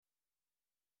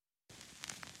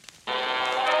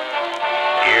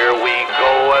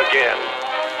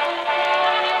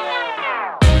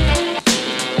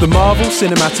The Marvel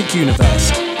Cinematic Universe.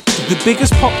 The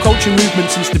biggest pop culture movement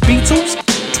since the Beatles,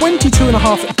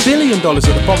 $22.5 billion at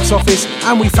the box office,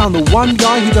 and we found the one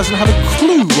guy who doesn't have a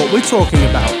clue what we're talking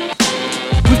about.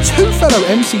 With two fellow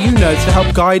MCU nerds to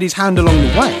help guide his hand along the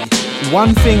way,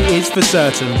 one thing is for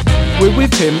certain, we're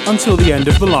with him until the end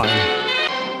of the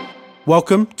line.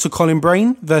 Welcome to Colin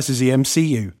Brain versus the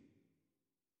MCU.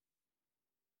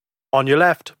 On your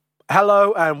left,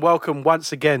 hello and welcome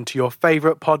once again to your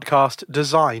favourite podcast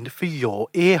designed for your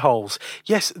ear holes.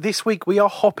 Yes, this week we are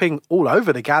hopping all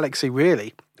over the galaxy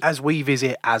really, as we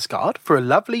visit Asgard for a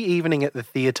lovely evening at the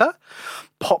theatre,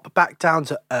 pop back down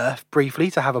to Earth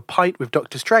briefly to have a pint with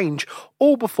Doctor Strange,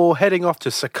 all before heading off to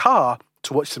Sakaar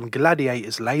to watch some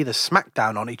gladiators lay the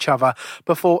smackdown on each other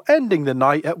before ending the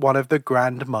night at one of the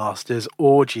Grand Master's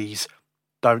orgies.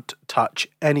 Don't touch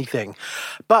anything.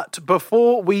 But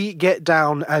before we get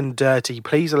down and dirty,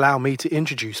 please allow me to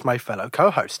introduce my fellow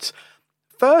co-hosts.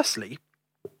 Firstly,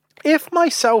 if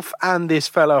myself and this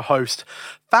fellow host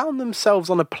found themselves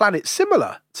on a planet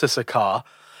similar to Sakaar,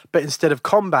 but instead of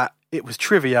combat, it was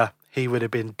trivia, he would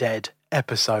have been dead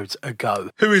episodes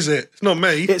ago. Who is it? It's not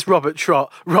me. It's Robert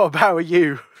Trott. Rob, how are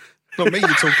you? Not me you're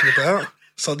talking about,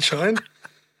 sunshine.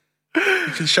 You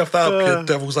can shove that up your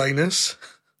devil's anus.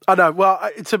 I know. Well,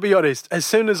 to be honest, as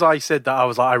soon as I said that, I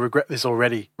was like, I regret this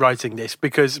already, writing this,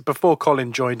 because before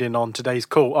Colin joined in on today's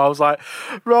call, I was like,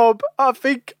 Rob, I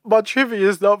think my trivia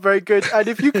is not very good, and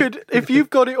if you've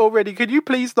got it already, could you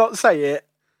please not say it?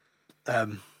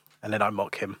 And then I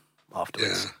mock him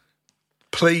afterwards. Yeah.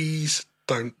 Please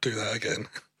don't do that again.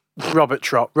 Robert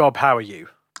Trott. Rob, how are you?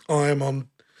 I am on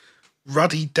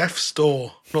ruddy death's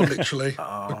door, not literally.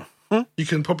 You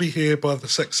can probably hear by the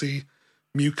sexy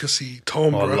mucusy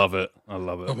timbre. I love it.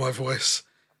 Of my voice.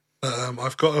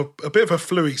 I've got a bit of a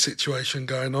flu-y situation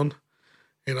going on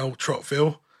in old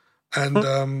Trottville. And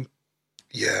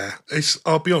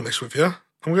I'll be honest with you. I'm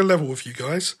going to level with you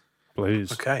guys.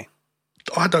 Please. Okay.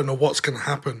 I don't know what's going to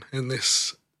happen in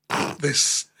this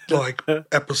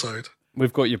episode.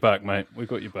 We've got your back, mate. We've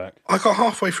got your back. I got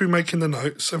halfway through making the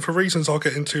notes, and for reasons I'll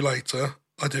get into later,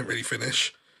 I didn't really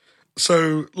finish.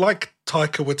 So, like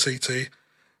Taika Waititi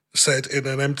said in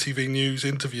an MTV News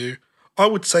interview, I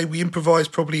would say we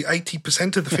improvised probably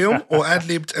 80% of the film or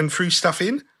ad-libbed and threw stuff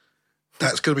in.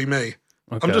 That's going to be me.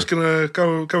 Okay. I'm just going to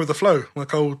go with the flow,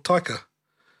 like old Taika.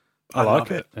 I like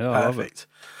it. Yeah, I love it.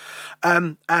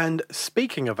 And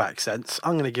speaking of accents,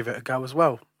 I'm going to give it a go as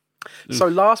well. So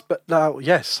last but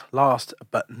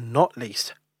not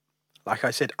least, like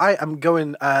I said, I am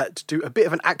going to do a bit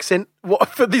of an accent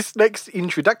for this next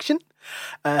introduction.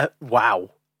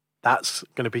 Wow. That's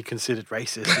going to be considered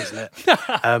racist, isn't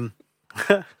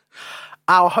it?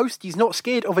 Our host is not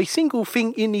scared of a single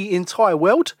thing in the entire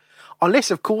world, unless,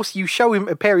 of course, you show him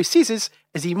a pair of scissors,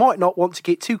 as he might not want to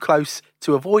get too close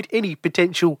to avoid any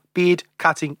potential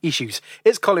beard-cutting issues.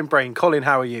 It's Colin Brain. Colin,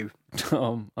 how are you?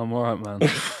 I'm all right, man.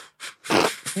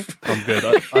 I'm good.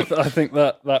 I think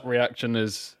that reaction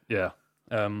is,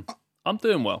 I'm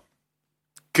doing well.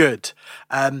 Good.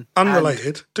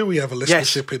 Unrelated, do we have a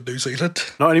listenership in New Zealand?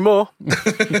 Not anymore.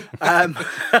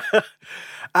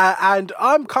 And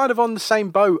I'm kind of on the same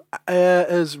boat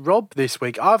as Rob this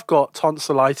week. I've got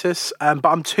tonsillitis, but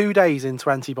I'm 2 days into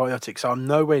antibiotics, so I'm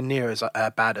nowhere near as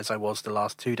bad as I was the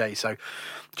last 2 days. So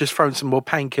just throwing some more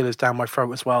painkillers down my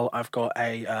throat as well. I've got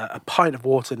a pint of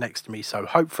water next to me, so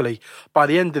hopefully by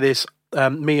the end of this,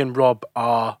 me and Rob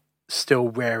are still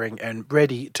raring and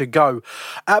ready to go.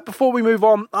 Before we move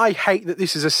on, I hate that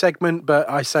this is a segment, but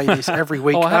I say this every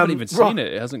week. I haven't even seen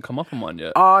it. It hasn't come up on mine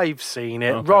yet. I've seen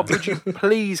it. Okay. Rob, would you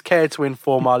please care to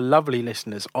inform our lovely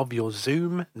listeners of your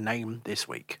Zoom name this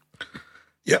week?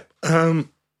 Yep.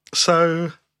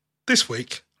 So this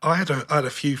week, I had a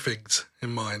few things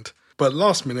in mind, but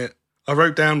last minute, I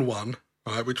wrote down one,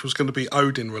 right, which was going to be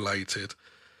Odin related,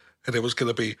 and it was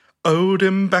going to be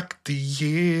Odin back the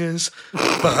years,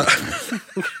 but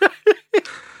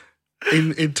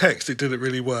in text it didn't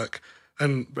really work,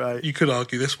 and you could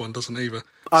argue this one doesn't either.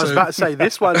 I was about to say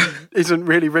this one isn't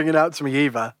really ringing out to me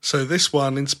either. So this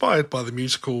one, inspired by the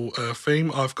musical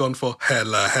theme, I've gone for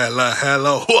hella hella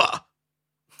hella hua.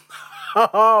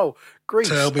 Oh, Greece.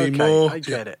 Tell me more. I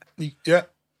get it. Yeah.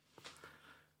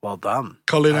 Well done,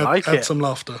 Colin. Add some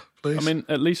laughter, please. I mean,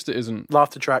 at least it isn't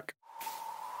laughter track.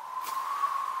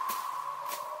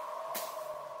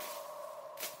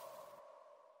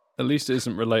 At least it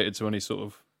isn't related to any sort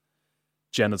of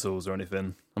genitals or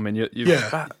anything. I mean, you're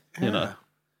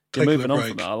moving on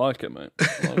from that. I like it, mate.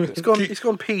 Like it. It's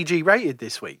gone PG rated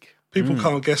this week. People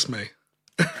can't guess me.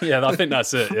 Yeah, I think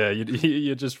that's it. Yeah,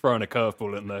 you're just throwing a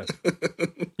curveball in there.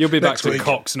 You'll be back to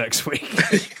Cox next week.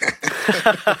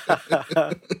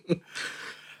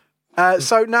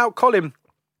 So now, Colin,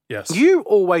 Yes. you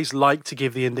always like to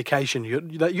give the indication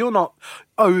that you're not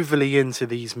overly into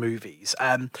these movies.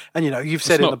 And, you've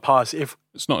said in the past, if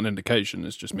it's not an indication,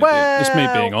 it's just me,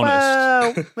 being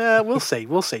honest. Well, we'll see.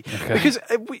 Okay. Because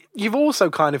you've also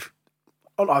kind of,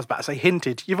 I was about to say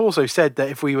hinted, you've also said that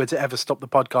if we were to ever stop the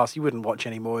podcast, you wouldn't watch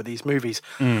any more of these movies.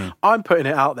 I'm putting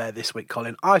it out there this week,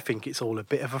 Colin. I think it's all a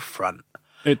bit of a front.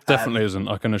 It definitely isn't.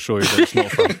 I can assure you that it's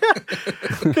not fun.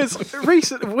 Because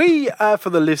recently, for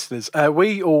the listeners,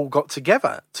 we all got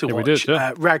together to watch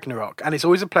Ragnarok. And it's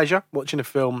always a pleasure watching a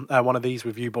film, one of these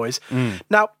with you boys.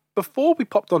 Now, before we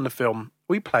popped on the film,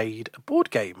 we played a board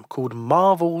game called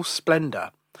Marvel Splendor.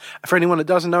 For anyone that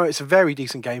doesn't know, it's a very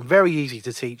decent game, very easy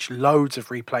to teach, loads of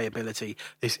replayability.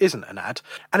 This isn't an ad.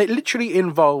 And it literally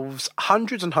involves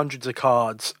hundreds and hundreds of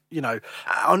cards.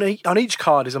 On each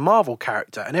card is a Marvel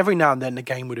character, and every now and then the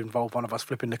game would involve one of us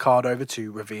flipping the card over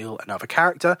to reveal another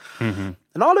character. And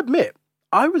I'll admit,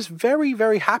 I was very,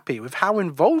 very happy with how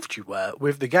involved you were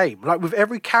with the game. Like, with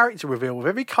every character reveal, with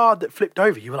every card that flipped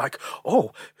over, you were like,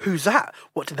 oh, who's that?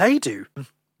 What do they do?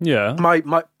 Yeah.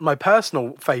 My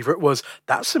personal favourite was,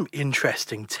 that's some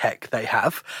interesting tech they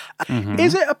have.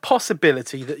 Is it a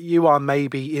possibility that you are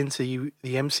maybe into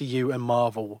the MCU and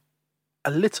Marvel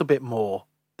a little bit more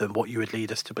than what you would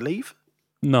lead us to believe?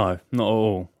 No, not at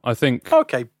all. I think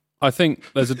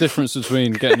there's a difference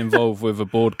between getting involved with a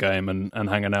board game and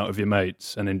hanging out with your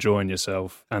mates and enjoying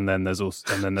yourself, and then there's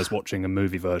watching a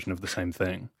movie version of the same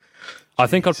thing. I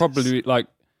think I'd probably like.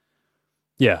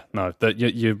 Yeah, no, that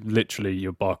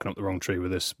you're barking up the wrong tree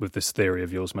with this theory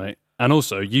of yours, mate. And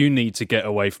also, you need to get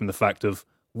away from the fact of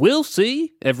we'll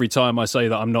see every time I say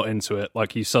that I'm not into it.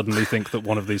 Like, you suddenly think that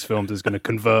one of these films is going to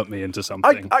convert me into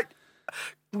something.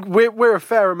 We're a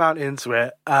fair amount into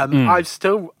it. I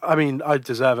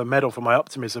deserve a medal for my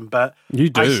optimism, but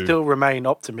you do. I still remain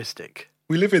optimistic.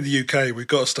 We live in the UK. We've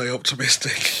got to stay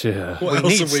optimistic. Yeah. We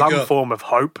need some form of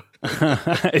hope.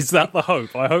 Is that the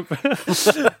hope? I hope.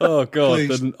 Oh God!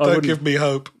 Please, don't give me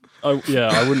hope. I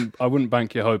wouldn't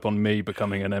bank your hope on me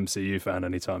becoming an MCU fan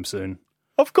anytime soon.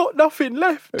 I've got nothing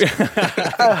left. Hey,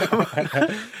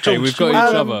 we've got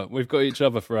each other. We've got each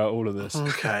other throughout all of this.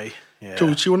 Okay. Yeah.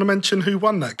 George, you want to mention who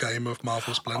won that game of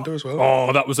Marvel Splendor as well?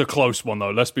 Oh, that was a close one, though.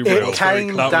 Let's be real. It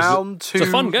came down to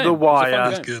the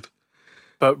wire. That's good.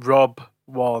 But Rob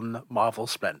won Marvel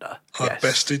Splendor. I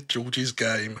bested George's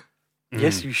game.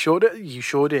 Yes, you sure did. You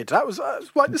sure did. That was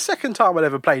like the second time I'd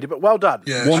ever played it, but well done.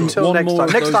 Yeah, Until next time.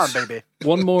 Next time, baby.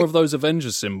 One more of those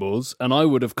Avengers symbols, and I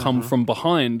would have come from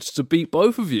behind to beat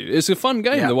both of you. It's a fun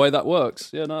game, the way that works.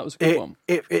 Yeah, no, that was a good one.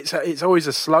 It's always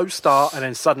a slow start, and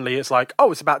then suddenly it's like, oh,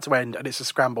 it's about to end, and it's a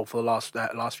scramble for the last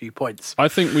few points. I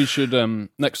think we should,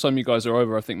 next time you guys are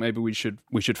over, I think maybe we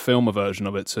should film a version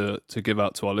of it to give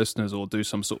out to our listeners, or do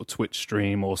some sort of Twitch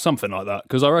stream or something like that,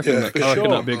 because I reckon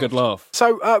that'd be a good laugh.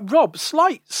 So, Rob,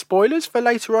 slight spoilers for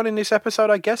later on in this episode,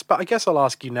 I guess, but I guess I'll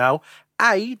ask you now.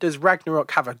 A, does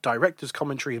Ragnarok have a director's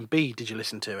commentary? And B, did you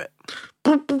listen to it?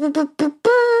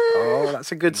 Oh,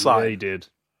 that's a good sign. Yeah, he did.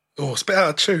 Oh, it's a bit out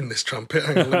of tune, this trumpet.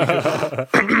 Hang on,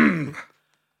 let me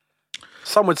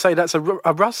Some would say that's a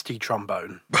rusty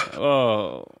trombone.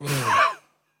 Oh.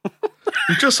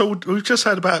 We've just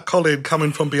heard about Colin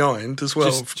coming from behind as well.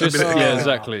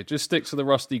 Exactly. Just stick to the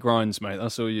rusty grinds, mate.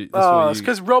 That's all you. It's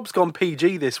because Rob's gone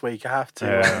PG this week. I have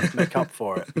to make up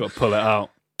for it. Got to pull it out.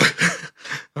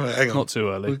 All right, hang on. Not too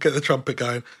early. We'll get the trumpet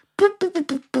going.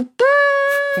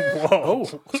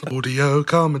 Whoa! Audio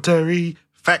commentary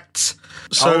facts.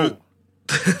 So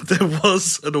there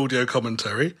was an audio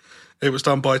commentary. It was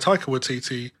done by Taika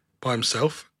Waititi by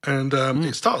himself, and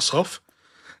it starts off.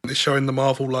 It's showing the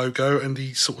Marvel logo, and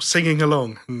he's sort of singing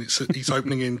along, and he's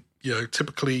opening in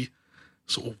typically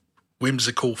sort of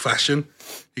whimsical fashion.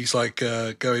 He's like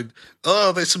going,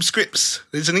 "Oh, there's some scripts.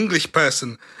 There's an English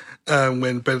person."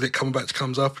 When Benedict Cumberbatch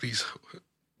comes up, and he's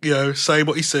saying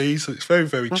what he sees. It's very,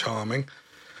 very charming.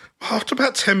 After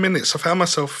about 10 minutes, I found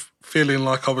myself feeling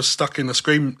like I was stuck in a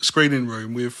screening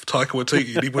room with Taika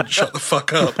Waititi, and he wouldn't shut the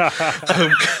fuck up.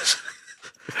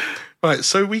 Right,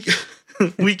 so we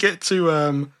get to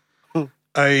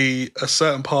a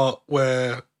certain part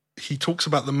where he talks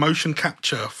about the motion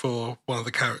capture for one of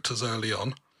the characters early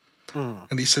on,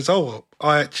 and he says,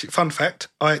 fun fact,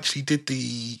 I actually did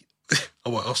the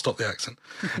I'll stop the accent.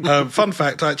 Fun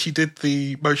fact, I actually did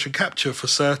the motion capture for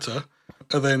Surtur,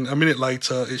 and then a minute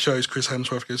later it shows Chris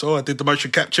Hemsworth goes, I did the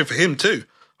motion capture for him too.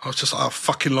 I was just like, how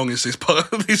fucking long is this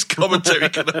part of this commentary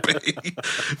going to be?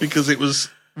 Because it was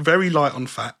very light on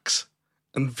facts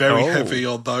and very heavy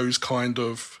on those kind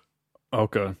of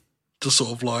just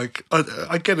sort of like,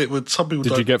 I get it when some people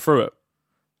Did you get through it?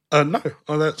 No.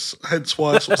 That's hence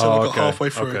why I sort of said I got halfway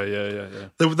through. Okay,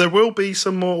 yeah. There will be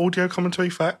some more audio commentary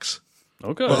facts.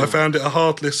 Okay. But I found it a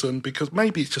hard listen because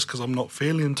maybe it's just because I'm not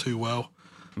feeling too well.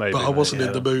 Maybe. But I wasn't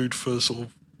in the mood for sort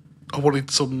of, I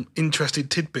wanted some interesting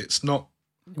tidbits, not...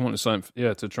 You wanted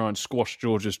something, to try and squash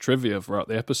George's trivia throughout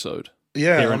the episode.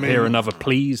 Yeah, hear another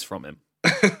please from him.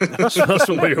 That's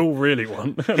what we all really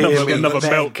want. Another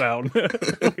meltdown.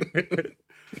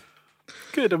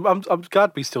 Good. I'm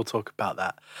glad we still talk about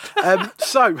that.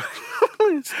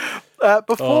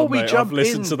 Before we jump I've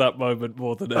listened to that moment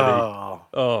more than any.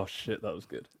 Oh shit, that was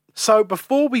good. So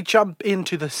before we jump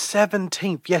into the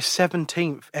 17th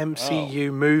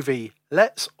MCU movie,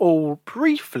 let's all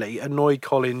briefly annoy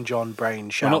Colin John Brain,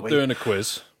 shall we? We're not doing a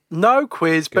quiz. No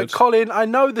quiz, Good. but Colin, I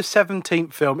know the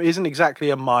 17th film isn't exactly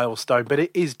a milestone, but it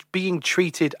is being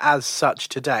treated as such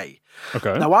today.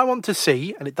 Okay. Now I want to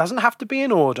see, and it doesn't have to be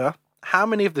in order, how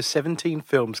many of the 17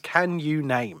 films can you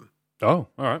name? Oh,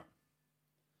 all right.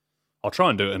 I'll try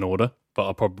and do it in order, but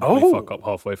I'll probably fuck up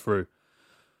halfway through.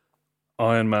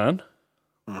 Iron Man,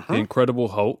 The Incredible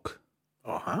Hulk,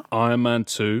 Iron Man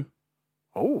 2.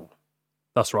 Oh.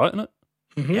 That's right, isn't it?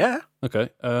 Mm-hmm. Yeah. Okay.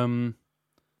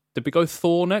 Did we go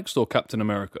Thor next or Captain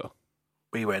America?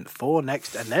 We went Thor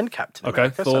next and then Captain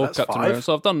America. Thor, so that's Captain 5. America.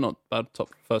 So I've done not bad,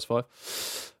 first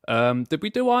 5. Did we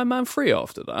do Iron Man 3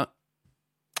 after that?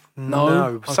 No.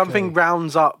 Okay. Something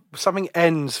rounds up, something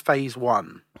ends phase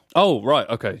 1. Oh, right.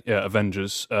 Okay. Yeah,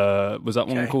 Avengers. Was that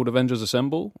one called Avengers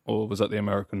Assemble or was that the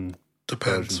American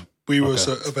Depends. version? We was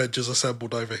Avengers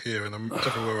Assembled over here and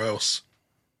everywhere else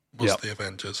was the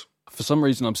Avengers. For some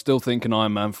reason, I'm still thinking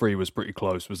Iron Man 3 was pretty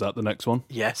close. Was that the next one?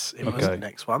 Yes, it was the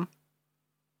next one.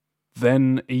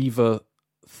 Then either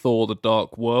Thor The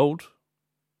Dark World.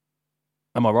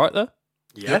 Am I right there?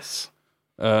 Yes.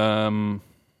 Wasn't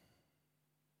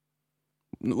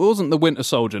the Winter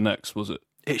Soldier next, was it?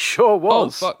 It sure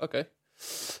was. Oh, fuck, okay.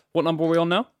 What number are we on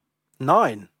now?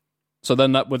 9. So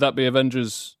then would that be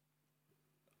Avengers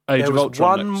Age of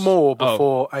Ultron one next? more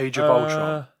before Age of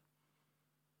Ultron.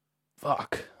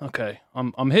 Fuck. Okay.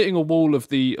 I'm hitting a wall of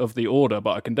the order,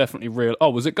 but I can definitely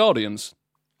was it Guardians?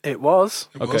 It was.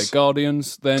 Okay,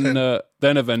 Guardians, then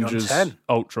Avengers 10.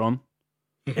 Ultron.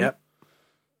 Yep.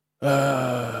 What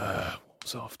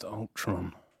was after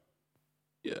Ultron?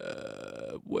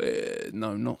 Yeah,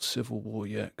 no, not Civil War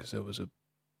yet, because there was a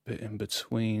bit in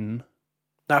between.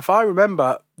 Now, if I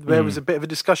remember, there was a bit of a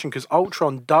discussion because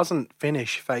Ultron doesn't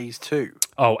finish phase 2.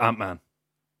 Oh, Ant-Man.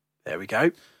 There we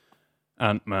go.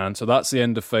 Ant-Man. So that's the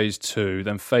end of phase 2.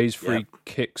 Then phase 3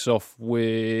 kicks off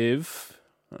with...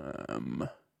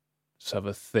 let's have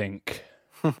a think.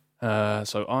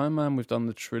 So Iron Man, we've done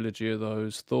the trilogy of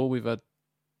those. Thor, we've had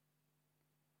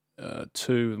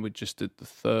 2, and we just did the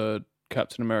third.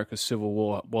 Captain America Civil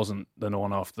War wasn't the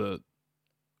one after...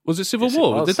 Was it Civil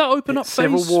War? Did that open up phase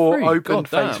 3? Civil War opened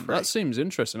phase 3. That seems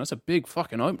interesting. That's a big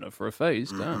fucking opener for a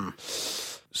phase. Damn.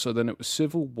 So then it was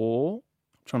Civil War.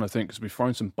 I'm trying to think because we've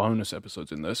thrown some bonus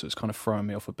episodes in there, so it's kind of throwing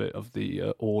me off a bit of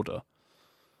the order.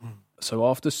 So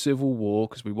after Civil War,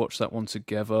 because we watched that one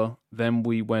together, then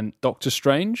we went Doctor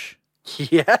Strange.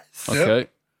 Yes. Okay.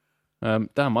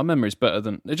 Damn, my memory's better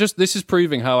than... This is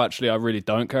proving how actually I really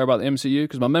don't care about the MCU,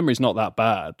 because my memory's not that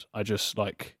bad. I just,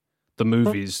 the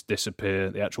movies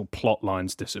disappear, the actual plot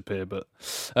lines disappear, but...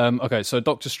 okay, so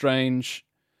Doctor Strange,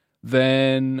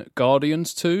 then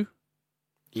Guardians 2.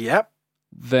 Yep.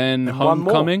 Then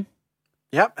Homecoming.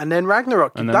 Yep, and then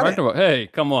Ragnarok. And then Ragnarok. Hey,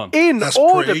 come on. That's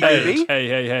order, baby.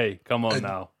 Hey, come on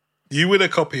now. You win a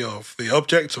copy of The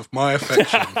Object of My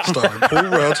Affection, starring Paul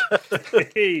Rudd.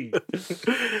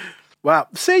 Wow.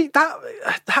 See,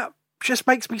 that just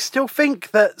makes me still think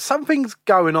that something's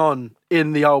going on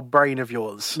in the old brain of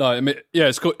yours. No, I mean,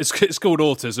 it's called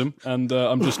autism, and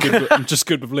I'm just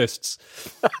good with lists.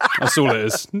 That's all it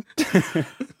is.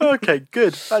 Okay,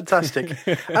 good, fantastic.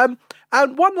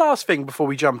 And one last thing before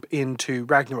we jump into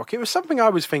Ragnarok, it was something I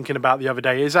was thinking about the other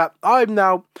day. Is that I'm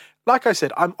now, like I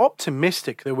said, I'm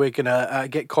optimistic that we're gonna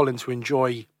get Colin to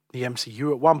enjoy the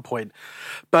MCU at one point,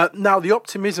 but now the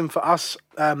optimism for us.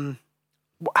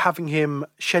 Having him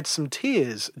shed some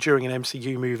tears during an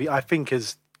MCU movie, I think,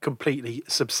 has completely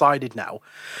subsided now.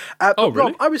 Really?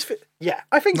 Rob, I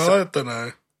think so. I don't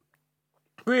know.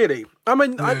 Really? I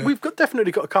mean, we've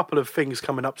definitely got a couple of things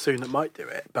coming up soon that might do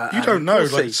it, but you don't know. We'll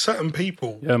see. Certain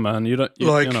people, yeah, man, you know,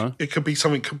 it could be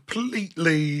something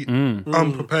completely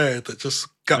unprepared that just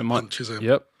gut punches him.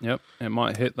 Yep, it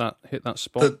might hit that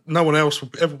spot That no one else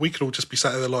would ever. We could all just be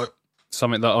sat there like,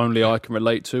 something that only I can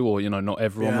relate to, or not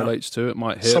everyone relates to, it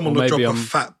might hit. Someone will maybe drop a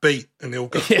fat beat and he'll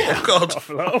go, "Oh God,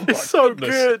 it's so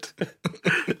good."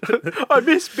 I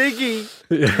miss Biggie.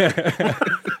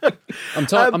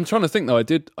 I'm trying to think though. I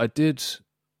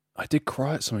did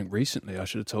cry at something recently. I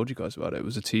should have told you guys about it. It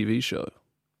was a TV show.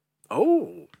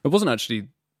 Oh, it wasn't actually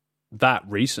that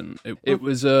recent. It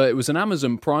was an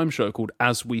Amazon Prime show called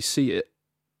As We See It,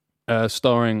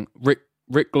 starring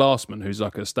Rick Glassman, who's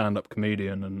like a stand-up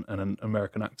comedian and an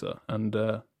American actor. And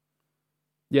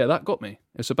that got me.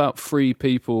 It's about three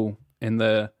people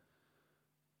it's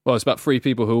about three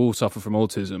people who all suffer from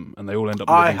autism, and they all end up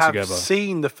living together. I have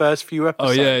seen the first few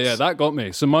episodes. Oh, yeah, that got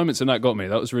me. Some moments in that got me.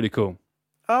 That was really cool.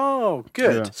 Oh,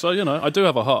 good. Yeah. So, I do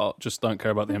have a heart, just don't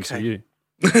care about the MCU.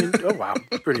 Oh, wow.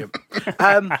 Brilliant.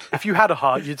 If you had a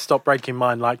heart, you'd stop breaking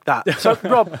mine like that. So,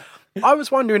 Rob, I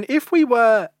was wondering if we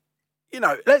were,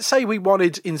 let's say we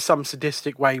wanted, in some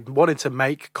sadistic way, to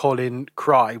make Colin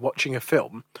cry watching a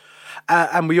film,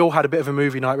 and we all had a bit of a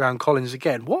movie night around Colin's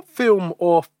again. What film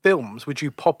or films would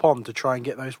you pop on to try and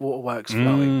get those waterworks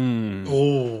flowing?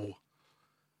 Oh,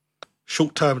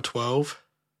 Short Term 12.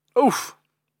 Oof.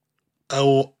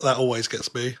 Oh, that always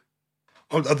gets me.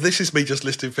 This is me just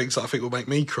listing things that I think will make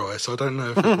me cry, so I don't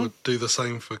know if it would do the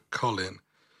same for Colin.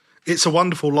 It's a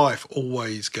Wonderful Life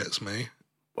always gets me.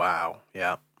 Wow,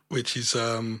 yeah. Which is,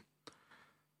 I'd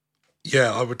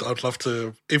love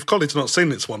to. If Colin's not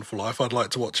seen It's a Wonderful Life, I'd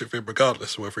like to watch it for him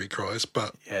regardless of whether he cries.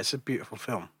 But yeah, it's a beautiful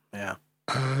film. Yeah.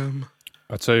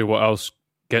 I'll tell you what else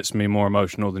gets me more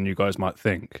emotional than you guys might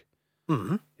think.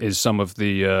 Mm-hmm. Is some of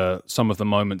the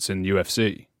moments in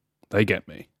UFC. They get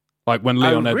me. Like when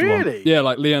Leon Edwards,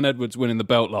 like Leon Edwards winning the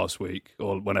belt last week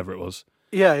or whenever it was.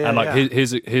 Yeah, and like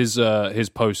his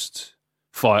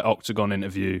post-fight Octagon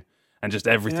interview and just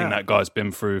everything that guy's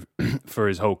been through for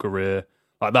his whole career,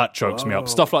 like that chokes me up.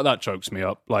 Stuff like that chokes me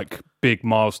up. Like big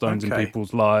milestones in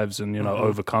people's lives and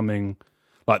overcoming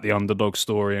like the underdog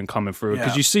story and coming through it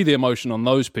because you see the emotion on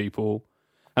those people,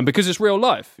 and because it's real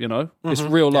life, it's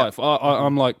real life.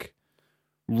 I'm like,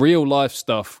 real life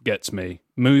stuff gets me.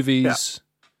 Movies.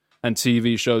 And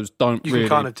TV shows don't really... You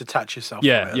can kind of detach yourself from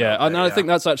it. And I yeah. think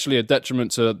that's actually a detriment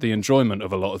to the enjoyment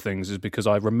of a lot of things is because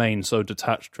I remain so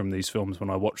detached from these films when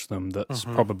I watch them. That's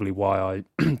probably why I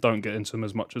don't get into them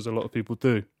as much as a lot of people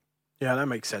do. Yeah, that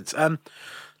makes sense.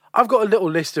 I've got a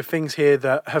little list of things here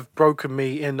that have broken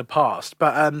me in the past,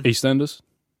 but... EastEnders?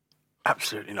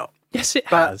 Absolutely not. Yes, it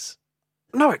has.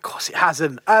 No, of course it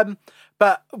hasn't.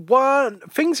 But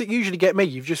things that usually get me,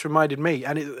 you've just reminded me,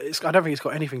 and I don't think it's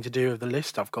got anything to do with the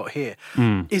list I've got here,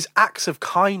 is acts of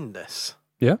kindness.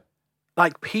 Yeah.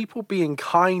 Like people being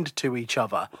kind to each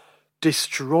other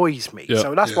destroys me. Yeah.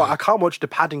 So that's why I can't watch the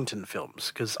Paddington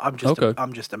films because I'm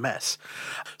just a mess.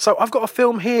 So I've got a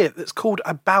film here that's called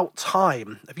About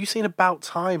Time. Have you seen About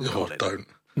Time, Colin? Don't.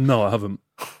 No, I haven't.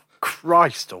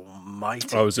 Christ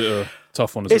almighty. Oh, is it a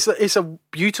tough one? It's a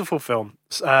beautiful film.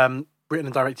 Written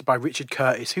and directed by Richard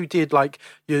Curtis, who did like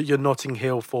your Notting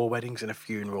Hill, 4 Weddings and a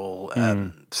Funeral,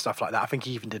 stuff like that. I think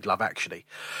he even did Love Actually.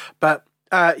 But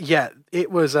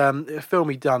it was a film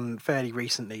he'd done fairly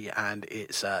recently, and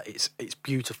it's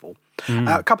beautiful.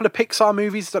 A couple of Pixar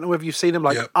movies. Don't know whether you've seen them,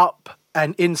 like Up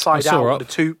and Inside Out. Up. The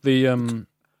two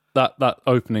that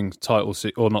opening title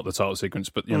or not the title sequence,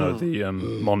 but the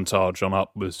montage on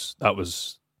Up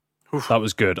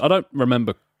was good. I don't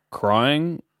remember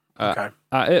crying at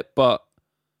it, but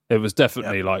it was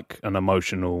definitely like an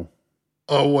emotional.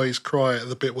 I always cry at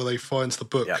the bit where they finds the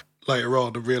book later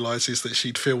on and realises that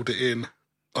she'd filled it in.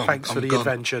 Thanks for the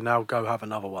adventure. Now go have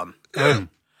another one.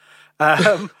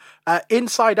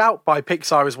 Inside Out by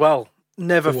Pixar as well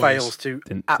never fails to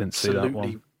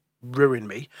absolutely ruin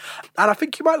me. And I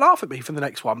think you might laugh at me for the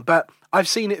next one, but I've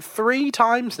seen it 3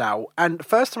 times now. And the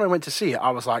first time I went to see it,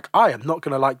 I was like, I am not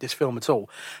going to like this film at all.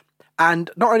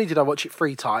 And not only did I watch it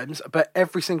 3 times, but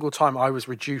every single time I was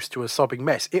reduced to a sobbing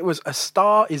mess. It was A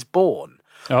Star Is Born,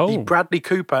 the Bradley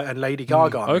Cooper and Lady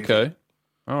Gaga movie. Okay,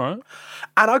 all right.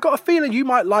 And I got a feeling you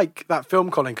might like that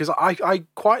film, Colin, because I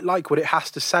quite like what it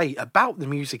has to say about the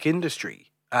music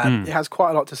industry. It has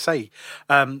quite a lot to say,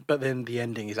 but then the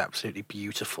ending is absolutely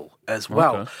beautiful as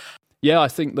well. Okay. Yeah, I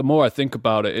think the more I think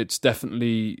about it,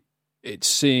 it's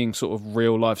seeing sort of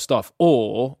real life stuff,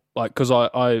 or like because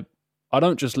I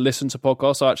don't just listen to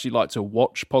podcasts. I actually like to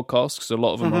watch podcasts because a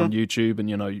lot of them are on YouTube, and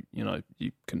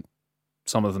you can.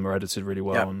 Some of them are edited really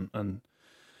well and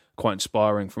quite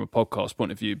inspiring from a podcast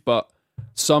point of view. But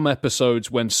some episodes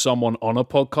when someone on a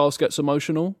podcast gets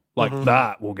emotional, like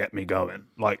that will get me going.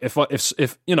 Like if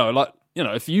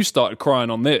you started crying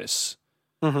on this,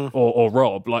 or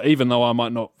Rob. Like, even though I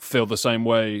might not feel the same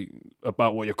way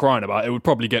about what you're crying about, it would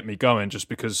probably get me going just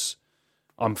because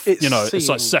it's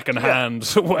like secondhand,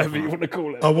 whatever you want to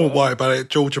call it. I won't worry about it.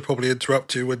 George will probably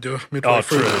interrupt you when you're midway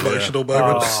through the emotional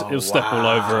moments. He'll step all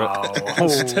over it.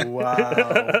 Oh,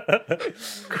 wow.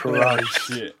 Christ.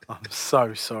 Shit. I'm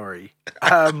so sorry.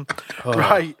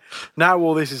 Right, now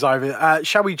all this is over.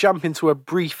 Shall we jump into a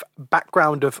brief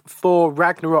background of Thor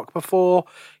Ragnarok before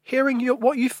hearing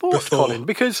what you thought, Colin?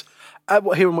 Because,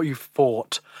 hearing what you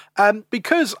thought.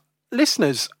 Because,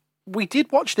 listeners, we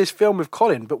did watch this film with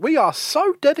Colin, but we are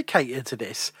so dedicated to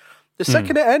this. The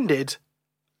second it ended,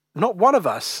 not one of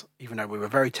us, even though we were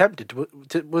very tempted,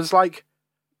 was like,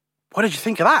 what did you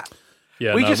think of that?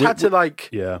 Yeah, we had to.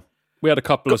 Yeah. We had a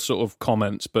couple of sort of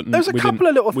comments, but there was a couple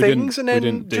of little things, and then we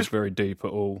didn't dig very deep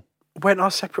at all. Went our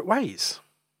separate ways.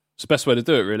 It's the best way to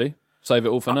do it, really. Save it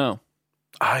all for now.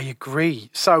 I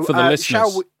agree. So, for the listeners.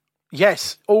 shall we?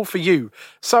 Yes, all for you.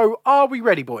 So, are we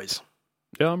ready, boys?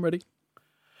 Yeah, I'm ready.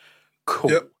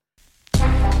 Cool. Yep.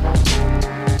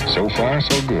 So far,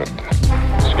 so good.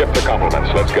 Skip the compliments.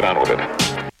 Let's get on with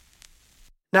it.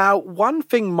 Now, one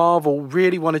thing Marvel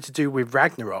really wanted to do with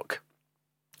Ragnarok,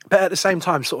 but at the same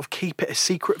time sort of keep it a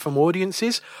secret from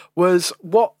audiences, was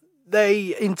what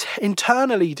they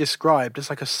internally described as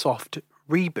like a soft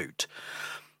reboot.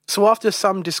 So after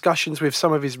some discussions with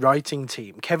some of his writing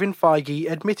team, Kevin Feige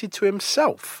admitted to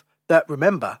himself that,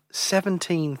 remember,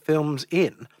 17 films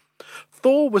in,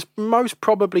 Thor was most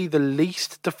probably the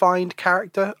least defined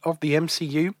character of the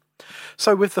MCU.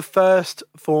 So with the first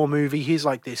Thor movie, he's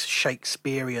like this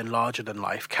Shakespearean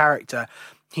larger-than-life character.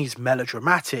 He's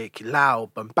melodramatic,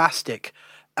 loud, bombastic.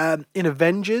 In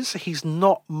Avengers, he's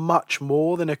not much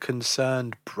more than a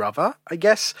concerned brother, I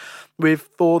guess. With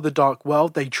Thor: The Dark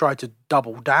World, they tried to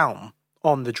double down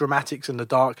on the dramatics and the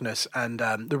darkness, and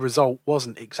the result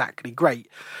wasn't exactly great.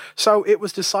 So it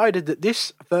was decided that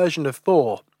this version of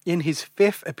Thor, in his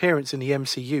 5th appearance in the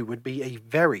MCU, would be a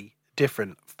very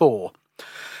different Thor.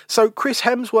 So Chris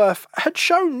Hemsworth had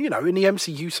shown, in the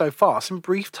MCU so far, some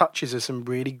brief touches of some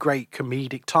really great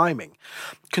comedic timing.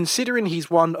 Considering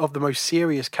he's one of the most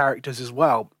serious characters as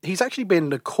well, he's actually been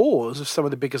the cause of some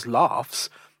of the biggest laughs,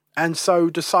 and so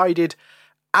decided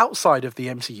outside of the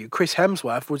MCU, Chris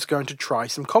Hemsworth was going to try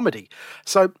some comedy.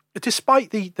 So despite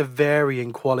the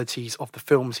varying qualities of the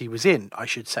films he was in, I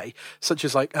should say, such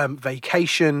as like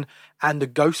Vacation and the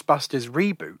Ghostbusters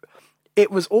reboot, it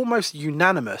was almost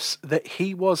unanimous that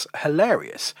he was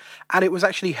hilarious. And it was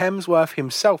actually Hemsworth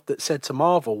himself that said to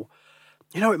Marvel,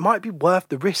 it might be worth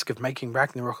the risk of making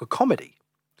Ragnarok a comedy.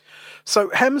 So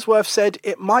Hemsworth said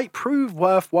it might prove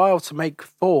worthwhile to make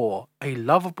Thor a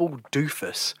lovable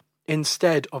doofus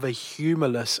instead of a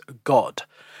humorless god.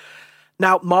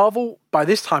 Now, Marvel, by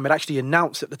this time, had actually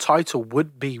announced that the title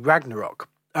would be Ragnarok.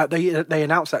 They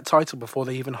announced that title before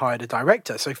they even hired a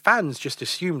director, so fans just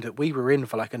assumed that we were in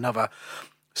for like another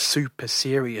super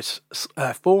serious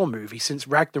Thor movie, since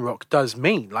Ragnarok does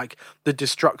mean like the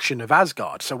destruction of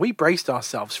Asgard. So we braced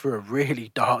ourselves for a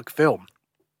really dark film.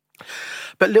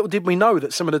 But little did we know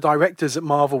that some of the directors that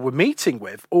Marvel were meeting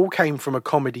with all came from a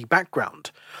comedy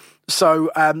background. So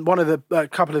one of the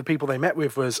couple of people they met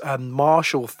with was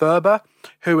Marshall Thurber,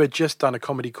 who had just done a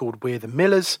comedy called We're the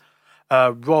Millers.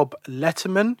 Rob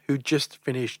Letterman, who just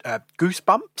finished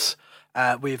Goosebumps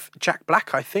with Jack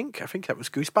Black, I think that was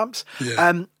Goosebumps.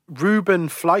 Yeah. Ruben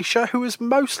Fleischer, who was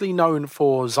mostly known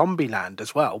for Zombieland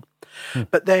as well.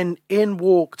 But then in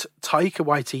walked Taika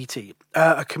Waititi,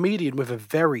 a comedian with a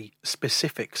very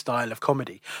specific style of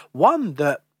comedy, one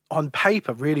that on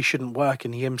paper really shouldn't work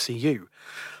in the MCU.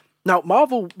 Now,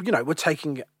 Marvel, were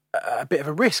taking a bit of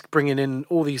a risk bringing in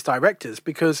all these directors,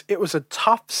 because it was a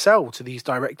tough sell to these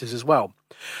directors as well.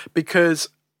 Because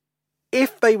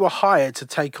if they were hired to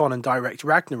take on and direct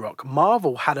Ragnarok,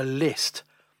 Marvel had a list,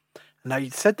 and they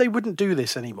said they wouldn't do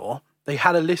this anymore. They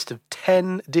had a list of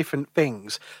 10 different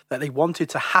things that they wanted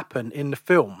to happen in the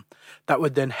film that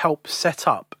would then help set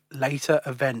up later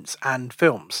events and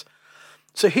films.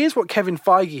 So here's what Kevin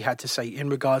Feige had to say in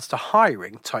regards to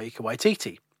hiring Taika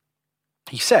Waititi.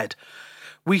 He said,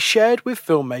 "We shared with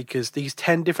filmmakers these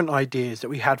 10 different ideas that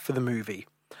we had for the movie.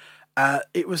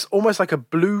 It was almost like a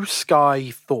blue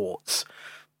sky thoughts.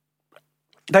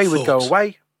 They would go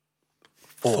away.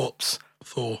 Thoughts.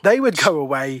 They would go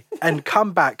away and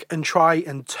come back and try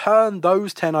and turn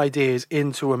those 10 ideas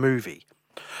into a movie.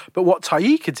 But what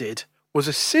Taika did was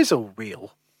a sizzle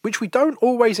reel, which we don't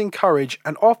always encourage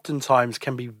and oftentimes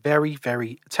can be very,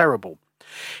 very terrible.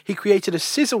 He created a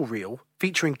sizzle reel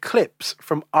featuring clips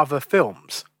from other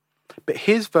films. But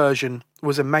his version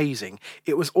was amazing.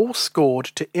 It was all scored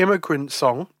to Immigrant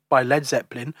Song by Led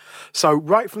Zeppelin. So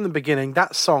right from the beginning,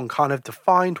 that song kind of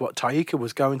defined what Taika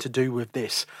was going to do with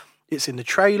this. It's in the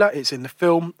trailer, it's in the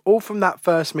film, all from that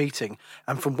first meeting.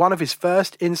 And from one of his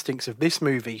first instincts of this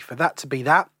movie, for that to be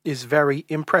that is very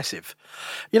impressive.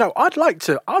 You know, I'd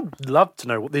love to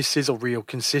know what this sizzle reel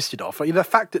consisted of. Like, the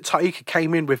fact that Taika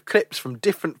came in with clips from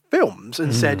different films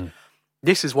and said,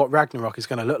 this is what Ragnarok is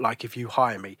going to look like if you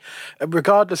hire me.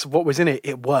 Regardless of what was in it,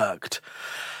 it worked.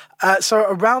 So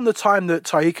around the time that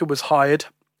Taika was hired,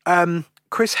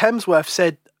 Chris Hemsworth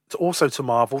said also to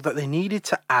Marvel that they needed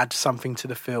to add something to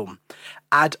the film,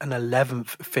 add an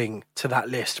 11th thing to that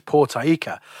list. Poor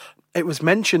Taika. It was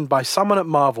mentioned by someone at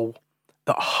Marvel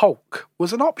that Hulk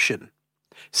was an option.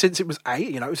 Since it was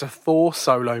it was a Thor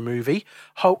solo movie,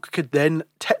 Hulk could then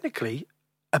technically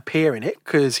appear in it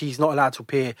because he's not allowed to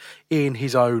appear in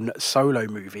his own solo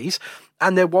movies.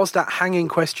 And there was that hanging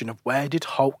question of where did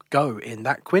Hulk go in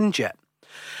that Quinjet?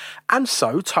 And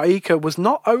so Taika was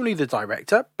not only the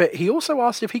director, but he also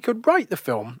asked if he could write the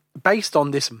film based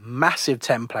on this massive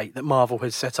template that Marvel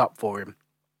had set up for him.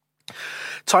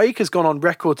 Taika's gone on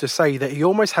record to say that he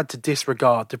almost had to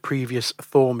disregard the previous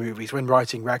Thor movies when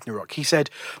writing Ragnarok. He said,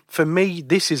 "For me,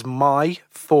 this is my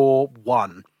Thor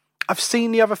 1. I've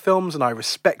seen the other films and I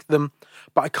respect them,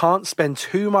 but I can't spend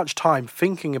too much time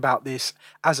thinking about this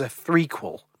as a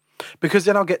threequel. Because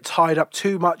then I'll get tied up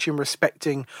too much in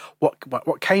respecting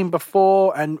what came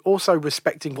before and also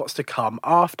respecting what's to come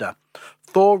after.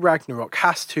 Thor Ragnarok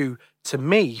has to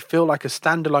me, feel like a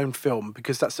standalone film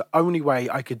because that's the only way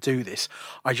I could do this.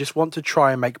 I just want to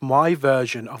try and make my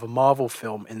version of a Marvel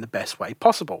film in the best way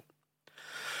possible."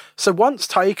 So once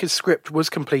Taika's script was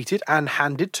completed and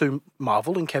handed to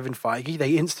Marvel and Kevin Feige,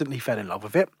 they instantly fell in love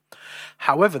with it.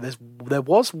 However, there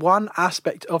was one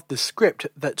aspect of the script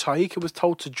that Taika was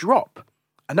told to drop,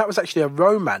 and that was actually a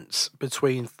romance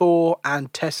between Thor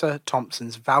and Tessa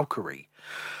Thompson's Valkyrie.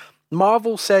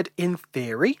 Marvel said in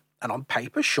theory, and on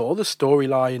paper, sure, the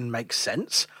storyline makes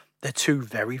sense. They're two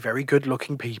very, very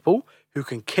good-looking people who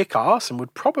can kick ass and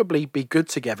would probably be good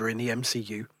together in the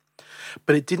MCU.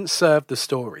 But it didn't serve the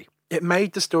story. It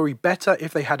made the story better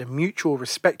if they had a mutual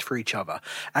respect for each other,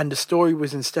 and the story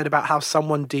was instead about how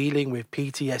someone dealing with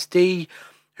PTSD,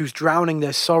 who's drowning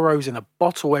their sorrows in a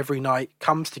bottle every night,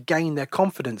 comes to gain their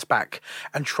confidence back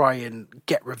and try and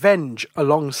get revenge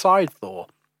alongside Thor.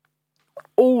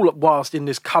 All whilst in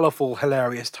this colourful,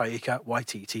 hilarious Taika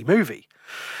Waititi movie.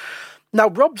 Now,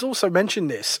 Rob's also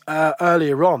mentioned this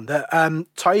earlier on, that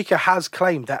Taika has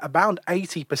claimed that around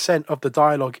 80% of the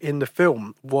dialogue in the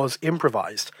film was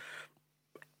improvised.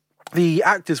 The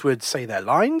actors would say their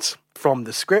lines from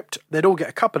the script, they'd all get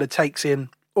a couple of takes in,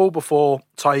 all before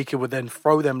Taika would then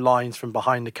throw them lines from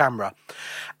behind the camera.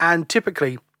 And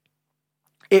typically,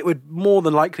 it would more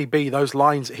than likely be those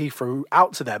lines that he threw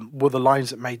out to them were the lines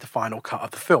that made the final cut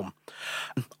of the film.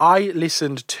 I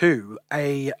listened to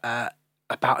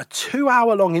about a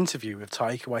 2-hour-long interview with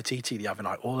Taika Waititi the other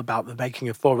night, all about the making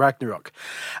of Thor Ragnarok.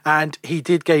 And he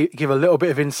did give a little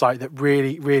bit of insight that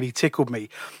really, really tickled me.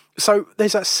 So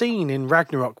there's that scene in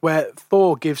Ragnarok where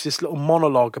Thor gives this little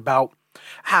monologue about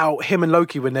how him and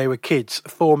Loki, when they were kids,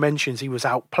 Thor mentions he was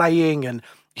out playing and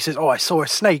he says, "Oh, I saw a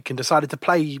snake and decided to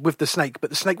play with the snake, but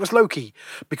the snake was Loki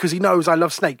because he knows I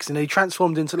love snakes." And he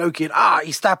transformed into Loki and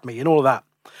he stabbed me and all of that.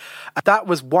 That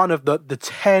was one of the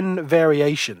 10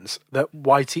 variations that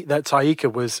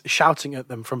Taika was shouting at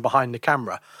them from behind the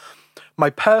camera. My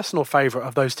personal favourite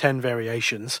of those 10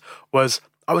 variations was,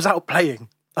 "I was out playing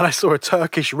and I saw a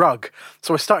Turkish rug.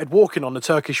 So I started walking on the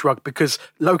Turkish rug because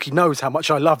Loki knows how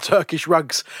much I love Turkish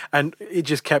rugs." And it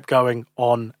just kept going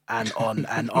on and on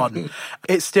and on.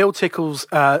 It still tickles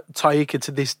Taika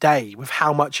to this day with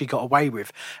how much he got away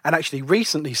with. And actually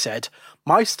recently said,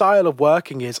 "My style of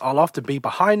working is I'll often be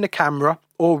behind the camera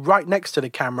or right next to the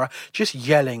camera, just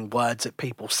yelling words at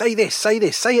people. Say this, say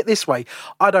it this way.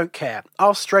 I don't care.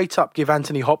 I'll straight up give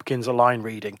Anthony Hopkins a line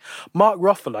reading. Mark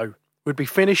Ruffalo would be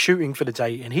finished shooting for the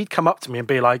day and he'd come up to me and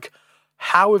be like,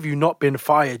 'How have you not been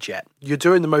fired yet? You're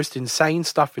doing the most insane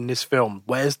stuff in this film.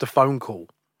 Where's the phone call?'"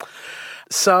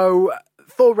 So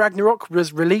Thor Ragnarok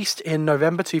was released in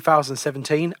November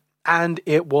 2017 and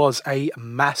it was a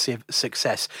massive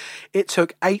success. It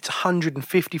took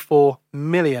 $854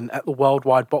 million at the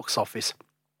worldwide box office.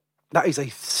 That is a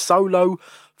solo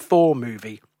Thor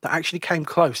movie that actually came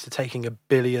close to taking $1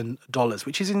 billion,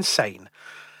 which is insane.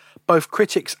 Both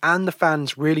critics and the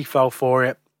fans really fell for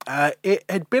it. It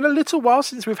had been a little while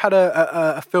since we've had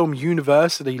a film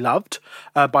universally loved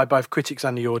by both critics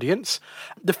and the audience.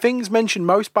 The things mentioned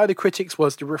most by the critics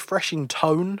was the refreshing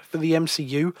tone for the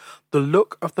MCU, the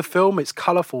look of the film, its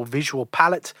colourful visual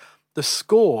palette, The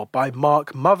score by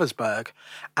Mark Mothersbaugh.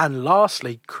 And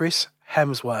lastly, Chris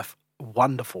Hemsworth.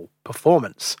 Wonderful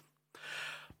performance.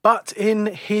 But in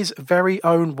his very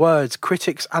own words,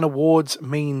 critics and awards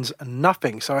means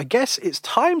nothing. So I guess it's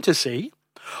time to see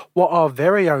what our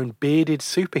very own bearded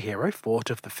superhero thought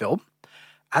of the film.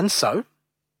 And so,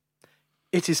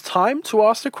 it is time to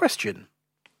ask the question.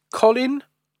 Colin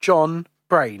John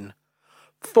Brain,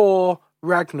 Thor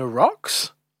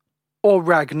Ragnaroks or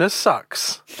Ragnar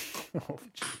sucks? Oh,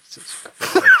 Jesus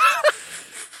Christ.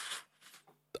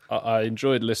 I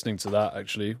enjoyed listening to that,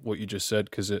 actually, what you just said,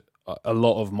 because a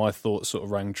lot of my thoughts sort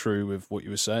of rang true with what you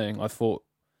were saying. I thought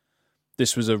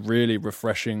this was a really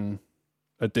refreshing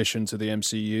addition to the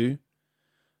MCU.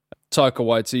 Taika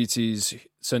Waititi's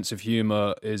sense of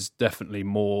humour is definitely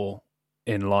more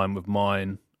in line with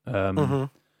mine. And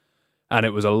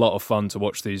it was a lot of fun to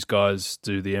watch these guys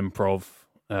do the improv.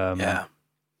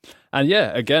 And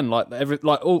yeah, again,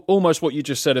 almost what you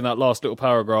just said in that last little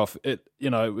paragraph. It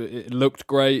looked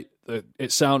great.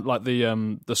 It sounded like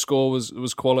the score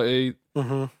was quality.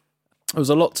 There was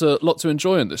a lot to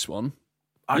enjoy in this one.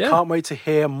 I can't wait to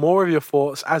hear more of your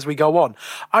thoughts as we go on.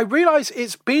 I realise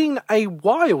it's been a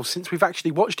while since we've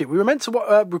actually watched it. We were meant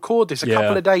to record this a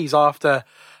couple of days after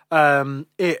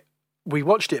we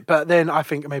watched it, but then I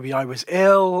think maybe I was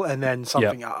ill, and then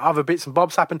other bits and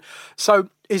bobs happened. So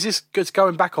is this just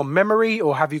going back on memory,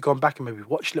 or have you gone back and maybe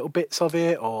watched little bits of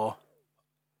it? Or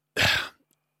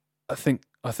I think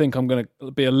I'm going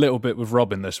to be a little bit with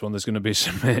Rob in this one. There's going to be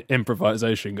some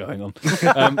improvisation going on.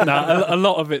 A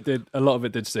lot of it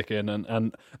did stick in,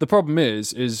 and the problem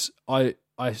is I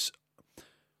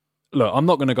look. I'm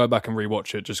not going to go back and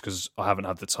rewatch it just because I haven't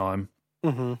had the time,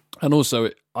 and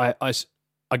also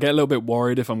I get a little bit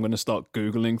worried if I'm going to start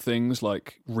Googling things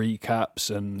like recaps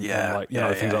and things like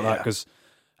that. Because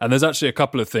there's actually a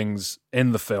couple of things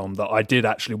in the film that I did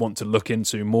actually want to look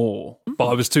into more, but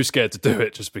I was too scared to do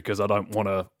it just because I don't want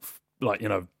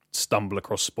to stumble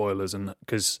across spoilers and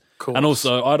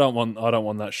also I don't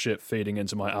want that shit feeding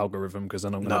into my algorithm because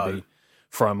then I'm going to be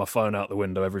throwing my phone out the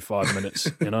window every 5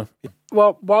 minutes,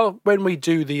 Well, when we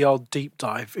do the old deep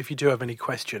dive, if you do have any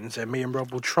questions, then me and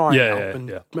Rob will try and help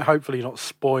and hopefully not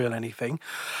spoil anything.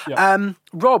 Yeah.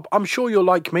 Rob, I'm sure you're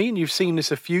like me and you've seen this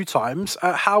a few times.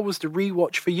 How was the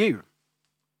rewatch for you?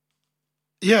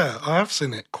 Yeah, I have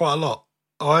seen it quite a lot.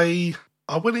 I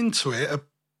went into it a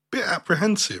bit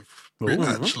apprehensive,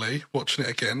 actually, watching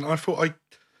it again. I thought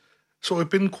it'd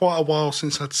been quite a while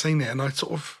since I'd seen it, and I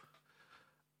sort of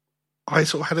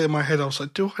had it in my head. I was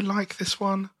like, do I like this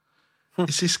one?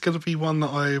 Is this going to be one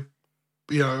that am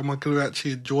I going to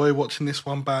actually enjoy watching this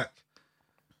one back?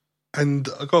 And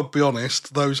I got to be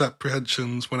honest, those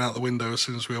apprehensions went out the window as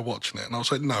soon as we were watching it. And I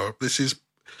was like, no, it's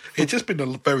just been a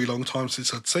very long time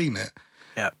since I'd seen it.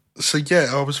 Yeah. So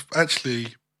yeah, I was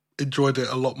actually enjoyed it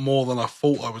a lot more than I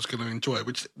thought I was going to enjoy it,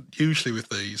 which usually with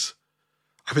these,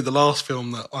 I think the last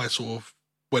film that I sort of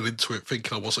went into it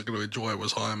thinking I wasn't going to enjoy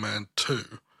was Iron Man 2.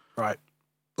 Right.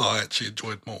 I actually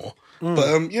enjoyed more. But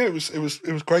it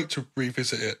was great to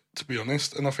revisit it, to be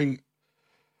honest. And I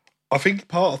think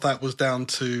part of that was down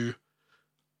to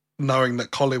knowing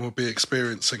that Colin would be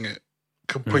experiencing it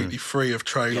completely free of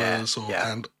trailers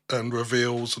and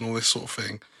reveals and all this sort of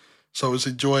thing. So I was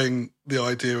enjoying the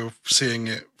idea of seeing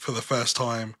it for the first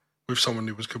time with someone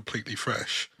who was completely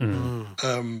fresh.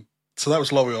 So that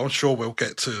was lovely. I'm sure we'll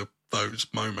get to those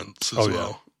moments as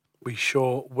well. We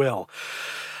sure will.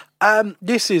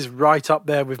 This is right up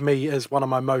there with me as one of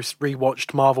my most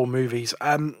rewatched Marvel movies.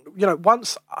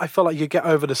 Once I feel like you get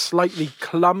over the slightly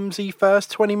clumsy first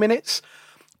 20 minutes,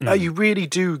 you really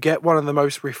do get one of the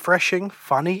most refreshing,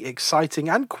 funny, exciting,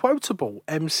 and quotable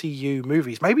MCU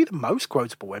movies. Maybe the most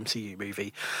quotable MCU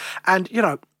movie. And,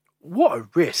 what a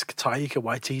risk Taika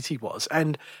Waititi was.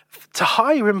 And to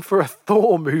hire him for a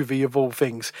Thor movie of all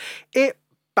things, it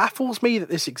baffles me that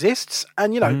this exists.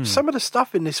 And, some of the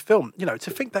stuff in this film, to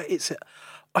think that it's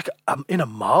in a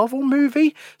Marvel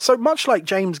movie. So much like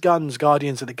James Gunn's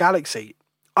Guardians of the Galaxy,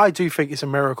 I do think it's a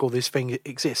miracle this thing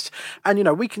exists. And,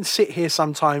 we can sit here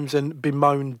sometimes and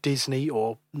bemoan Disney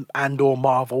or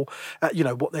Marvel,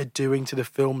 what they're doing to the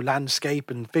film landscape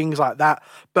and things like that.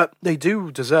 But they do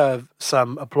deserve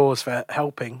some applause for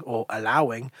helping or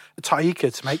allowing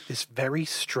Taika to make this very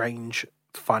strange,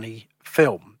 funny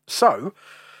film. So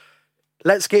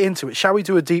let's get into it. Shall we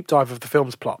do a deep dive of the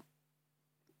film's plot?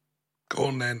 Go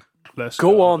on then. Let's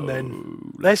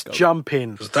jump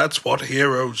in. 'Cause that's what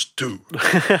heroes do.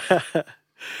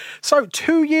 So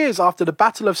 2 years after the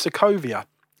Battle of Sokovia,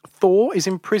 Thor is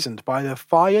imprisoned by the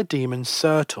fire demon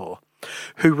Surtur,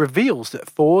 who reveals that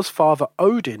Thor's father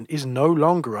Odin is no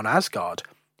longer on Asgard.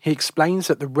 He explains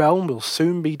that the realm will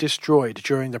soon be destroyed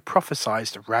during the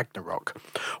prophesized Ragnarok.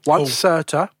 Once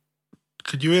Surtur...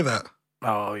 Could you hear that?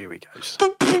 Oh, here he goes.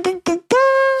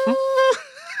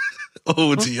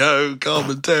 Audio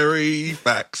commentary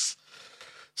facts.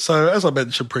 So, as I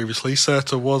mentioned previously,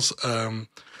 Surtur was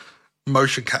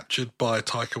motion captured by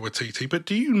Taika Waititi, but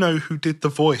do you know who did the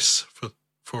voice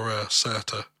for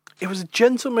Surtur? It was a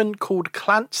gentleman called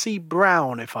Clancy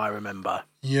Brown, if I remember.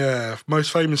 Yeah,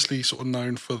 most famously sort of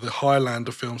known for the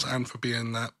Highlander films and for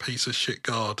being that piece of shit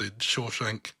guard in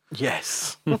Shawshank.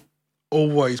 Yes.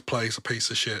 Always plays a piece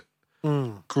of shit.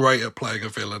 Great at playing a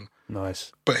villain.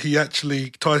 Nice. But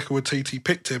Taika Waititi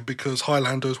picked him because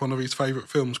Highlander was one of his favourite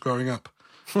films growing up.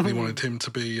 And he wanted him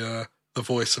to be the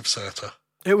voice of Surtur.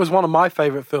 It was one of my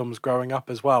favourite films growing up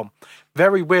as well.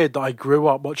 Very weird that I grew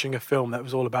up watching a film that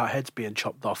was all about heads being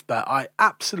chopped off, but I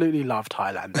absolutely loved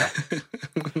Highlander.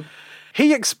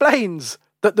 He explains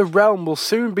that the realm will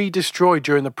soon be destroyed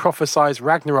during the prophesied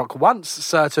Ragnarok once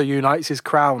Surtur unites his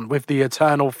crown with the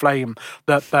eternal flame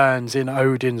that burns in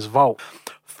Odin's vault.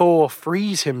 Thor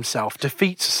frees himself,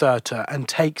 defeats Surtur, and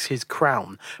takes his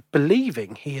crown,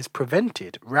 believing he has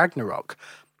prevented Ragnarok.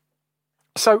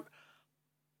 So,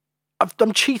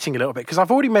 I'm cheating a little bit because I've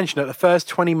already mentioned that the first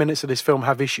 20 minutes of this film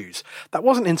have issues. That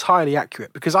wasn't entirely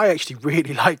accurate because I actually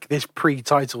really like this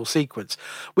pre-title sequence.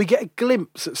 We get a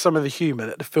glimpse at some of the humour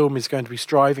that the film is going to be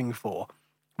striving for.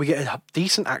 We get a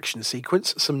decent action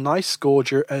sequence, some nice score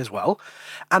as well,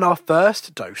 and our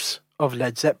first dose of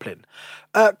Led Zeppelin.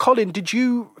 Colin, did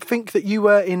you think that you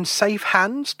were in safe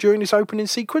hands during this opening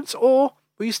sequence, or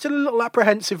were you still a little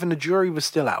apprehensive and the jury was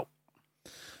still out?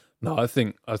 No, I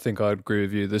think I'd agree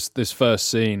with you. This first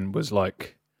scene was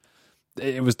like,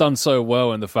 it was done so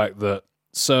well in the fact that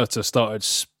Surtur started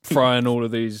frying all of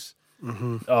these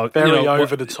very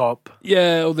over the top.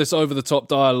 Yeah, all this over the top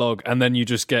dialogue, and then you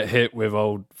just get hit with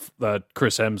old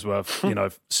Chris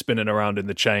Hemsworth, spinning around in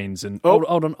the chains and hold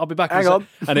on, I'll be back. Hang on,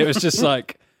 and it was just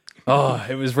like,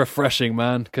 it was refreshing,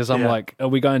 man. Because I'm like, are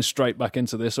we going straight back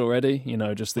into this already?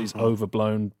 Just these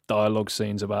overblown dialogue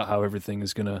scenes about how everything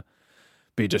is gonna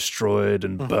be destroyed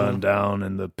and burned down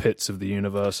in the pits of the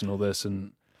universe and all this,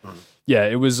 and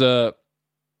it was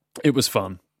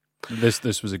fun.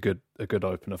 This was a good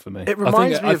opener for me. It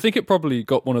reminds I think it probably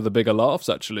got one of the bigger laughs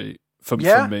actually from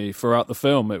me throughout the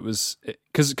film. It was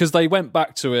because they went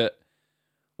back to it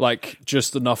like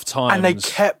just enough times, and they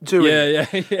kept doing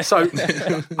it. Yeah. So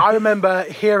I remember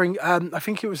hearing, I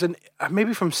think it was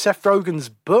maybe from Seth Rogen's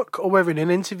book or whether in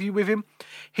an interview with him,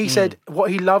 he said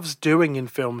what he loves doing in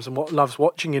films and what loves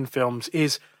watching in films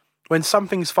is when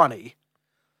something's funny,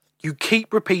 you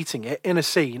keep repeating it in a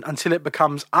scene until it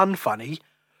becomes unfunny,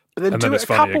 but then do it a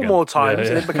couple more times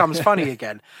and it becomes funny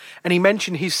again. And he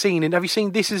mentioned his scene in, have you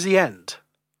seen This Is the End?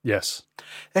 Yes.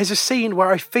 There's a scene where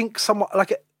I think someone,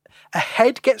 like a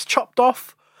head gets chopped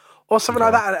off or something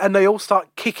like that, and they all start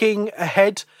kicking a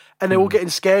head and they're all getting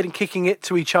scared and kicking it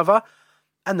to each other.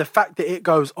 And the fact that it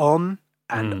goes on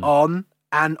and on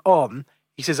and on,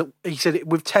 he said it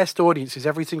with test audiences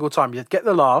every single time. You'd get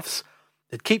the laughs,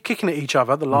 they'd keep kicking at each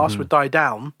other, the laughs would die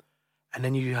down, and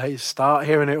then you start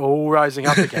hearing it all rising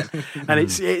up again. And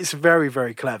it's very,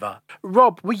 very clever.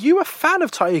 Rob, were you a fan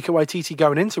of Taika Waititi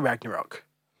going into Ragnarok?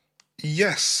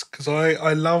 Yes, because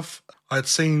I'd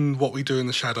seen What We Do in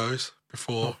the Shadows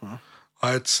before.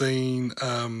 I had seen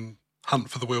Hunt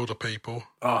for the Wilder People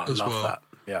as well.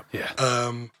 That.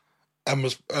 Yeah. And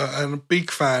was and a big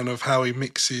fan of how he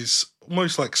mixes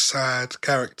almost like sad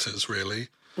characters, really,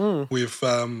 with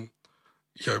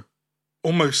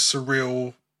almost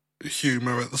surreal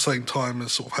humour at the same time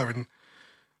as sort of having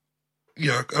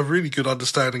a really good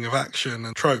understanding of action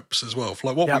and tropes as well. For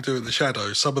like What We Do in the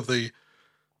Shadows,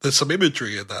 there's some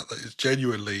imagery in that is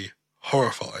genuinely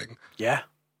horrifying. Yeah.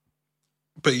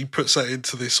 But he puts that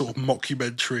into this sort of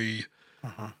mockumentary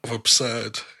of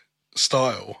absurd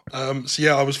style. I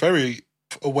was very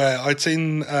aware. I'd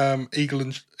seen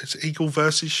Eagle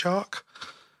versus Shark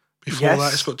before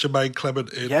that. It's got Jermaine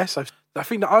Clement in. Yes, I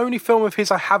think the only film of his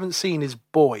I haven't seen is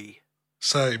Boy.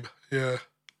 Same, yeah.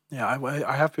 Yeah,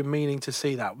 I have been meaning to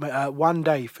see that one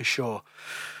day for sure.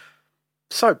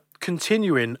 So,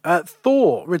 continuing,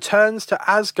 Thor returns to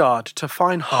Asgard to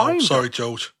find Heimdall. Sorry,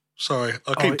 George. Sorry,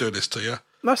 I keep doing this to you.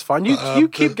 That's fine. You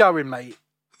keep going, mate.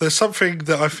 There's something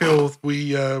that I feel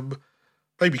we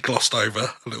maybe glossed over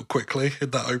a little quickly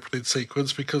in that opening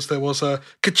sequence because there was a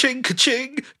ka-ching,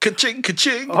 ka-ching, ka-ching,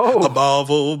 ka-ching, a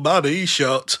Marvel money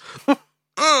shot.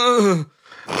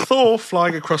 Thor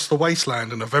flying across the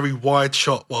wasteland in a very wide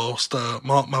shot whilst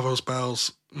Mark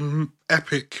Mothersbaugh's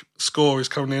epic score is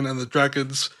coming in and the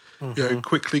dragons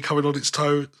quickly coming on its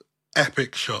toes.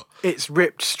 epic shot. It's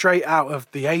ripped straight out of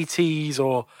the 80s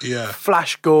or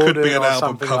Flash Could Gordon be an or album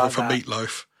something cover like for that.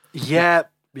 Meatloaf. Yeah.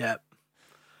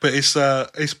 But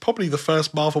it's probably the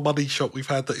first Marvel money shot we've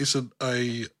had that isn't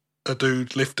a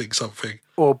dude lifting something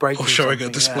or breaking or showing something,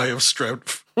 a display of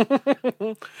strength.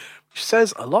 Which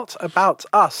says a lot about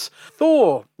us.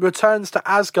 Thor returns to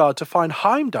Asgard to find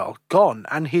Heimdall gone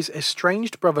and his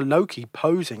estranged brother Loki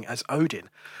posing as Odin.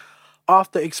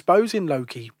 After exposing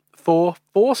Loki, Thor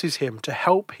forces him to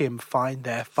help him find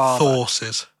their father.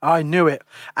 Forces. I knew it.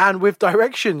 And with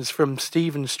directions from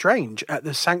Stephen Strange at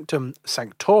the Sanctum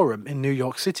Sanctorum in New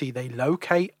York City, they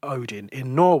locate Odin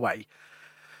in Norway.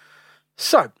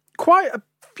 So, quite a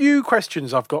few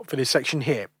questions I've got for this section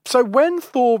here. So when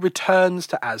Thor returns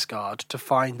to Asgard to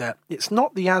find that it's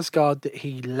not the Asgard that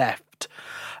he left,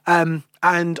 and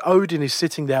Odin is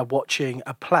sitting there watching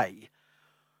a play,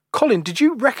 Colin, did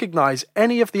you recognise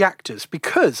any of the actors?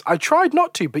 Because I tried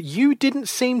not to, but you didn't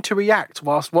seem to react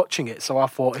whilst watching it, so I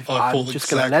thought I'm just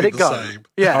going to let it go. Same.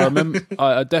 Yeah,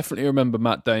 I definitely remember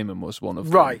Matt Damon was one of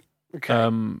them. Right. Okay.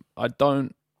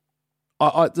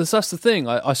 That's the thing.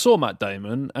 I saw Matt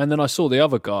Damon, and then I saw the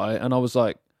other guy, and I was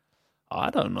like, I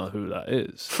don't know who that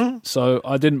is. So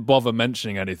I didn't bother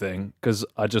mentioning anything because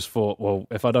I just thought, well,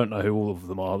 if I don't know who all of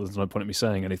them are, there's no point in me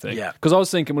saying anything. Yeah. Because I was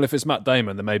thinking, well, if it's Matt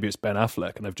Damon, then maybe it's Ben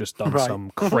Affleck, and they've just done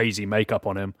some crazy makeup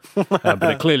on him. But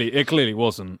it clearly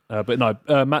wasn't. But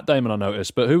no, Matt Damon I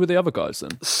noticed. But who were the other guys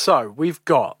then? So we've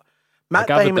got Matt I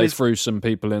gathered Damon. They threw some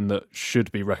people in that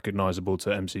should be recognisable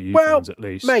to MCU fans at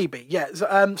least. Maybe, yeah.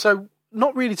 So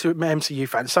not really to MCU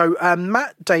fans. So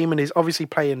Matt Damon is obviously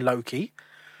playing Loki.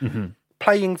 Mm-hmm.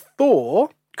 Playing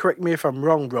Thor, correct me if I'm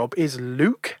wrong, Rob, is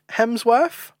Luke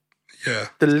Hemsworth. Yeah.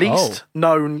 The least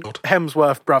known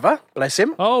Hemsworth brother, bless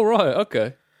him. Oh, right,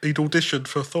 okay. He'd auditioned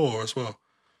for Thor as well.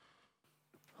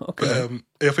 Okay.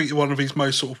 But, I think one of his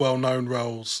most sort of well-known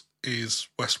roles is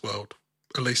Westworld,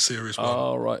 at least series 1.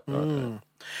 Oh, right. Okay.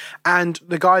 And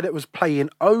the guy that was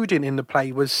playing Odin in the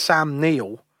play was Sam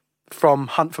Neill from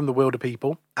Hunt from the Wilder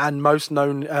People, and most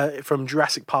known from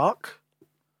Jurassic Park.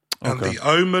 And The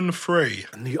Omen 3.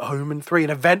 And The Omen 3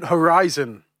 and Event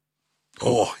Horizon.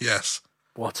 Oh, yes.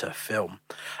 What a film.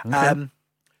 Okay.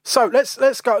 So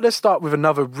let's start with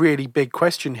another really big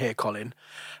question here, Colin.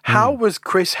 How was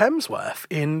Chris Hemsworth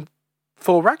in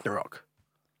Thor Ragnarok?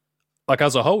 Like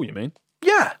as a whole, you mean?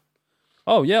 Yeah.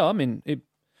 Oh, yeah, I mean,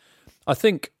 I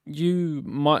think you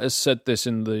might have said this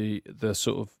in the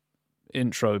sort of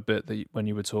intro bit when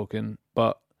you were talking,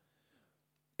 but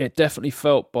it definitely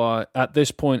felt at this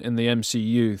point in the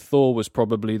MCU, Thor was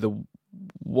probably the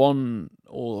one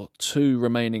or two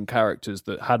remaining characters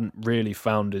that hadn't really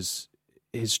found his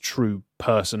true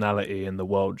personality in the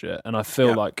world yet. And I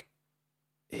feel like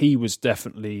he was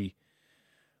definitely...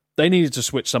 They needed to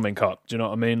switch something up. Do you know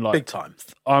what I mean? Like, big time.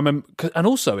 I remember, and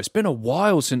also it's been a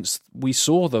while since we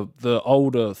saw the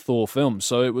older Thor films,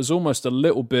 so it was almost a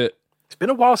little bit... It's been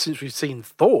a while since we've seen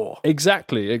Thor.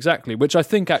 Exactly, which I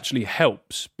think actually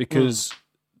helps because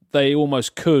they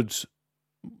almost could,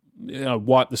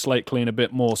 wipe the slate clean a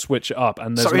bit more, switch it up.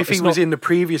 And so if he was in the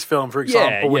previous film, for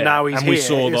example, and now he's and here, we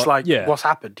saw it's like, what's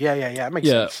happened? Yeah, it makes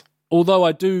sense. Although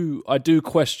I do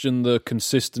question the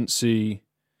consistency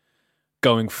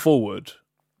going forward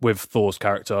with Thor's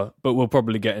character, but we'll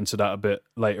probably get into that a bit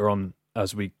later on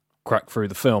as we crack through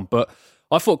the film. But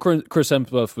I thought Chris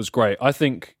Hemsworth was great. I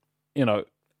think,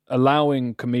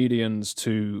 allowing comedians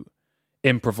to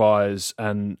improvise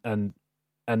and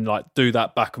like do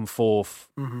that back and forth,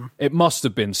 it must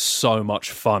have been so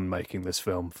much fun making this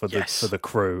film for the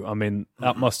crew. I mean,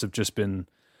 that must have just been,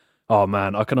 oh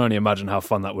man, I can only imagine how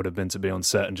fun that would have been to be on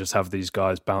set and just have these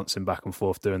guys bouncing back and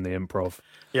forth doing the improv.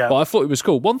 Yeah. But I thought it was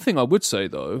cool. One thing I would say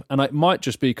though, and it might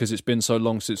just be because it's been so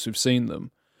long since we've seen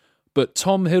them, but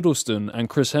Tom Hiddleston and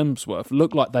Chris Hemsworth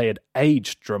looked like they had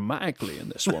aged dramatically in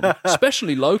this one,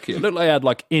 especially Loki. It looked like he had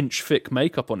like inch-thick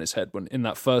makeup on his head in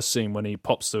that first scene when he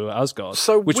pops to Asgard.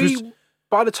 So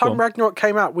by the time Ragnarok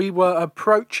came out, we were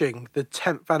approaching the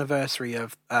 10th anniversary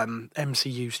of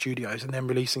MCU Studios and them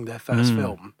releasing their first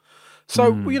film. So,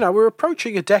 we're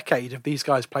approaching a decade of these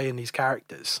guys playing these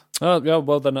characters. Oh, yeah,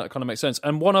 well, then that kind of makes sense.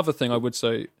 And one other thing I would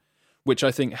say, which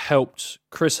I think helped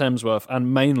Chris Hemsworth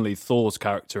and mainly Thor's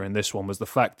character in this one, was the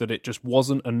fact that it just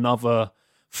wasn't another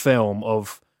film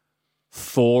of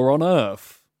Thor on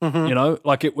Earth.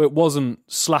 Like it wasn't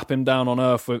slap him down on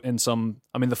Earth in some...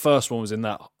 I mean, the first one was in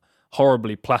that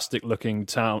horribly plastic-looking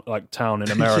town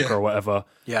in America or whatever.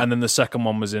 Yeah. And then the second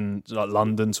one was in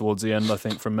London towards the end, I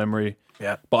think, from memory.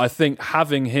 Yeah. But I think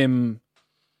having him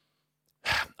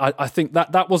I think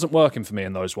that wasn't working for me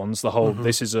in those ones. The whole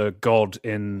this is a god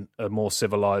in a more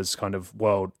civilized kind of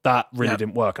world, that really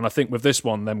didn't work. And I think with this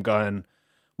one, them going,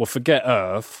 well, forget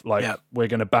Earth, we're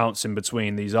going to bounce in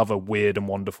between these other weird and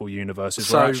wonderful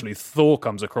universes where actually Thor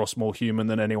comes across more human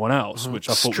than anyone else, which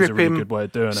I thought was a really good way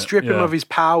of doing it. Strip him of his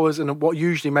powers and what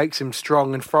usually makes him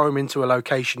strong and throw him into a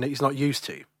location that he's not used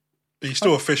to. He's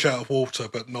still a fish out of water,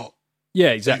 but not... Yeah,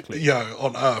 exactly.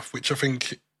 On Earth, which I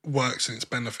think works in its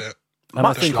benefit. And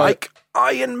much like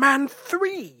Iron Man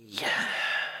 3.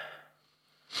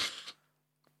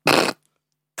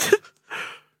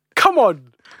 Come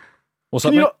on. What's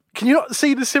that? Can you not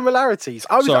see the similarities?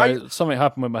 Something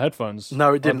happened with my headphones.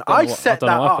 No, it didn't. I set that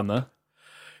up.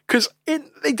 Because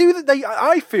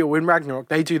I feel in Ragnarok,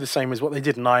 they do the same as what they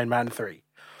did in Iron Man 3.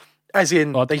 As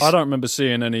in... I don't remember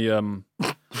seeing any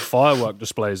firework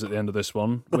displays at the end of this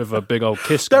one with a big old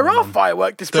kiss. There are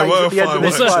firework displays at the end of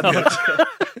this one.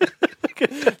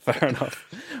 Fair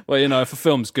enough. Well, if a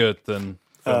film's good, then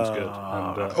film's good.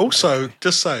 And, also,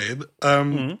 just saying,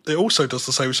 it also does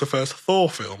the same as the first Thor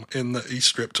film in that he's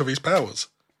stripped of his powers.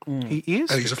 He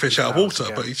is. And he's a fish out of water,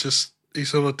 but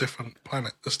he's on a different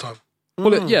planet this time.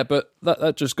 Well, but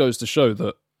that just goes to show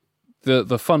that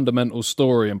the fundamental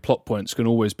story and plot points can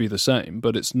always be the same,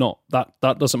 but it's not. That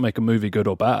doesn't make a movie good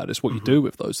or bad. It's what you do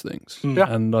with those things. Yeah.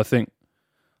 And I think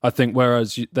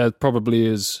whereas there probably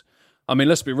is... I mean,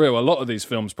 let's be real, a lot of these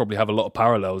films probably have a lot of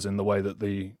parallels in the way that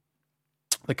the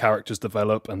characters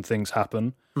develop and things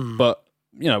happen. But,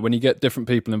 when you get different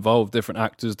people involved, different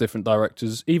actors, different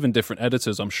directors, even different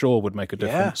editors, I'm sure would make a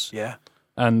difference. Yeah.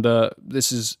 And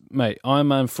this is, mate, Iron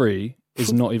Man 3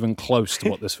 is not even close to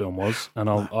what this film was, and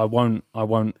I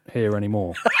won't hear any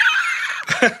more.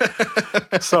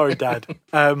 Sorry, Dad.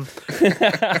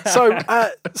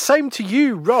 Same to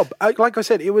you, Rob. Like I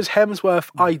said, it was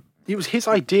Hemsworth. It was his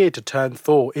idea to turn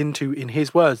Thor into, in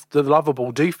his words, the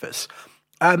lovable doofus.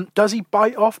 Does he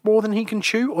bite off more than he can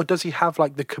chew, or does he have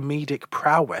the comedic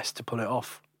prowess to pull it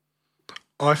off?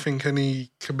 I think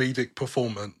any comedic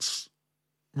performance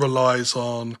relies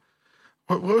on...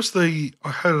 What was I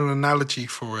heard an analogy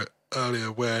for it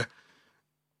earlier where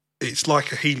it's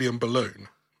like a helium balloon,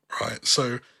 right?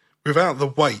 So without the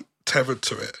weight tethered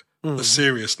to it, the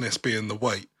seriousness being the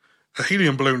weight, a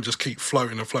helium balloon just keeps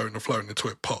floating and floating and floating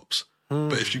until it pops.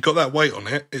 But if you've got that weight on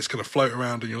it, it's going to float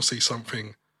around and you'll see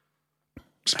something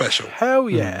special. Hell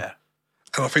yeah.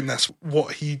 And I think that's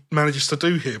what he manages to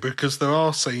do here, because there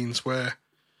are scenes where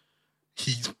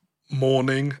he's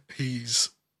mourning, he's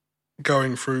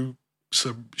going through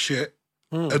some shit,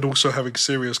 and also having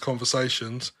serious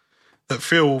conversations that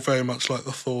feel very much like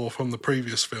the Thor from the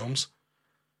previous films.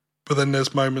 But then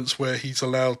there's moments where he's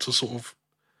allowed to sort of...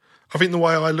 I think the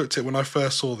way I looked at it when I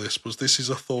first saw this is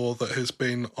a Thor that has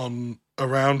been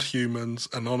around humans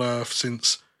and on Earth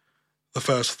since the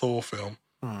first Thor film.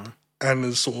 And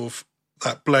there's sort of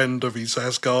that blend of his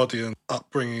Asgardian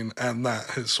upbringing and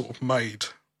that has sort of made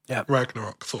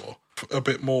Ragnarok Thor a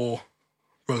bit more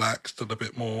relaxed and a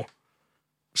bit more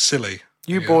silly.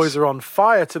 You boys are on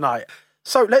fire tonight.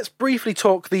 So let's briefly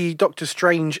talk the Doctor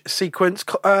Strange sequence.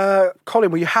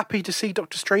 Colin, were you happy to see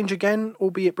Doctor Strange again,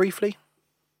 albeit briefly?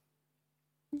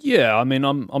 Yeah, I mean,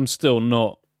 I'm still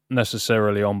not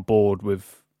necessarily on board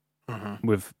with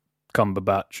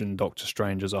Cumberbatch and Doctor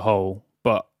Strange as a whole,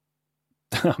 but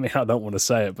I mean, I don't want to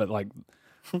say it, but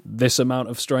this amount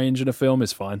of Strange in a film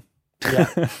is fine. Yeah.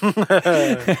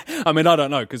 I mean, I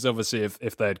don't know, because obviously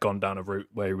if they had gone down a route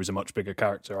where he was a much bigger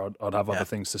character, I'd have other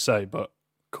things to say, but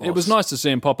it was nice to see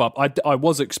him pop up. I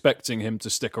was expecting him to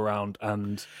stick around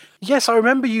and... Yes, I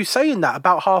remember you saying that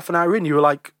about half an hour in. You were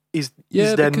like, is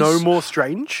there no more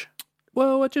Strange?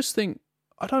 Well, I just think,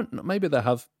 I don't know, maybe there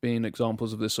have been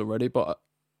examples of this already, but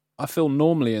I feel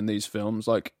normally in these films,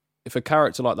 if a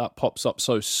character like that pops up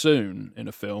so soon in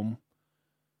a film,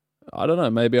 I don't know,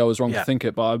 maybe I was wrong to think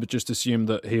it, but I would just assume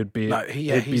that he'd be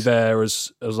there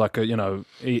as like a,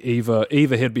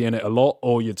 either he'd be in it a lot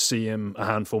or you'd see him a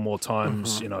handful more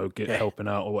times, helping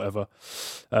out or whatever.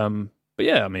 But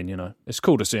yeah, I mean, it's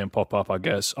cool to see him pop up, I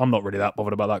guess. I'm not really that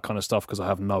bothered about that kind of stuff because I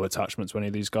have no attachment to any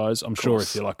of these guys. I'm sure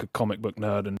if you're like a comic book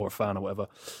nerd or a fan or whatever,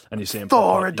 and you see him Thor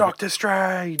pop up, and Doctor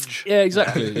Strange. Yeah,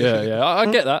 exactly. Yeah. I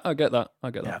get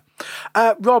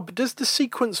that. Rob, does the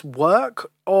sequence work,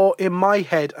 or in my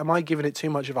head, am I giving it too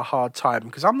much of a hard time?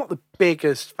 Because I'm not the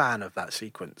biggest fan of that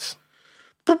sequence.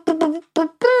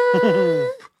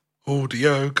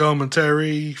 Audio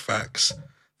commentary facts.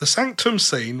 The Sanctum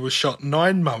scene was shot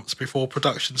 9 months before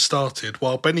production started,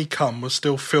 while Benny Cum was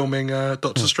still filming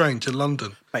Doctor Strange in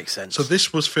London. Makes sense. So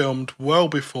this was filmed well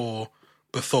before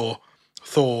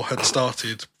Thor had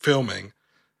started filming,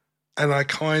 And I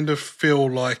kind of feel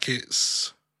like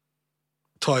it's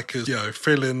Taika's,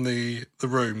 fill in the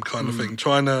room kind of thing,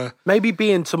 trying to... Maybe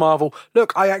being to Marvel,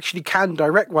 look, I actually can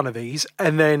direct one of these,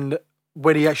 and then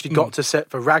when he actually got to set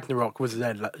for Ragnarok was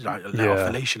then let off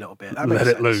the leash a little bit. That let makes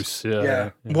it sense. loose, yeah.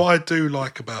 What I do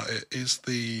like about it is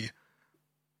the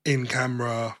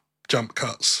in-camera jump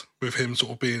cuts with him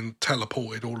sort of being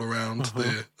teleported all around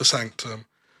the sanctum.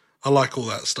 I like all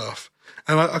that stuff.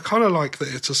 And I kind of like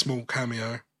that it's a small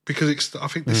cameo, because I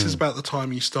think this is about the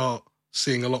time you start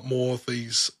seeing a lot more of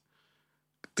these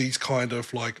kind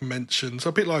of like mentions,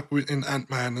 a bit like in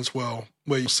Ant-Man as well,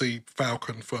 where you see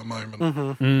Falcon for a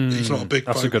moment. He's not a big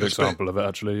That's focus, a good example of it,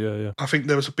 actually, yeah. I think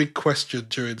there was a big question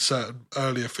during certain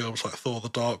earlier films like Thor the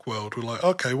Dark World. We're like,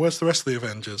 okay, where's the rest of the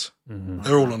Avengers?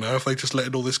 They're all on Earth. They just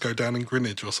letting all this go down in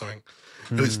Greenwich or something.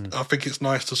 And I think it's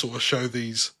nice to sort of show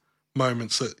these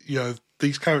moments that,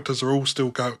 these characters are all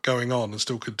still going on and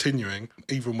still continuing,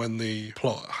 even when the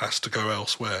plot has to go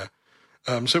elsewhere.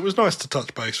 So it was nice to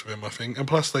touch base with him, I think. And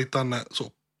plus they've done that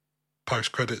sort of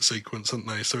post-credit sequence, haven't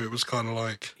they? So it was kind of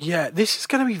like... Yeah, this is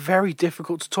going to be very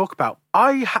difficult to talk about.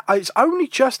 It's only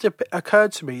just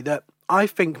occurred to me that I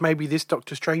think maybe this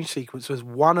Doctor Strange sequence was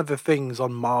one of the things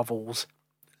on Marvel's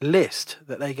list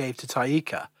that they gave to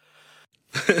Taika.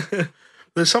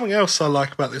 There's something else I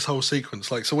like about this whole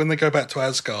sequence. Like, so when they go back to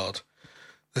Asgard...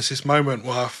 There's this moment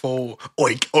where I fall,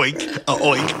 oink, oink,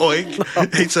 oink,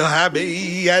 oink. It's a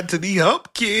happy Anthony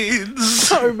Hopkins.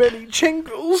 So many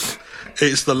jingles.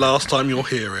 It's the last time you'll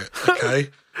hear it, okay?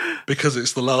 Because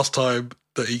it's the last time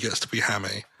that he gets to be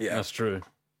hammy. Yeah, that's true.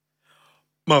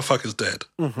 Motherfucker's dead.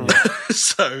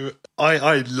 So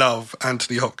I love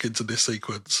Anthony Hopkins in this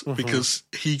sequence because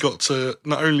he got to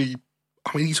not only...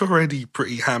 I mean, he's already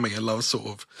pretty hammy and loves sort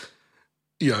of,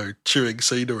 chewing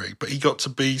scenery, but he got to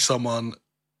be someone...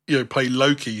 play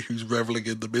Loki, who's reveling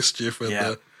in the mischief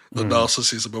and the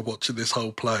narcissism of watching this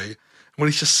whole play. When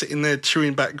he's just sitting there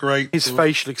chewing back grapes. His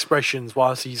facial expressions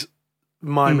whilst he's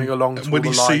miming along to when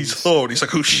all he the lines. sees Thor, he's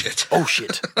like, oh shit. Oh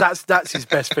shit. That's his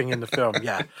best thing in the film,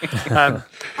 yeah.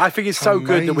 I think it's so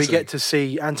good that we get to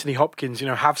see Anthony Hopkins,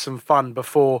 have some fun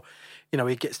before,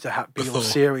 he gets to be all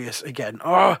serious again.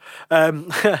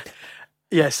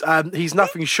 Yes, he's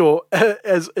nothing short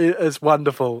as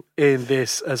wonderful in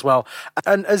this as well.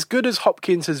 And as good as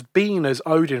Hopkins has been as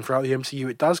Odin throughout the MCU,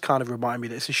 it does kind of remind me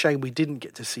that it's a shame we didn't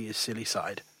get to see his silly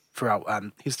side throughout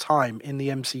his time in the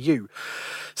MCU.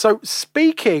 So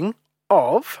speaking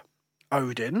of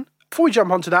Odin, before we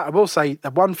jump onto that, I will say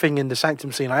that one thing in the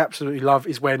Sanctum scene I absolutely love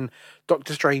is when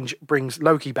Doctor Strange brings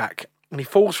Loki back. And he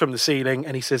falls from the ceiling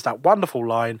and he says that wonderful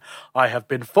line, "I have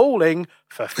been falling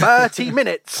for 30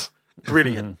 minutes."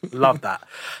 Brilliant. Love that.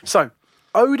 So,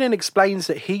 Odin explains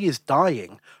that he is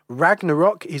dying.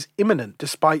 Ragnarok is imminent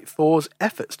despite Thor's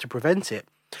efforts to prevent it.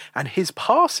 And his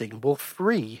passing will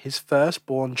free his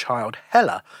firstborn child,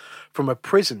 Hela, from a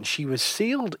prison she was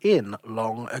sealed in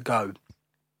long ago.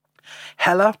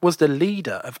 Hela was the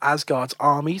leader of Asgard's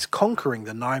armies, conquering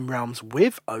the Nine Realms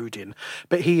with Odin,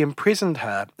 but he imprisoned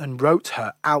her and wrote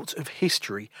her out of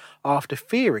history after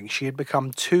fearing she had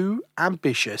become too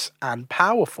ambitious and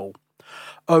powerful.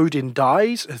 Odin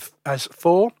dies as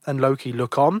Thor and Loki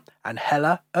look on, and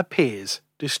Hela appears,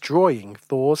 destroying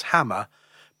Thor's hammer,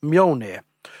 Mjolnir.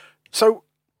 So,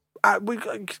 a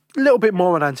little bit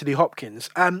more on Anthony Hopkins.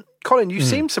 Colin, you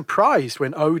seemed surprised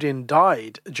when Odin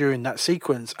died during that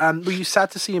sequence. Were you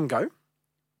sad to see him go?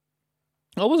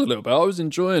 I was a little bit. I was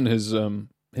enjoying his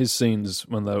scenes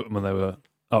when they were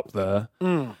up there,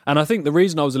 and I think the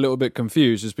reason I was a little bit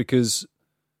confused is because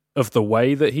of the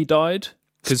way that he died.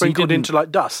 Sprinkled into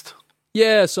like dust.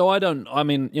 Yeah, so I don't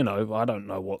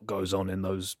know what goes on in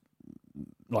those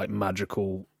like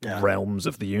magical realms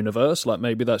of the universe. Like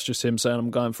maybe that's just him saying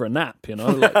I'm going for a nap,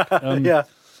 Yeah.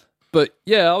 But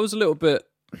yeah, I was a little bit,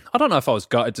 I don't know if I was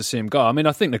gutted to see him go. I mean,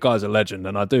 I think the guy's a legend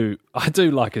and I do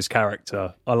like his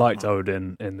character. I liked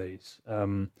Odin in these.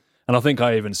 And I think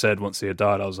I even said once he had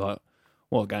died, I was like,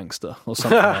 what a gangster or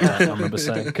something like that. I remember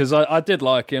saying, because I did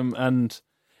like him. And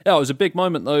yeah, it was a big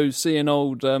moment though, seeing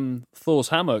old Thor's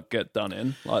hammer get done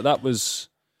in. Like that was...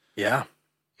 Yeah.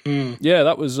 Yeah,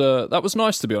 that was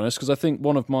nice, to be honest, because I think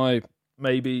one of my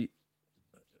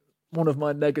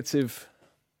negative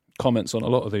comments on a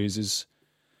lot of these is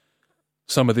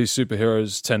some of these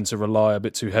superheroes tend to rely a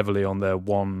bit too heavily on their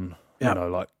one,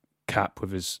 like Cap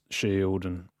with his shield,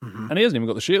 and he hasn't even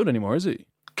got the shield anymore, is he?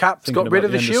 Cap's got rid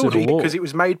of the shield because it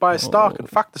was made by a Stark, and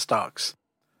fuck the Starks.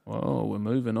 Well, we're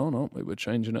moving on, aren't we? We're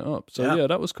changing it up. So yeah,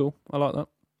 that was cool. I like that.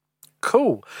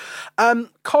 Cool.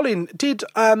 Colin, did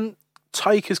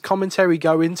Taika's commentary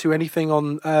go into anything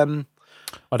on...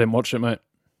 I didn't watch it, mate.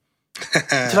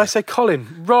 Did I say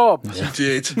Colin? Rob. You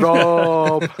did.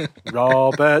 Robert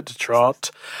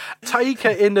Trott.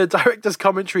 Taika in the director's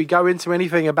commentary go into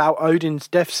anything about Odin's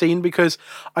death scene? Because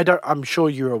I'm sure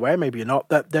you're aware, maybe you're not,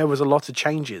 that there was a lot of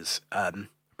changes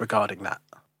regarding that.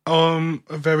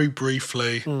 Very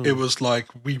briefly, it was like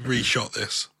we reshot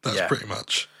this. That's pretty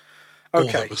much all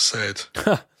that was said.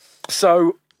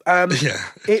 So, do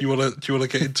you want to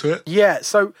get into it? Yeah.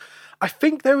 So, I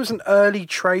think there was an early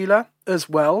trailer as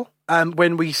well.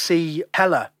 When we see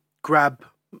Hela grab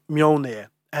Mjolnir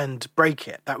and break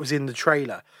it, that was in the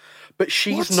trailer. But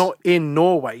she's not in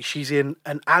Norway. She's in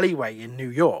an alleyway in New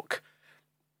York.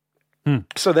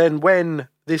 So then when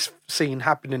this scene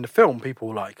happened in the film, people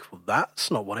were like, well, that's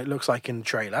not what it looks like in the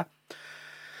trailer.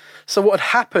 So what had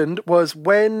happened was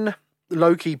when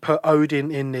Loki put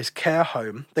Odin in this care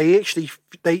home, they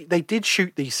did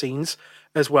shoot these scenes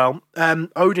as well.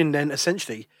 Odin then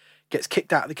essentially gets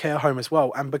kicked out of the care home as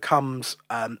well and becomes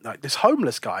like this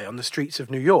homeless guy on the streets of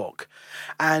New York.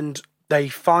 And they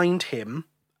find him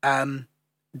down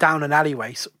an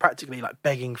alleyway, practically like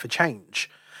begging for change.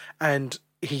 And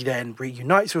he then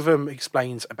reunites with them,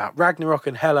 explains about Ragnarok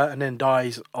and Hela, and then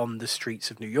dies on the streets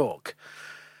of New York.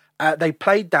 They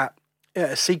played that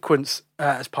sequence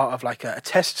as part of like a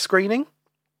test screening,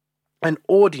 and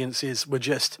audiences were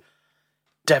just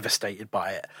devastated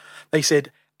by it. They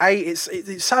said,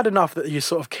 it's sad enough that you're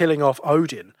sort of killing off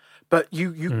Odin, but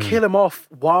you kill him off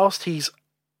whilst he's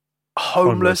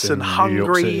homeless and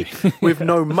hungry with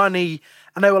no money.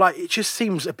 And they were like, it just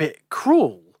seems a bit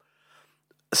cruel.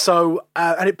 So,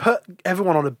 and it put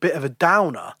everyone on a bit of a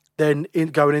downer then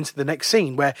going into the next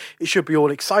scene where it should be all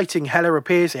exciting. Hela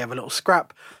appears, they have a little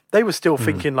scrap. They were still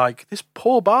thinking like, this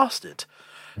poor bastard.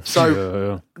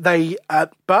 So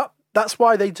but that's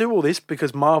why they do all this,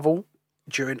 because Marvel,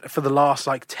 for the last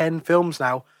like 10 films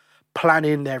now, plan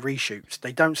in their reshoots.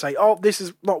 They don't say, oh, this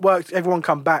has not worked, everyone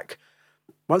come back.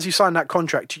 Once you sign that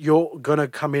contract, you're going to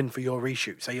come in for your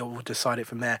reshoot, so you'll decide it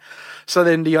from there. So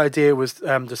then the idea was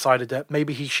decided that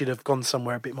maybe he should have gone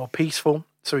somewhere a bit more peaceful.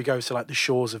 So he goes to like the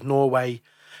shores of Norway,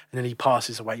 and then he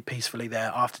passes away peacefully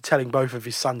there after telling both of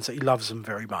his sons that he loves them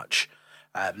very much.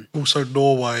 Also,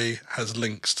 Norway has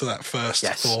links to that first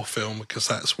Thor film, because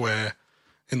that's where,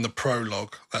 in the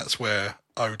prologue, that's where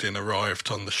Odin arrived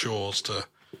on the shores to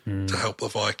help the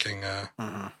Viking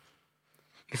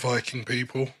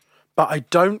people. But I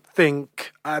don't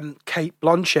think Kate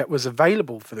Blanchett was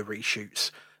available for the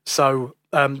reshoots. So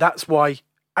that's why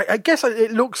I guess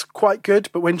it looks quite good.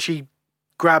 But when she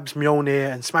grabs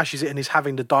Mjolnir and smashes it and is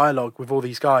having the dialogue with all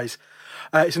these guys,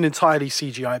 it's an entirely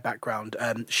CGI background.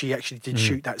 She actually did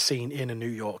shoot that scene in a New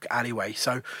York alleyway.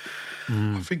 So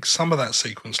I think some of that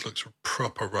sequence looks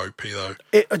proper ropey, though.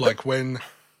 Like when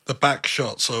the back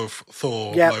shots of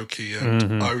Thor, Loki,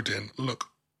 and Odin look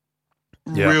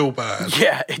real bad.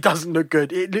 Yeah, it doesn't look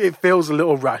good. It feels a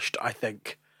little rushed, I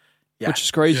think. Yeah. Which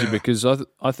is crazy because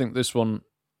I think this one,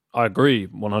 I agree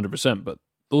 100%, but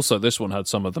also this one had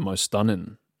some of the most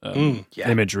stunning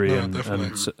imagery and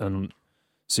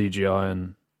CGI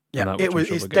and that,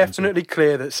 it's definitely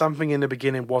clear that something in the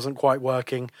beginning wasn't quite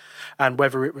working, and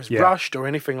whether it was rushed or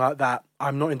anything like that,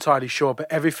 I'm not entirely sure, but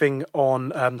everything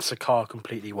on Sakaar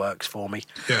completely works for me.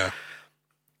 Yeah.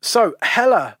 So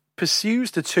Hela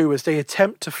pursues the two as they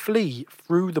attempt to flee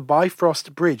through the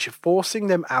Bifrost Bridge, forcing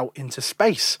them out into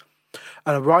space.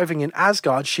 And arriving in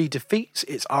Asgard, she defeats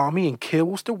its army and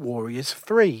kills the Warriors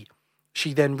 3.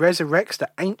 She then resurrects the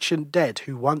ancient dead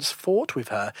who once fought with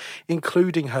her,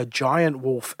 including her giant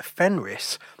wolf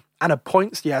Fenris, and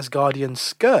appoints the Asgardian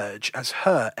Scourge as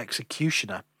her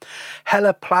executioner.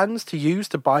 Hela plans to use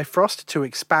the Bifrost to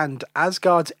expand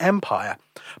Asgard's empire,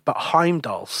 but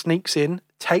Heimdall sneaks in,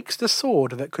 takes the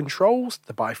sword that controls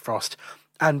the Bifrost,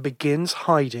 and begins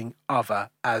hiding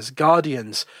other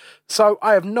Asgardians. So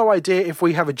I have no idea if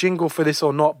we have a jingle for this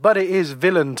or not, but it is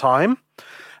villain time.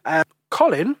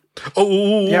 Colin?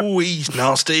 Oh, he's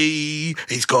nasty.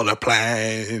 He's got a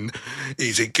plan.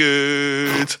 Is it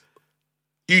good?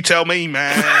 You tell me,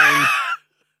 man.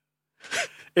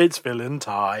 It's villain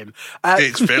time.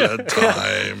 It's villain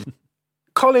time.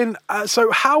 Colin,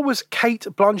 so how was Kate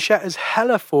Blanchett as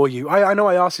Hela for you? I know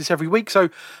I ask this every week, so,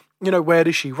 where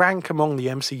does she rank among the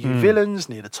MCU villains?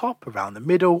 Near the top, around the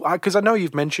middle? Because I know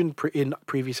you've mentioned in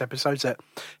previous episodes that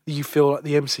you feel like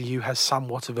the MCU has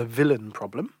somewhat of a villain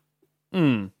problem.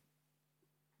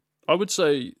 I would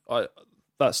say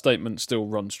that statement still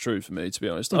runs true for me, to be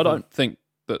honest. I don't think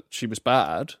that she was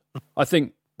bad. I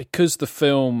think because the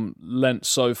film lent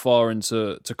so far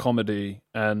into comedy,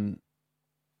 and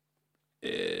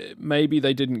maybe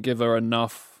they didn't give her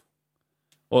enough,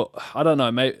 or I don't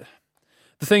know, maybe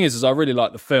the thing is I really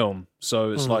like the film,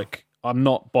 so it's like I'm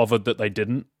not bothered that they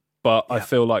didn't, but I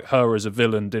feel like her as a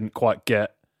villain didn't quite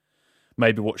get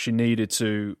maybe what she needed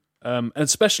to, and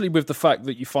especially with the fact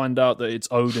that you find out that it's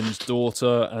Odin's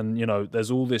daughter, and you know there's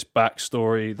all this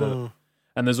backstory that,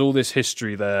 and there's all this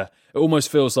history there. It almost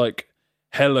feels like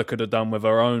Hela could have done with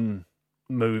her own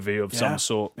movie of some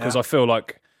sort, because I feel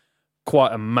like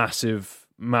quite a massive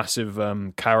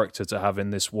character to have in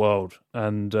this world,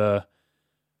 and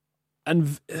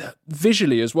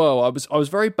visually as well. I was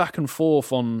very back and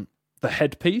forth on the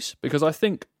headpiece, because I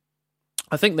think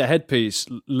the headpiece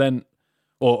lent,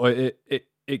 or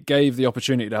it gave the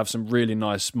opportunity to have some really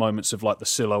nice moments of like the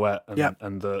silhouette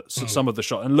and some of the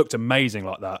shot, and looked amazing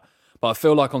like that. But I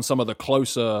feel like on some of the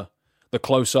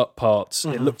close-up parts,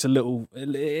 it looked a little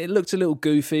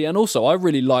goofy. And also, I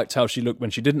really liked how she looked when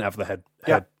she didn't have the head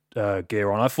gear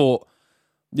on. I thought,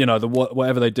 you know,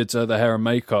 whatever they did to the hair and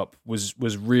makeup was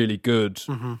really good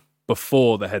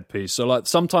before the headpiece. So, like,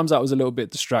 sometimes that was a little bit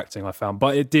distracting, I found.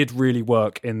 But it did really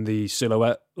work in the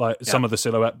silhouette, like some of the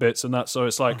silhouette bits and that. So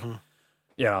it's like,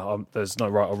 there's no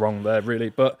right or wrong there, really.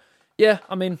 But, yeah,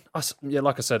 I mean,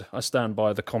 like I said, I stand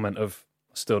by the comment of,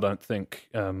 I still don't think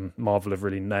Marvel have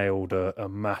really nailed a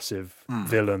massive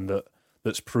villain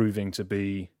that's proving to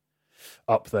be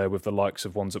up there with the likes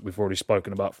of ones that we've already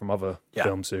spoken about from other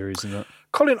film series and that.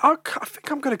 Colin, I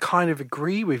think I'm going to kind of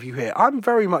agree with you here. I'm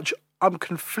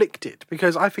conflicted,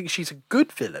 because I think she's a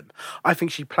good villain. I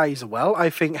think she plays her well.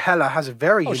 I think Hela has a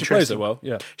very interesting... she plays her well,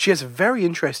 yeah. She has a very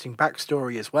interesting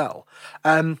backstory as well.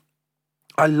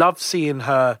 I love seeing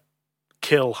her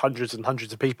kill hundreds and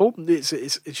hundreds of people.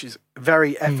 She's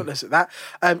very effortless at that.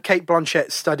 Kate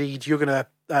Blanchett studied, you're going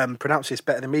to pronounce this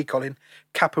better than me, Colin,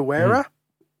 capoeira.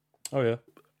 Oh, yeah.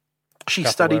 She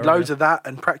studied loads of that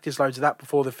and practiced loads of that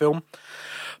before the film.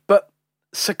 But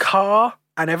Sakaar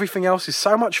and everything else is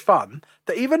so much fun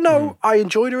that even though I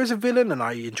enjoyed her as a villain and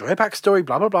I enjoy her backstory,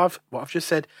 blah, blah, blah, what I've just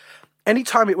said,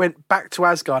 anytime it went back to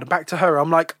Asgard and back to her, I'm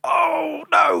like, oh,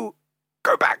 no,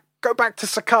 go back to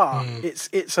Sakaar.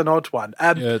 It's an odd one.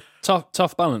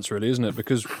 Tough balance, really, isn't it?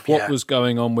 Because what was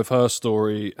going on with her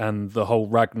story and the whole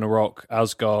Ragnarok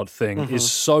Asgard thing is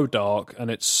so dark,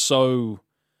 and it's so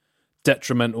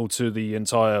detrimental to the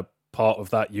entire part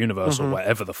of that universe, or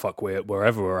whatever the fuck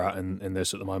wherever we're at in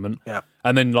this at the moment. Yeah.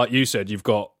 And then, like you said, you've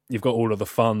got all of the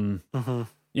fun,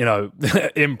 you know,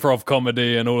 improv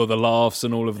comedy and all of the laughs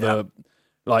and all of the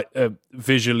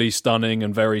visually stunning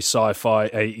and very sci-fi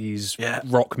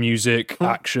 80s rock music,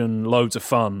 action, loads of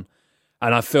fun.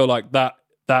 And I feel like that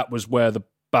was where the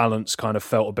balance kind of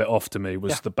felt a bit off to me,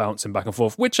 was the bouncing back and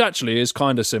forth, which actually is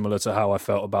kind of similar to how I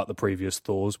felt about the previous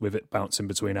Thors, with it bouncing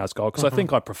between Asgard, because I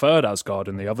think I preferred Asgard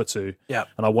in the other two, and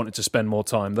I wanted to spend more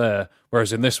time there,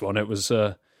 whereas in this one it was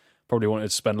probably wanted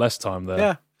to spend less time there.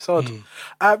 Yeah, it's odd.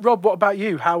 Rob, what about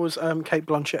you? How was Kate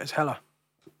Blanchett as Hela?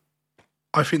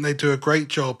 I think they do a great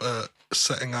job at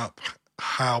setting up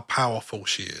how powerful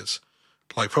she is.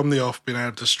 Like, from the off, being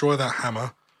able to destroy that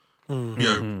hammer, you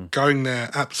know, going there,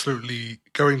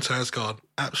 going to Asgard,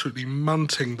 absolutely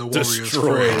munting the warriors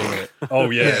free. Oh,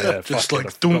 yeah. Just like,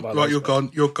 right, you're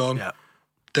gone. Yeah.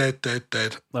 Dead.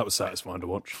 That was satisfying to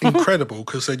watch. Incredible,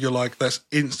 because then you're like, that's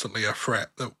instantly a threat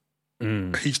that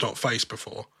he's not faced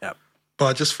before. Yeah. But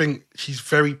I just think she's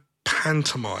very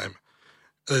pantomime.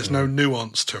 There's no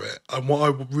nuance to it. And what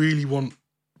I really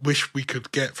wish we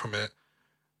could get from it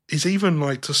is, even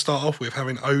like, to start off with,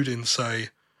 having Odin say,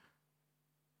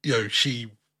 you know,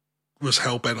 she was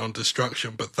hell-bent on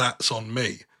destruction, but that's on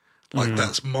me. Like,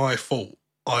 that's my fault.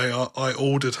 I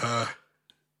ordered her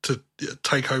to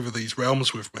take over these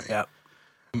realms with me. Yeah.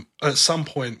 At some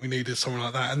point, we needed something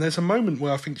like that. And there's a moment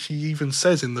where I think she even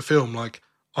says in the film, like,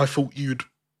 I thought you'd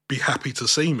be happy to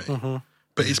see me.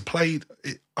 But it's played...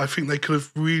 I think they could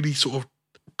have really sort of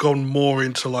gone more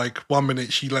into, like, 1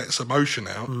 minute she lets emotion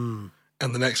out,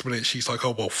 and the next minute she's like,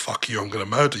 oh, well, fuck you, I'm going to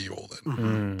murder you all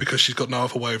then. Because she's got no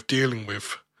other way of dealing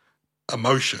with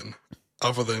emotion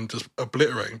other than just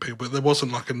obliterating people. But there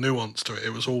wasn't, like, a nuance to it.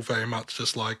 It was all very much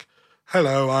just like,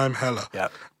 hello, I'm Hela. Yeah.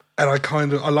 And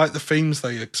I like the themes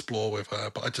they explore with her,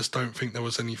 but I just don't think there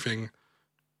was anything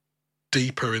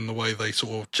deeper in the way they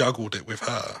sort of juggled it with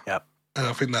her. Yeah. And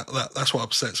I think that's what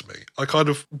upsets me. I kind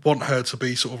of want her to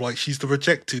be sort of like, she's the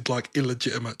rejected, like,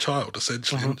 illegitimate child,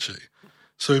 essentially, isn't she?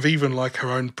 So if even, like, her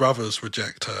own brothers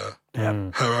reject her,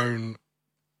 her own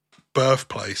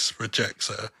birthplace rejects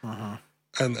her,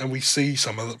 and we see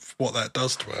some of what that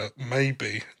does to her,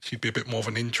 maybe she'd be a bit more of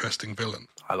an interesting villain.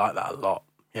 I like that a lot.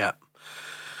 Yeah.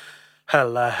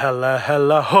 Hela,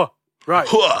 ho. Right.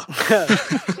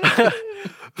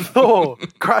 Thor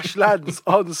crash lands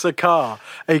on Sakaar,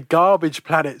 a garbage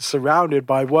planet surrounded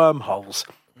by wormholes.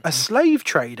 A slave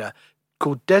trader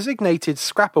called Designated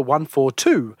Scrapper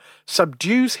 142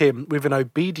 subdues him with an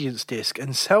obedience disc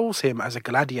and sells him as a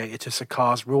gladiator to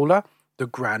Sakaar's ruler, the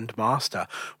Grand Master,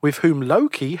 with whom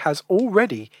Loki has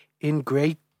already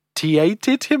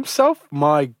ingratiated himself.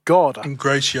 My God.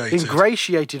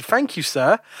 Ingratiated. Thank you,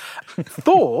 sir.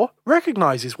 Thor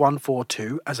recognises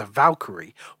 142 as a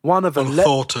Valkyrie, one of a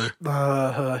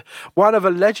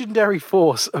legendary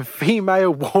force of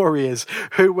female warriors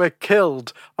who were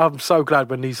killed. I'm so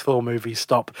glad when these Thor movies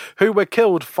stop. Who were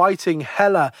killed fighting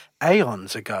Hela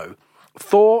aeons ago.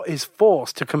 Thor is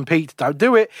forced to compete, don't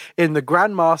do it, in the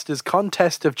Grandmaster's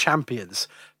Contest of Champions,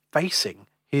 facing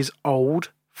his old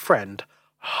friend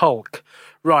Hulk.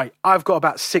 Right, I've got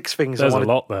about 6 things There's a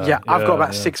lot there. Yeah, I've got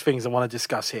about 6 things I want to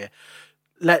discuss here.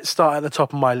 Let's start at the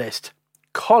top of my list.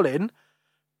 Colin,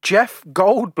 Jeff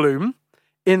Goldblum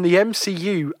in the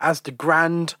MCU as the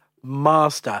Grand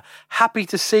Master. Happy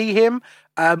to see him,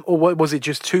 or was it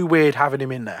just too weird having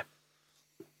him in there?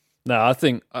 No, I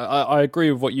think I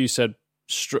agree with what you said.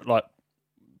 Like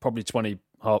probably 20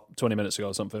 minutes ago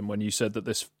or something, when you said that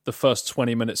the first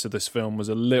 20 minutes of this film was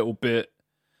a little bit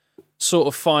sort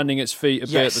of finding its feet a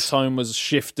bit. The tone was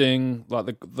shifting. Like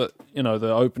the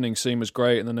opening scene was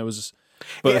great, and then there was.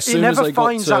 But as soon as they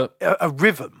got to a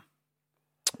rhythm.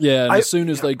 Yeah, and as soon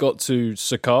as they got to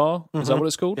Sakaar, is that what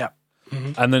it's called? Yeah.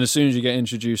 Mm-hmm. And then as soon as you get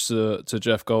introduced to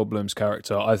Jeff Goldblum's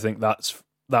character, I think that's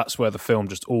where the film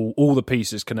just all the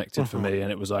pieces connected for me,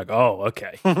 and it was like, oh,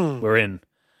 okay, we're in.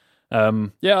 I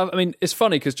mean, it's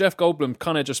funny because Jeff Goldblum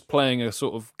kind of just playing a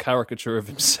sort of caricature of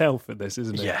himself in this,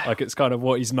 isn't it? Yeah. Like it's kind of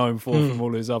what he's known for from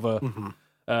all his other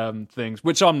things,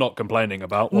 which I'm not complaining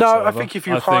about whatsoever. No, I think if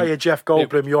you hire Jeff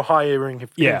Goldblum, you're hiring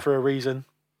him for a reason.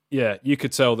 Yeah, you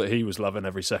could tell that he was loving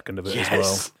every second of it as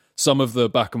well. Some of the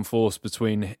back and forths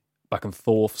between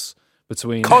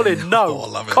Colin,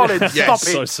 no. Colin, stop it. I'm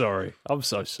so sorry.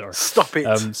 Stop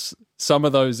it. Some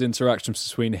of those interactions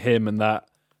between him and that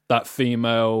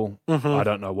female, I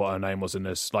don't know what her name was in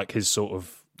this, like his sort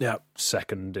of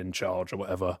second in charge or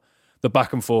whatever. The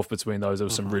back and forth between those, there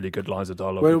was some really good lines of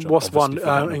dialogue. Well, what's one,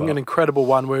 an incredible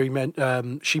one where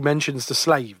she mentions the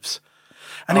slaves.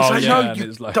 And he's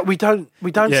we don't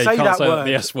say that word.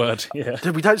 The S word. Yeah.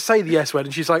 We don't say the S word.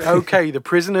 And she's like, okay, the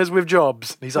prisoners with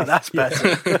jobs. And he's like, that's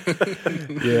better.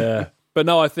 Yeah. But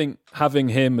no, I think having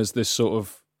him as this sort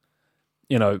of,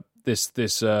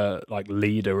 this like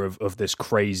leader of this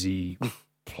crazy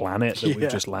planet that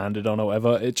we've just landed on or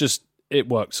whatever, it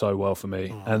worked so well for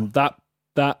me. And that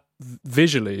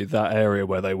visually, that area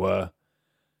where they were,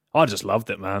 I just loved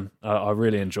it, man. I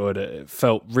really enjoyed it.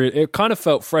 It kind of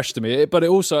felt fresh to me, but it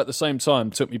also at the same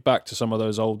time took me back to some of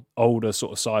those older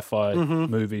sort of sci-fi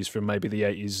movies from maybe the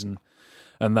 80s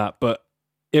and that. But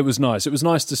it was nice. It was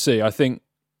nice to see. I think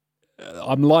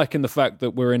I'm liking the fact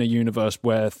that we're in a universe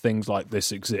where things like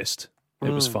this exist.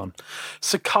 It was fun.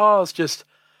 Sakaar's just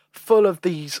full of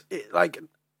these like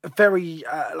very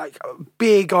like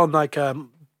big on like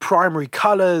primary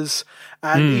colours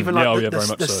and even like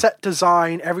the set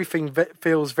design, everything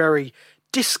feels very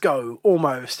disco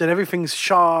almost, and everything's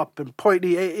sharp and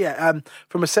pointy.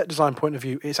 From a set design point of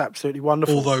view, it's absolutely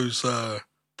wonderful. All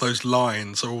those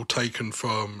lines are all taken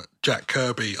from Jack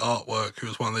Kirby artwork, who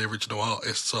was one of the original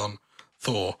artists on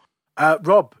Thor.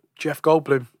 Rob, Jeff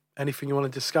Goldblum, anything you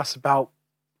want to discuss about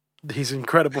his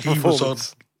incredible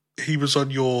performance? He was on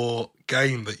your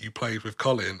game that you played with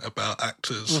Colin about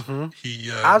actors.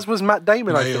 As was Matt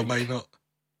Damon, I think. May or may not.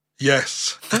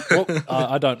 Yes.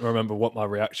 I don't remember what my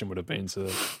reaction would have been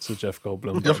to Jeff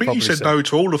Goldblum. I think you said no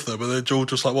to all of them, and then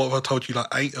George was like, what if I told you like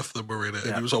 8 of them were in it? Yeah.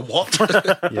 And he was like,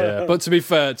 what? Yeah, but to be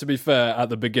fair, at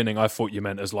the beginning, I thought you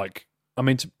meant as like, I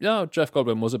mean, Jeff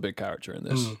Goldblum was a big character in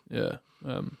this. Yeah.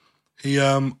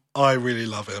 I really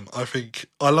love him. I think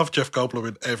I love Jeff Goldblum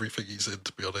in everything he's in,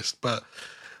 to be honest, but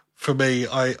for me,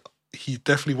 he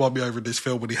definitely won me over in this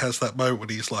film when he has that moment when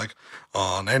he's like,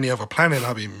 on any other planet,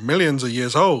 I'd be millions of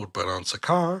years old, but on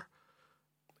Sakaar...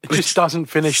 It just doesn't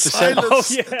finish the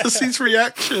sentence. Just his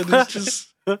reaction is just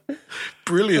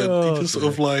brilliant. He just sort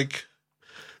of like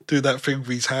do that thing with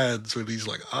his hands when he's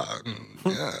like,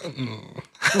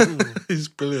 he's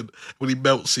brilliant. When he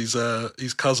melts his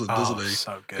cousin, doesn't he?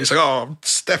 So good. He's like, I'm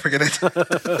stepping in it.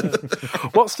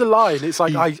 What's the line? It's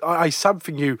like, I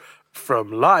something you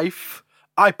from life.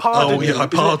 I pardon you. I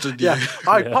pardon you. Yeah,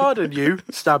 I pardon you.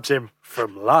 Stabs him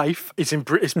from life. It's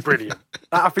brilliant.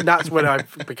 I think that's when I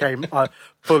became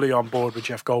fully on board with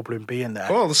Jeff Goldblum being there.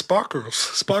 Oh, the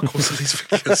sparkles of these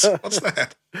fingers. What's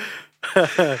that?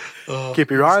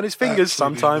 Keep your eye on his fingers.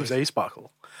 Sometimes they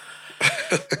sparkle.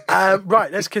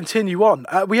 Right, let's continue on.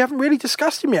 We haven't really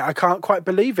discussed him yet. I can't quite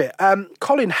believe it.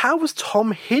 Colin, how was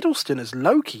Tom Hiddleston as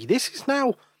Loki? This is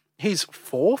now his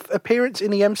fourth appearance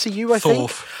in the MCU, I think.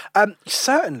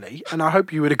 Certainly, and I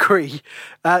hope you would agree,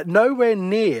 nowhere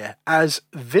near as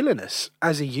villainous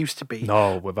as he used to be.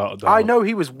 No, without a doubt. I know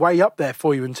he was way up there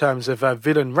for you in terms of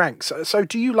villain ranks. So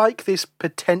do you like this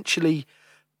potentially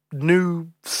new,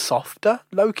 softer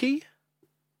Loki?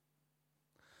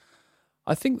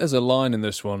 I think there's a line in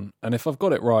this one, and if I've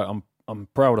got it right, I'm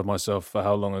proud of myself for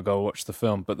how long ago I watched the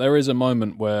film, but there is a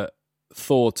moment where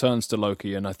Thor turns to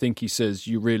Loki and I think he says,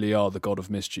 "You really are the god of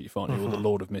mischief, aren't you?" Or the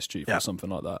lord of mischief, or something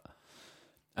like that.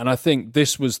 And I think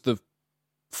this was the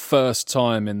first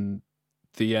time in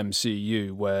the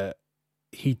MCU where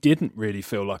he didn't really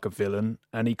feel like a villain,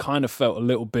 and he kind of felt a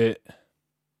little bit,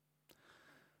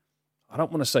 I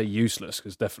don't want to say useless,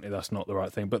 because definitely that's not the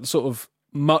right thing, but sort of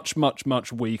much, much,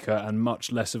 much weaker and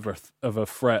much less of a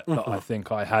threat that I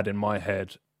think I had in my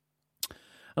head.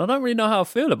 And I don't really know how I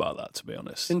feel about that, to be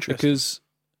honest. Interesting.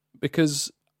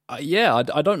 Because I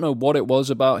don't know what it was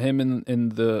about him in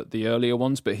the earlier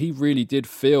ones, but he really did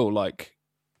feel like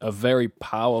a very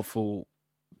powerful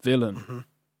villain. Mm-hmm.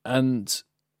 And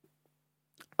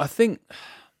I think,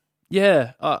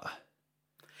 it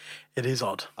is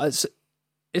odd.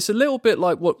 It's a little bit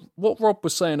like what Rob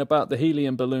was saying about the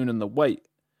helium balloon and the weight.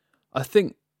 I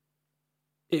think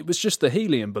it was just the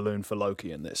helium balloon for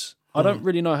Loki in this. I don't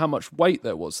really know how much weight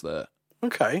there was there.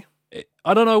 Okay.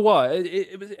 I don't know why.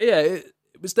 It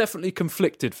was definitely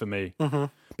conflicted for me. Mm-hmm.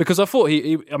 Because I thought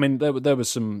there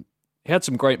was he had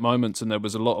some great moments and there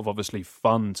was a lot of obviously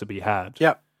fun to be had.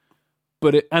 Yeah.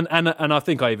 But and I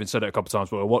think I even said it a couple of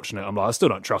times while we were watching it. I'm like, I still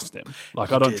don't trust him.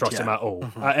 Like, I don't trust him at all.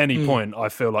 Mm-hmm. At any point, I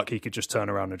feel like he could just turn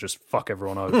around and just fuck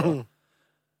everyone over.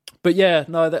 But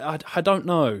I don't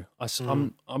know.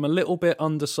 I'm a little bit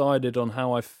undecided on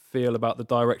how I feel about the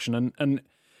direction, and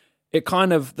it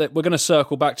kind of that we're going to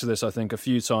circle back to this, I think, a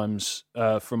few times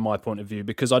from my point of view,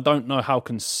 because I don't know how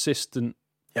consistent.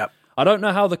 Yep. I don't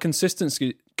know how the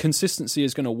consistency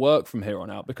is going to work from here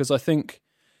on out, because I think.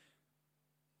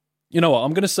 You know what?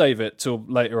 I'm going to save it till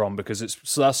later on because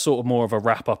that's sort of more of a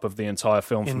wrap up of the entire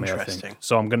film for me, I think.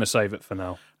 So I'm going to save it for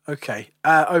now. Okay.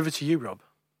 Over to you, Rob.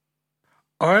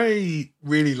 I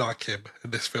really like him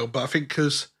in this film, but I think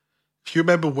because if you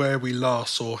remember where we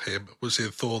last saw him was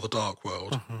in Thor: The Dark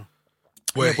World.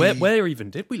 Mm-hmm. Where even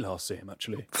did we last see him,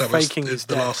 actually? That Faking was his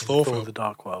the death last in Thor Thor: film. The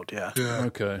Dark World, yeah.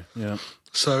 Okay, yeah.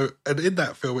 So, and in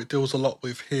that film, it deals a lot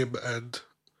with him and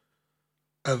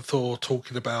Thor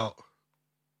talking about,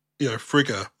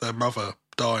 Frigga, their mother,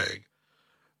 dying.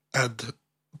 And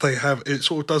it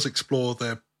sort of does explore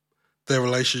their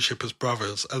relationship as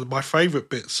brothers. And my favourite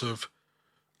bits of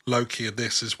Loki in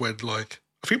this is when, I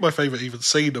think my favourite even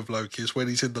scene of Loki is when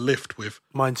he's in the lift with...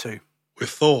 Mine too.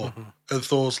 With Thor. Mm-hmm. And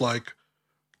Thor's like,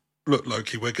 look,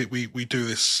 Loki, we do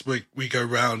this, we go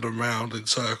round and round in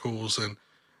circles.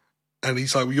 And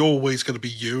he's like, well, you're always going to be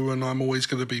you and I'm always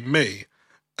going to be me.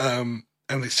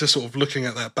 And it's just sort of looking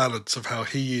at that balance of how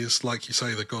he is, like you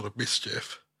say, the god of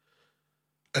mischief.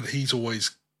 And he's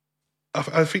always...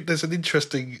 I think there's an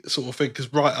interesting sort of thing,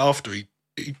 because right after he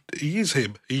is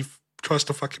him, he tries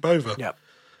to fuck him over. Yeah.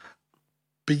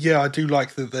 But I do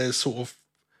like that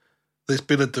there's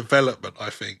been a development, I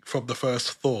think, from the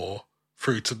first Thor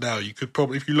through to now. You could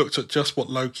probably, if you looked at just what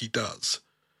Loki does,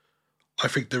 I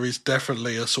think there is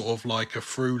definitely a sort of like a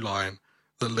through line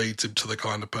that leads him to the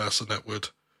kind of person that would...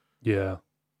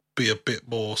 be a bit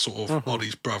more sort of on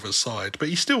his brother's side. But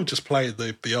he's still just playing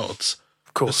the odds.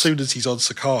 Of course. As soon as he's on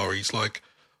Sakaar, he's like,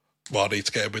 well, I need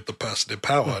to get him with the person in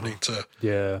power. I need to...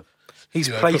 Yeah. He's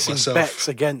placing bets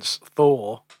against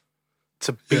Thor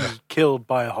to be killed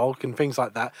by a Hulk and things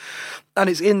like that. And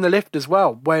it's in the lift as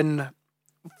well, when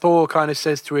Thor kind of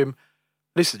says to him,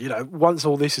 listen, once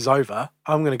all this is over,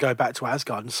 I'm going to go back to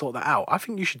Asgard and sort that out. I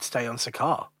think you should stay on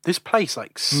Sakaar. This place,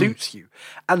 suits you.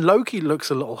 And Loki looks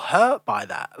a little hurt by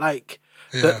that.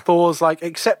 That Thor's,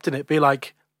 accepting it, be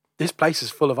like, this place is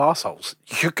full of arseholes.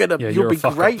 You'll be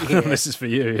great here. This is for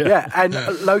you, and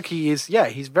Loki is,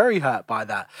 he's very hurt by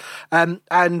that. And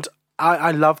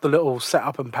I love the little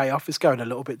setup and payoff. It's going a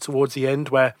little bit towards the end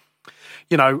where,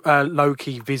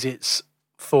 Loki visits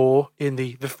Thor in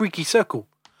the freaky circle.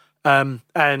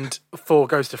 And Thor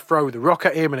goes to throw the rock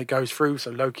at him and it goes through, so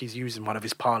Loki's using one of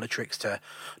his parlour tricks to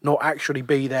not actually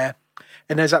be there.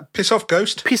 And there's that... Piss off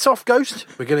ghost.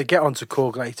 We're going to get onto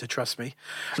Korg later, trust me.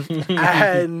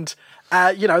 And,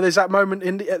 there's that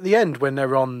moment at the end when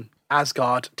they're on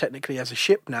Asgard, technically as a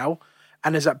ship now,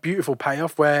 And there's that beautiful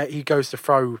payoff where he goes to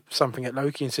throw something at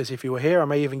Loki and says, if you were here, I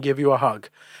may even give you a hug.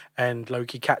 And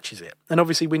Loki catches it. And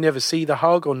obviously we never see the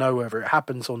hug or know whether it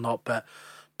happens or not, but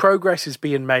progress is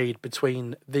being made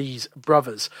between these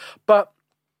brothers. But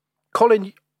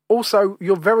Colin, also,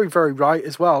 you're very, very right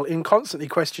as well in constantly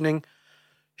questioning,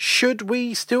 should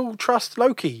we still trust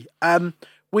Loki?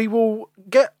 We will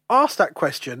get asked that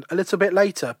question a little bit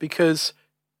later, because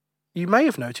you may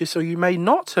have noticed, or you may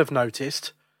not have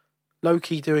noticed,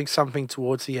 Loki doing something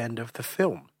towards the end of the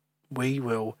film. We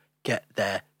will get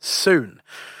there soon.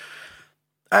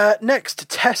 Next,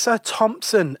 Tessa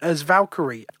Thompson as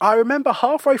Valkyrie. I remember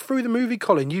halfway through the movie,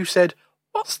 Colin, you said,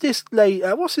 what's this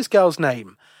girl's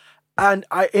name? And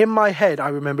in my head, I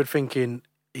remembered thinking,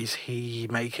 is he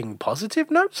making positive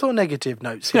notes or negative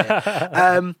notes here?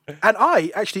 And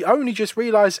I actually only just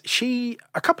realised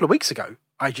a couple of weeks ago,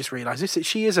 I just realised this, that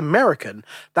she is American.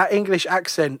 That English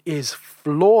accent is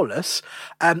flawless.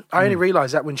 I only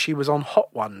realised that when she was on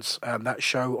Hot Ones, that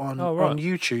show on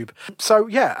YouTube. So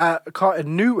yeah, quite a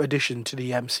new addition to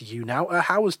the MCU now.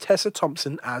 How was Tessa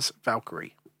Thompson as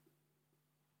Valkyrie?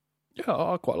 Yeah,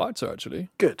 I quite liked her, actually.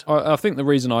 Good. I think the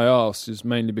reason I asked is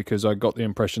mainly because I got the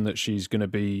impression that she's going to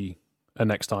be a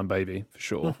next-time baby, for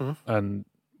sure, and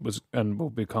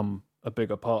will become a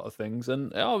bigger part of things.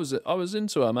 And I was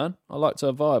into her, man. I liked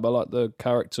her vibe. I liked the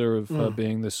character of her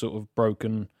being this sort of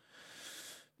broken,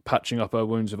 patching up her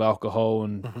wounds with alcohol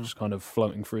and just kind of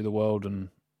floating through the world. And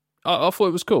I thought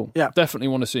it was cool. Yeah, definitely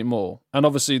want to see more. And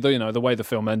obviously, the way the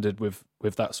film ended with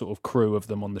that sort of crew of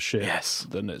them on the ship,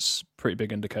 then it's a pretty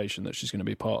big indication that she's going to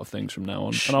be part of things from now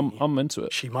on. And I'm into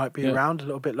it. She might be around a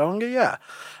little bit longer. Yeah.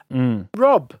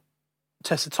 Rob,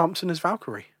 Tessa Thompson as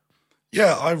Valkyrie.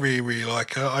 Yeah, I really, really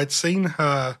like her. I'd seen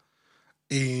her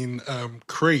in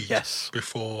Creed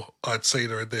before I'd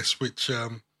seen her in this, which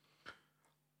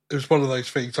it was one of those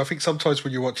things. I think sometimes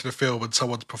when you're watching a film and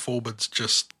someone's performance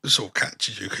just sort of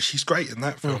catches you, because she's great in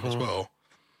that film as well.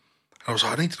 I was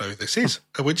like, I need to know who this is.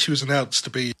 And when she was announced to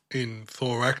be in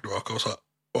Thor Ragnarok, I was like,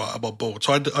 right, I'm on board.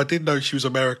 So I didn't know she was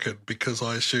American, because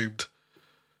I assumed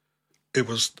it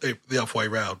was the other way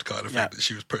round kind of thing, that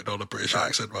she was putting on a British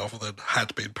accent rather than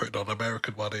had been putting on an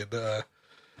American one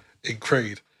in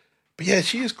Creed. But yeah,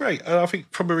 she is great. And I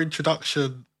think from her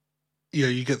introduction,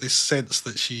 you get this sense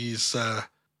that she's... it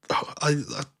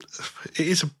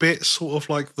is a bit sort of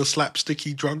like the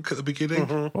slapsticky drunk at the beginning.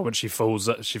 Well, when she falls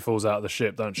out of the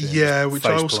ship, don't she? Yeah, which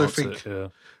I also think...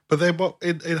 But then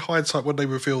in hindsight, when they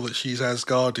reveal that she's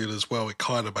Asgardian as well, it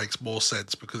kind of makes more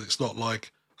sense, because it's not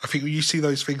like... I think when you see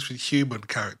those things with human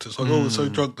characters, like, they're so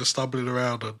drunk they're stumbling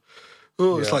around, and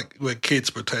it's like when kids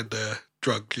pretend they're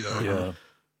drunk,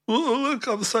 Oh, look,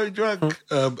 I'm so drunk.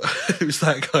 It was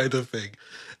that kind of thing.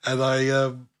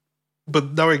 And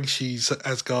but knowing she's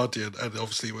Asgardian, and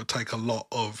obviously it would take a lot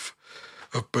of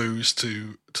booze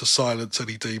to silence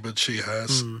any demon she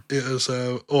has, it is,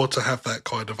 or to have that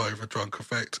kind of overdrunk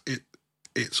effect,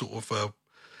 it sort of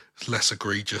is less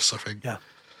egregious, I think. Yeah.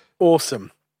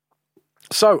 Awesome.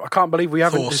 So, I can't believe we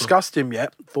haven't discussed him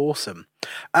yet. Thorson.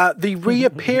 The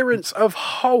reappearance of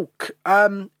Hulk.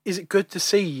 Is it good to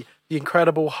see the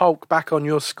Incredible Hulk back on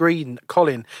your screen,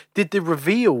 Colin? Did the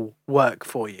reveal work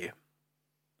for you?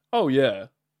 Oh, yeah.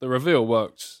 The reveal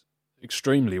worked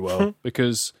extremely well,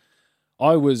 because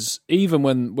I was, even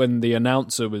when the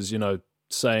announcer was,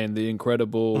 saying the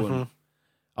Incredible, and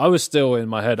I was still in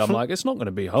my head, I'm like, it's not going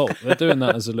to be Hulk. They're doing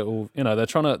that as a little, they're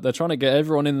trying to get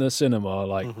everyone in the cinema,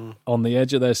 like, on the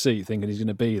edge of their seat, thinking he's going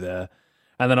to be there.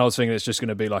 And then I was thinking it's just going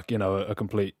to be like, a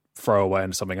complete throwaway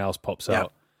and something else pops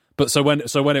out. But so when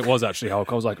it was actually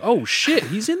Hulk, I was like, oh shit,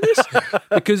 he's in this?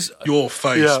 Because your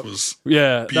face was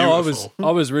beautiful. No,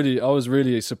 I was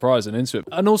really surprised and into it.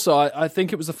 And also I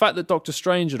think it was the fact that Doctor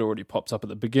Strange had already popped up at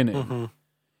the beginning.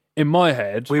 In my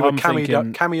head, I'm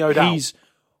thinking cameoed out.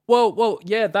 Well,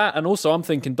 yeah, that, and also I'm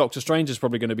thinking Doctor Strange is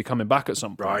probably going to be coming back at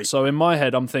some point. Right. So in my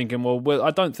head, I'm thinking, well,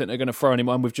 I don't think they're going to throw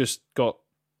anyone. We've got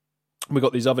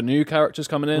these other new characters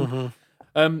coming in.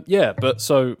 But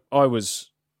so I was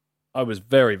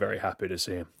very, very happy to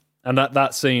see him, and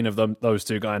that scene of those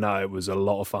two going out, it was a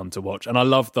lot of fun to watch, and I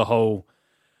loved the whole.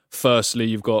 Firstly,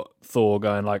 you've got Thor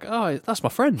going like, "Oh, that's my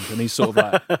friend," and he's sort of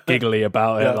like giggly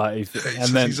about it, like, and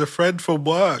then he's a friend from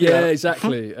work. Yeah,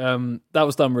 exactly. That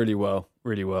was done really well,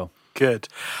 really well. Good,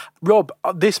 Rob.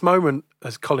 This moment,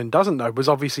 as Colin doesn't know, was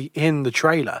obviously in the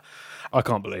trailer. I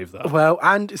can't believe that. Well,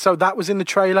 and so that was in the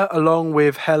trailer along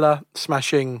with Hela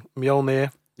smashing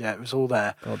Mjolnir Yeah, it was all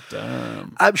there. God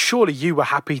damn. Surely you were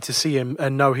happy to see him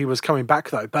and know he was coming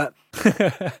back, though. But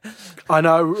I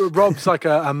know Rob's like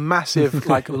a massive,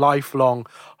 like lifelong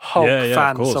Hulk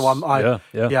fan. Of course. So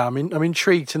I'm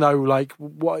intrigued to know, like,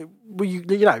 what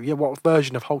were what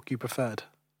version of Hulk you preferred.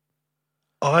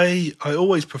 I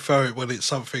always prefer it when it's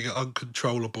something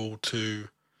uncontrollable to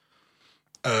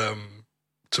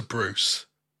Bruce.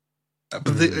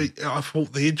 But I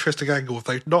thought the interesting angle, if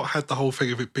they've not had the whole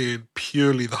thing of it being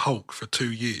purely the Hulk for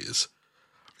 2 years,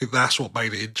 I think that's what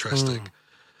made it interesting.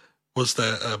 Was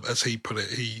that, as he put it,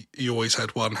 he always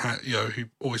had one hand, he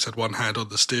always had one hand on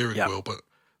the steering wheel, but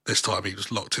this time he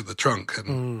was locked in the trunk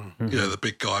and, the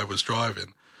big guy was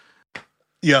driving.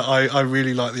 Yeah, I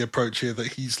really like the approach here that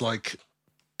he's like,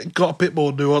 got a bit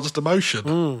more nuanced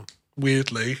emotion,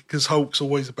 weirdly, because Hulk's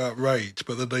always about rage,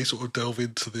 but then they sort of delve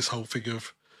into this whole thing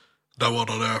of, no one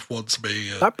on Earth wants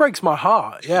me. That breaks my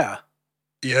heart, yeah.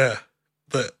 Yeah.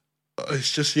 That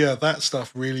it's just, that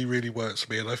stuff really, really works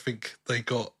for me. And I think they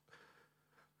got...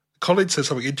 Colin said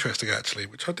something interesting, actually,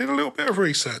 which I did a little bit of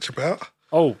research about.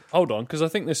 Oh, hold on, because I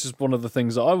think this is one of the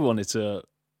things that I wanted to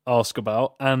ask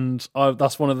about, and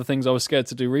that's one of the things I was scared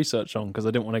to do research on, because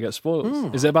I didn't want to get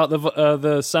spoiled. Is it about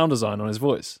the sound design on his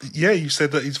voice? Yeah, you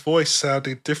said that his voice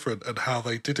sounded different and how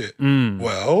they did it.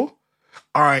 Well...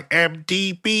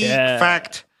 IMDb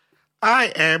fact.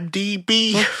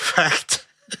 IMDb fact.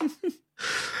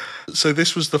 So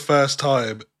this was the first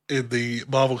time in the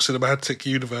Marvel Cinematic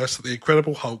Universe that the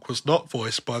Incredible Hulk was not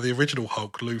voiced by the original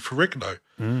Hulk, Lou Ferrigno,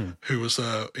 who was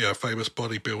a famous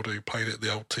bodybuilder who played it in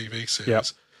the old TV series. Yep.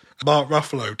 Mark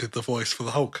Ruffalo did the voice for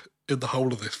the Hulk in the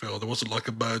whole of this film. There wasn't like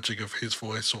a merging of his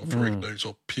voice or Ferrigno's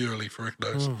or purely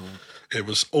Ferrigno's. It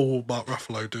was all Mark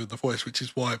Ruffalo doing the voice, which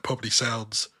is why it probably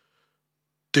sounds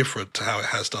different to how it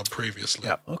has done previously.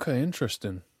 Yeah. Okay,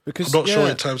 interesting. Because I'm not sure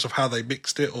in terms of how they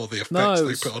mixed it or the effects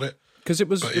they put on it. Because it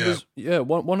was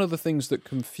one of the things that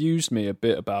confused me a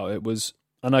bit about it was,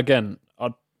 and again,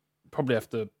 I'd probably have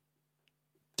to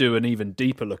do an even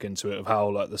deeper look into it of how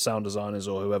like the sound designers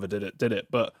or whoever did it,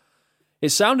 but it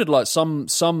sounded like some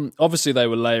obviously they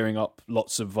were layering up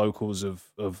lots of vocals of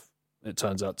it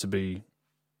turns out to be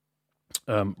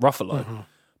Ruffalo.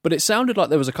 But it sounded like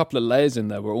there was a couple of layers in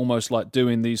there where almost like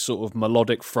doing these sort of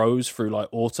melodic throws through like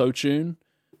auto-tune.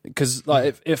 Because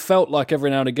like it felt like every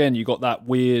now and again you got that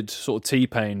weird sort of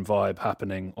T-Pain vibe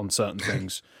happening on certain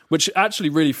things, which actually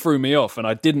really threw me off, and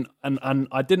I didn't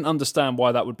understand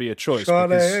why that would be a choice.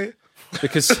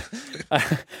 Because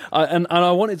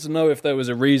I wanted to know if there was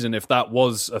a reason, if that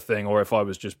was a thing, or if I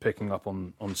was just picking up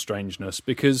on strangeness.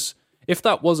 Because if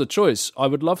that was a choice, I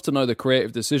would love to know the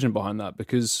creative decision behind that,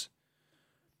 because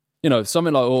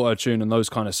something like auto-tune and those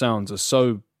kind of sounds are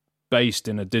so based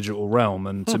in a digital realm,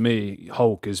 and to me,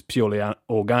 Hulk is purely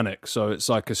organic, so it's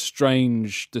like a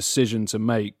strange decision to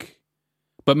make.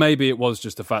 But maybe it was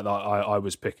just the fact that I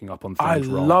was picking up on things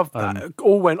wrong. I love that. It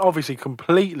all went obviously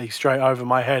completely straight over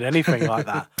my head, anything like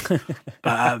that.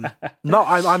 But no,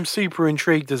 I'm super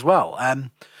intrigued as well.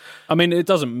 I mean, it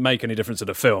doesn't make any difference to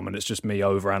the film, and it's just me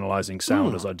over-analysing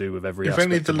sound as I do with every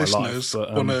aspect of my life. If any of the listeners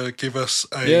want to give us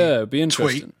a it'd be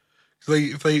interesting.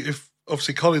 Tweet, if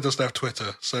obviously Colin doesn't have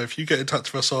Twitter, so if you get in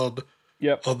touch with us on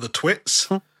the twits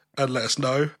and let us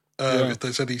know if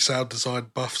there's any sound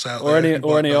design buffs out there,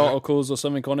 or any articles or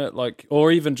something on it, like,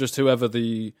 or even just whoever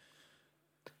the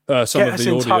some get of us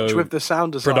the in audio touch with the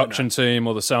sound designer, production team,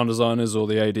 or the sound designers, or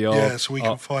the ADR. Yeah, so we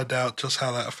can find out just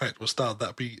how that effect was done.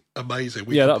 That'd be amazing.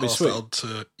 We that'd can be pass sweet. that on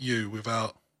to you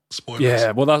without spoilers.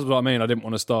 Yeah, well, that's what I mean. I didn't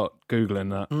want to start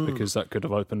Googling that because that could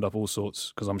have opened up all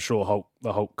sorts. Because I'm sure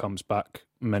the Hulk comes back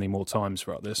many more times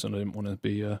throughout this, and I didn't want to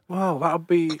be. Wow, that would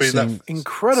be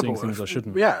incredible. Things I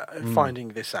shouldn't. Yeah, finding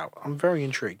this out. I'm very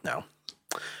intrigued now.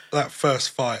 That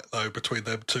first fight, though, between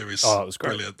them two is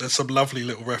brilliant. There's some lovely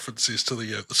little references to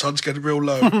the sun's getting real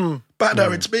low.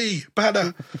 Banner, it's me,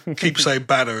 Banner. Keep saying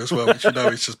Banner as well, which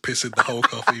is just pissing the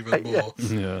Hulk off even more.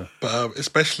 Yeah. But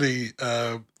especially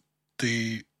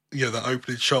the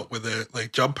opening shot where they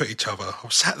jump at each other. I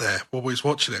was sat there while we was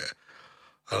watching it,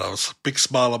 and I was a big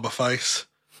smile on my face.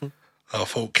 I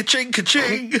thought, ka-ching,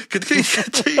 ka-ching, ka-ching,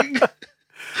 ka-ching.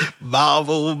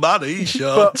 Marvel money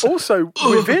shot. But also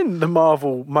within the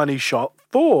Marvel money shot,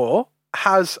 Thor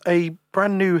has a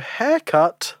brand new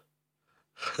haircut.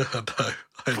 I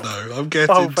know. I'm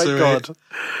getting to God. it.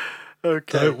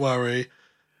 Okay. Don't worry,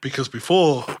 because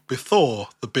before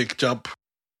the big jump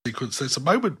sequence, there's a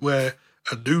moment where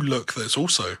a new look that's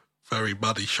also very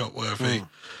money shot worthy.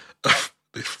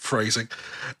 Phrasing,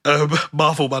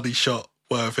 Marvel money shot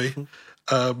worthy.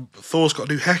 Thor's got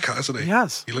a new haircut, hasn't he? He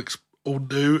has. He looks all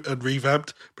new and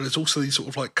revamped, but it's also these sort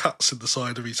of like cuts in the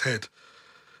side of his head.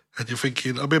 And you're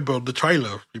thinking, I remember on the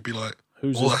trailer, you'd be like,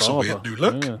 Who's oh, his that's barber? a weird new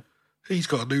look. Yeah. He's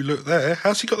got a new look there.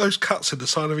 How's he got those cuts in the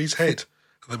side of his head?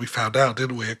 And then we found out,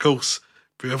 didn't we? Of course.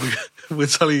 We're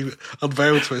suddenly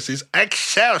unveiled to us is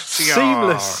Excelsior.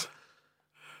 Seamless.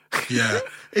 Yeah.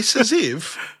 It's as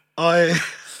if I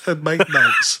had made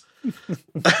notes.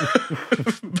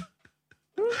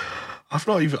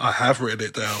 I have written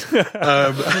it down.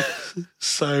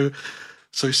 So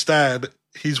Stan,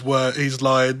 his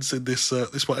lines in this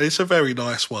one, it's a very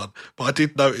nice one, but I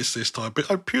did notice this time,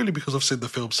 but purely because I've seen the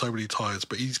film so many times,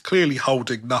 but he's clearly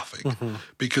holding nothing,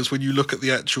 because when you look at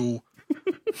the actual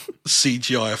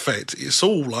CGI effect, it's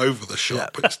all over the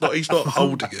shop. Yeah. He's not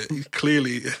holding it. He's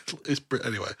clearly,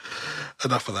 anyway,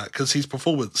 enough of that, because his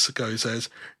performance goes as,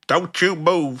 "Don't you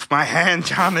move, my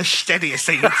hands aren't as steady as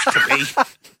they used to be."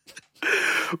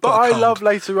 But I love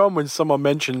later on when someone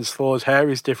mentions Thor's hair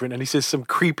is different and he says some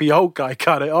creepy old guy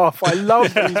cut it off. I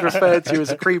love that he's referred to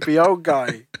as a creepy old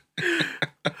guy.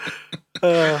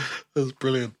 That's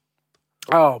brilliant.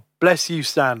 Oh, bless you,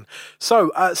 Stan.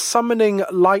 So, summoning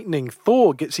lightning,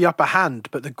 Thor gets the upper hand,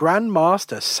 but the Grand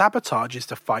Master sabotages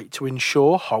the fight to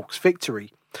ensure Hulk's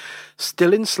victory.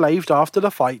 Still enslaved after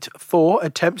the fight, Thor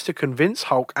attempts to convince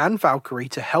Hulk and Valkyrie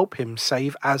to help him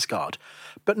save Asgard,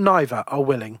 but neither are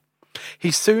willing.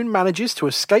 He soon manages to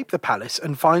escape the palace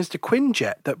and finds the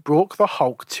Quinjet that brought the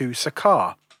Hulk to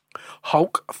Sakaar.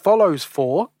 Hulk follows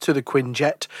Thor to the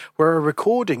Quinjet, where a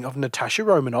recording of Natasha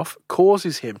Romanoff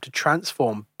causes him to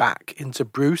transform back into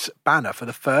Bruce Banner for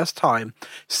the first time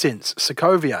since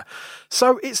Sokovia.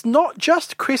 So it's not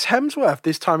just Chris Hemsworth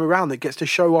this time around that gets to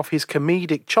show off his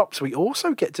comedic chops. We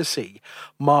also get to see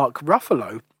Mark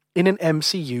Ruffalo in an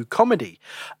MCU comedy.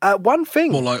 One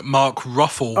thing... More like Mark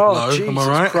Ruffalo, Jesus am I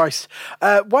right? Christ.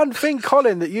 One thing,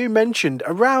 Colin, that you mentioned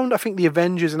around, I think, the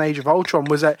Avengers and Age of Ultron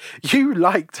was that you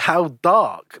liked how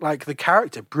dark, like, the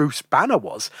character Bruce Banner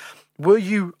was. Were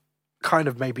you kind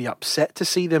of maybe upset to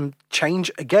see them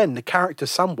change, again, the character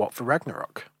somewhat for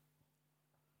Ragnarok?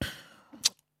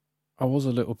 I was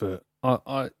a little bit.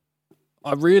 I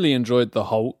really enjoyed the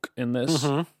Hulk in this.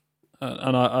 Mm-hmm.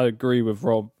 And I agree with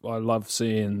Rob. I love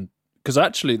seeing... Because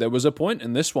actually, there was a point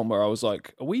in this one where I was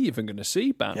like, are we even going to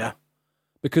see Banner? Yeah.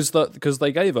 Because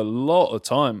they gave a lot of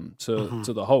time to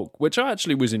the Hulk, which I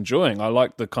actually was enjoying. I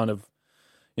liked the kind of,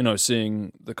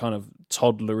 seeing the kind of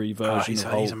toddlery version of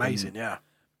Hulk. He's amazing, yeah.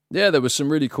 Yeah, there was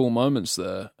some really cool moments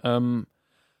there. And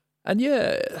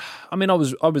yeah, I mean, I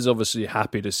was obviously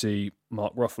happy to see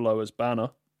Mark Ruffalo as Banner.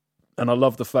 And I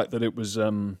love the fact that it was...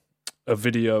 a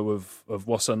video of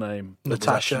what's her name,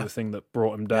 Natasha, the thing that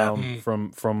brought him down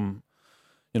from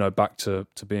back to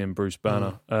being Bruce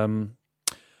Banner.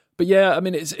 But yeah, I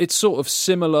mean it's sort of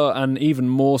similar and even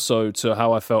more so to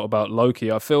how I felt about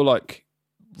Loki. I feel like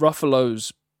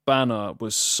Ruffalo's Banner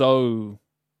was so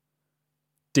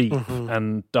deep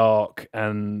and dark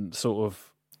and sort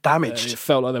of damaged. It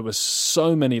felt like there was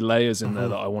so many layers in there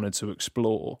that I wanted to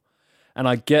explore. And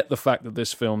I get the fact that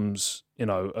this film's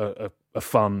a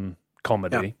fun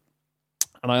comedy,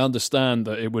 and I understand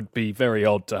that it would be very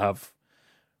odd to have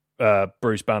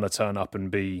Bruce Banner turn up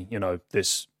and be,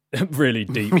 this really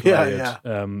deep layered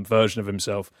version of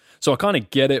himself. So I kind of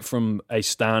get it from a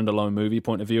standalone movie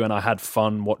point of view, and I had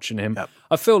fun watching him. Yep.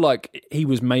 I feel like he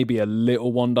was maybe a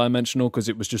little one-dimensional because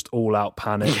it was just all-out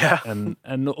panic,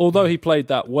 and although he played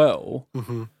that well.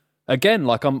 Again,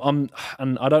 like I'm,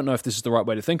 and I don't know if this is the right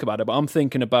way to think about it, but I'm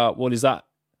thinking about what is that.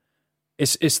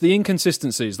 It's the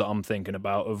inconsistencies that I'm thinking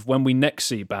about of when we next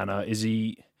see Banner. Is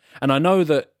he? And I know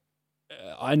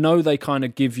they kind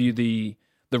of give you the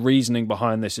reasoning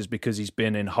behind this is because he's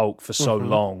been in Hulk for so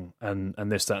long and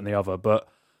this, that, and the other. But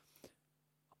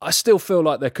I still feel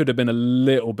like there could have been a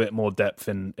little bit more depth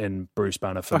in Bruce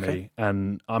Banner for me,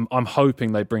 and I'm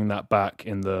hoping they bring that back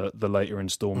in the later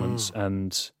installments.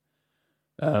 And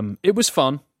it was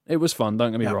fun. It was fun. Don't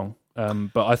get me wrong.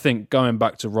 But I think going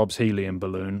back to Rob's helium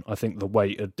balloon, I think the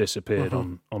weight had disappeared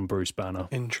on Bruce Banner.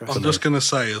 Interesting. I'm just going to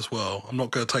say as well, I'm not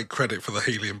going to take credit for the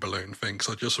helium balloon thing, because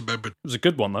I just remembered... It was a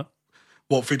good one, though.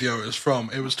 What video it was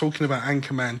from. It was talking about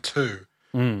Anchorman 2.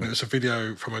 It was a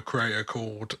video from a creator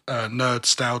called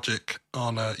Nerdstalgic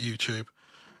on YouTube.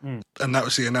 And that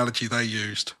was the analogy they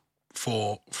used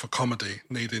for comedy,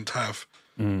 needing to have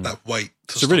that weight.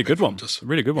 It's a really good one.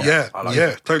 Really good one. Yeah,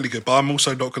 totally good. But I'm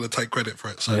also not going to take credit for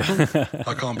it, so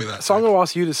I can't be that. So I'm going to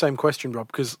ask you the same question, Rob,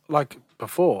 because like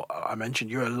before, I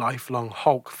mentioned you're a lifelong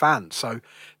Hulk fan. So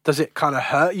does it kind of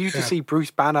hurt you to see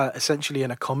Bruce Banner essentially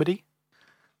in a comedy?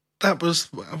 That was,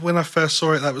 when I first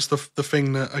saw it, that was the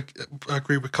thing that I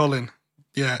agree with Colin.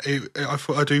 Yeah,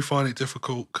 I do find it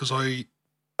difficult because they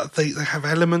have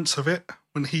elements of it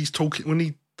when he's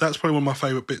talking, that's probably one of my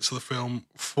favourite bits of the film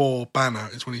for Banner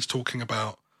is when he's talking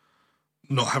about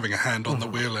not having a hand on the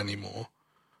wheel anymore.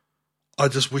 I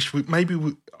just wish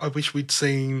I wish we'd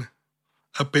seen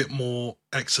a bit more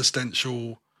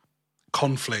existential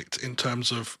conflict in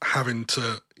terms of having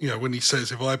to, when he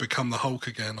says, if I become the Hulk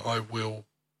again,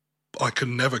 I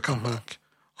can never come back.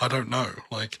 I don't know.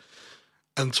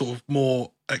 And sort of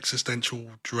more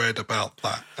existential dread about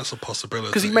that as a possibility.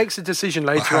 Because he makes a decision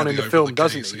later on in the film,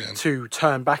 doesn't he, to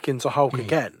turn back into Hulk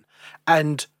again.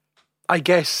 And I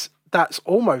guess that's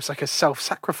almost like a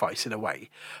self-sacrifice in a way,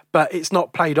 but it's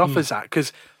not played off as that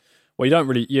because... Well, you don't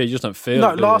really... Yeah, you just don't feel it.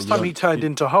 No, last time he turned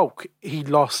into Hulk, he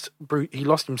lost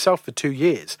himself for 2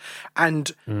 years.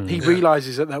 And he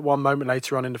realises at that one moment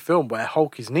later on in the film where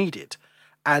Hulk is needed.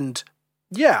 And,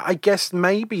 yeah, I guess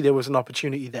maybe there was an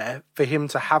opportunity there for him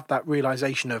to have that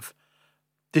realisation of,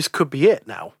 this could be it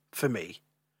now for me.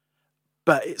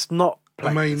 But it's not...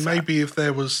 maybe if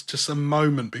there was just a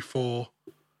moment before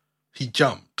he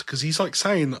jumped, because he's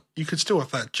saying you could still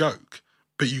have that joke,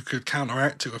 but you could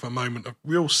counteract it with a moment of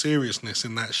real seriousness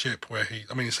in that ship where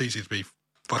it's easy to be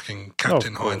fucking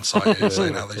Captain Hindsight here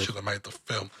saying how they should have made the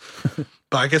film.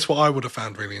 But I guess what I would have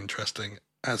found really interesting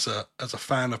as a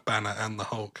fan of Banner and the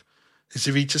Hulk is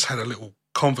if he just had a little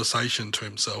conversation to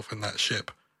himself in that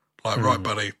ship. Right,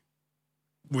 buddy,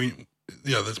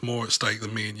 there's more at stake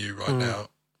than me and you right now.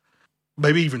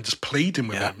 Maybe even just pleading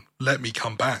with him, let me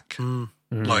come back.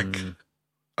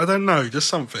 I don't know, just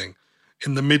something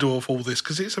in the middle of all this,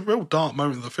 because it's a real dark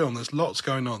moment of the film. There's lots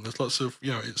going on. There's lots of,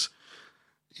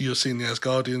 you're seeing the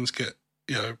Asgardians get,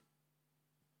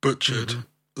 butchered.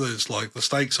 There's the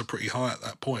stakes are pretty high at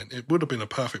that point. It would have been a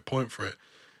perfect point for it.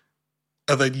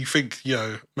 And then you think,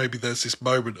 maybe there's this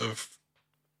moment of,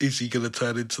 is he going to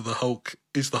turn into the Hulk?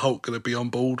 Is the Hulk going to be on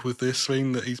board with this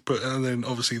thing that he's put? And then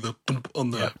obviously the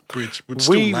on the bridge would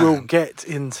still land. We will get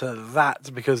into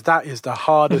that because that is the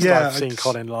hardest I've seen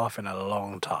Colin laugh in a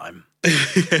long time.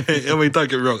 Don't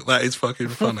get me wrong, that is fucking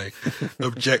funny,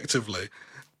 objectively.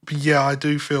 But yeah, I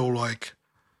do feel like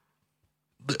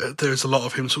there's a lot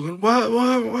of him talking, where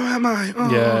am I?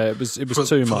 Oh. Yeah, it was too much.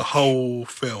 For the whole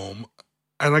film.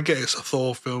 And I get it's a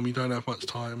Thor film, you don't have much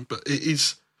time, but it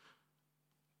is...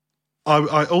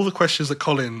 I all the questions that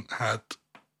Colin had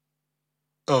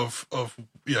of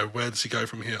where does he go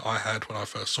from here, I had when I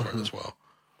first saw it as well.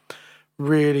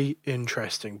 Really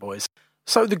interesting, boys.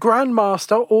 So the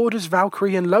Grandmaster orders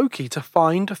Valkyrie and Loki to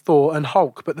find Thor and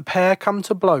Hulk, but the pair come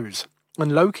to blows,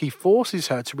 and Loki forces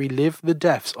her to relive the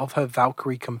deaths of her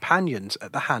Valkyrie companions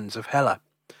at the hands of Hela.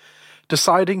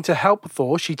 Deciding to help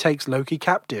Thor, she takes Loki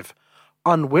captive.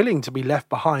 Unwilling to be left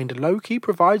behind, Loki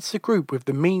provides the group with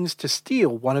the means to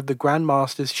steal one of the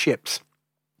Grandmaster's ships.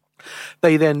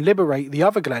 They then liberate the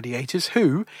other gladiators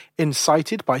who,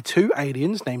 incited by 2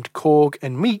 aliens named Korg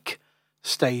and Meek,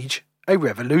 stage a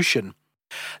revolution.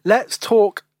 Let's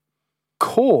talk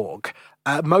Korg,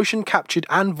 motion captured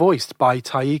and voiced by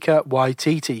Taika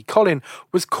Waititi. Colin,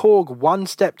 was Korg one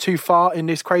step too far in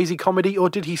this crazy comedy,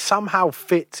 or did he somehow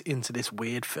fit into this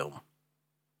weird film?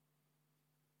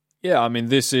 Yeah,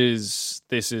 this is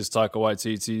Taika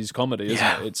Waititi's comedy,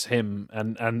 isn't it? It's him,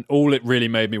 and all it really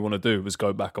made me want to do was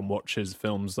go back and watch his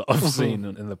films that I've seen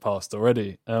in the past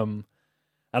already. And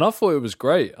I thought it was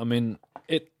great. I think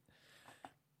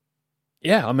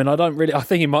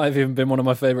he might have even been one of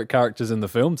my favourite characters in the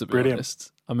film, to be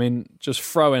honest. Just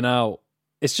throwing out,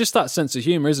 it's just that sense of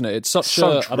humour, isn't it? It's such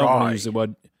a, I don't want to use the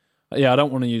word, I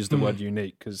don't want to use the word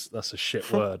unique because that's a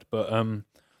shit word, but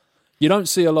you don't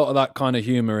see a lot of that kind of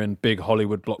humour in big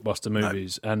Hollywood blockbuster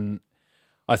movies, and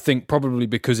I think probably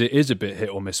because it is a bit hit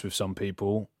or miss with some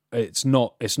people, it's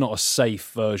not a safe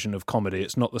version of comedy.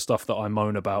 It's not the stuff that I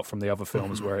moan about from the other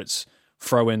films where it's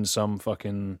throw in some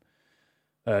fucking,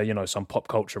 some pop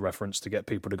culture reference to get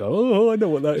people to go, oh, I know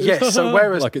what that is. Yes, so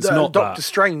whereas it's not Doctor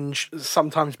Strange,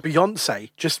 sometimes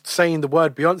Beyonce, just saying the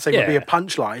word Beyonce would be a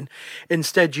punchline.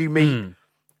 Instead, you meet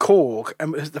Korg,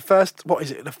 and it was the first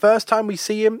time we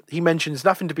see him, he mentions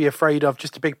nothing to be afraid of,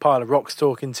 just a big pile of rocks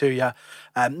talking to you,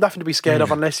 nothing to be scared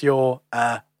of unless you're,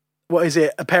 a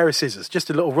pair of scissors,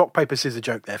 just a little rock, paper, scissors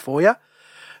joke there for you.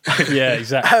 Yeah,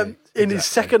 exactly. In his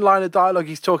second line of dialogue,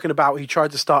 he's talking about he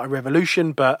tried to start a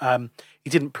revolution, but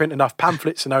he didn't print enough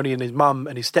pamphlets, and only his mum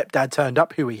and his stepdad turned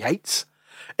up, who he hates.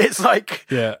 It's like,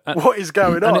 what is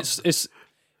going on? And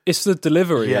it's the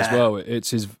delivery as well.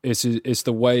 It's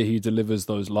the way he delivers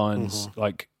those lines.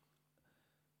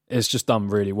 It's just done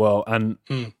really well. And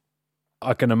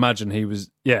I can imagine he was,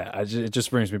 it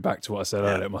just brings me back to what I said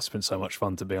earlier. It must have been so much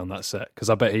fun to be on that set, because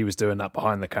I bet he was doing that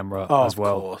behind the camera as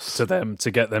well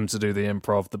to get them to do the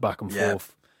improv, the back and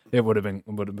forth. It would have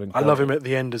been. I love him at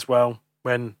the end as well.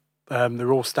 when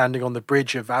they're all standing on the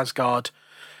bridge of Asgard,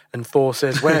 and Thor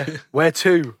says, "Where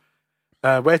to?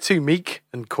 Where to, Meek?"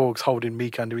 And Korg's holding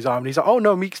Meek under his arm, and he's like, "Oh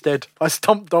no, Meek's dead. I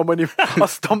stomped him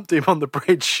on the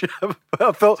bridge."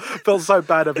 I felt so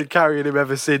bad. I've been carrying him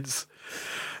ever since.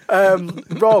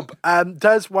 Rob,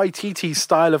 does Waititi's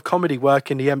style of comedy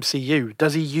work in the MCU?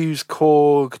 Does he use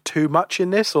Korg too much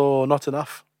in this, or not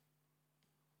enough?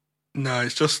 No,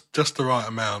 it's just the right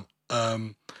amount.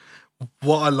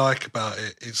 What I like about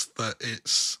it is that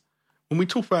it's, when we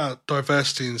talk about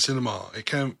diversity in cinema,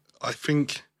 I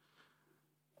think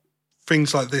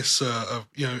things like this,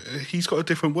 he's got a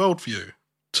different worldview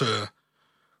to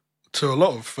a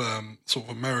lot of sort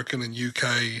of American and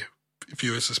UK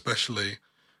viewers, especially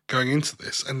going into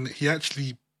this. And he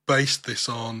actually based this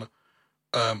on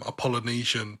a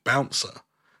Polynesian bouncer,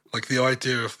 like the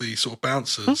idea of these sort of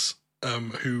bouncers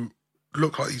who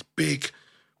look like these big,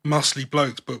 muscly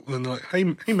blokes, but then they're like, hey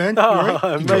man, you all right?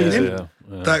 Amazing. Yeah.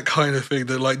 That kind of thing.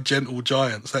 They're like gentle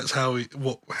giants. That's how he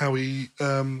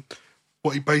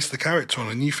based the character on.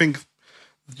 And you think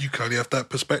you can only have that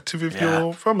perspective if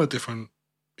you're from a different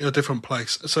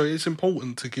place. So it's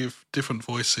important to give different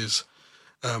voices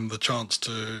the chance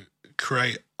to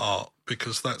create art,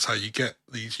 because that's how you get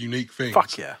these unique things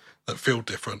that feel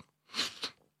different.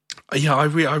 Yeah, I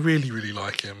really, really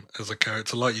like him as a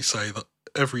character. Like you say, that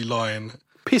every line...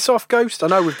 Piss off, Ghost. I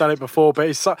know we've done it before, but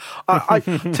it's so, I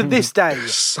to this day,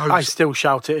 I still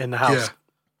shout it in the house. Yeah.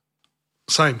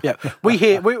 Same. Yeah,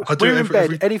 we're in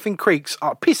bed. Anything creaks.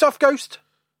 Piss off, Ghost.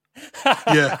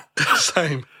 Yeah,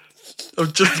 same.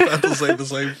 I'm just about to say the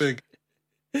same thing.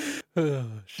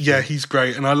 Yeah, he's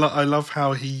great, and I love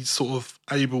how he's sort of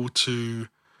able to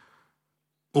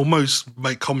almost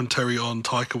make commentary on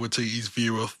Taika Waititi's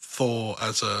view of Thor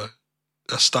as a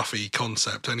stuffy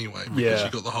concept anyway, because you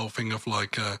got the whole thing of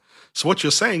like, so what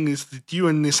you're saying is that you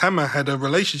and this hammer had a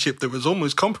relationship that was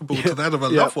almost comparable to that of a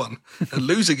loved one, and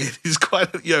losing it is quite,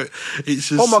 it's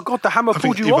just, oh my God, the hammer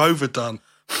pulled you off. Overdone.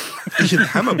 The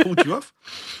hammer pulled you off.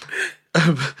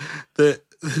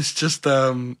 It's just,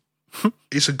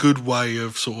 it's a good way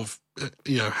of sort of,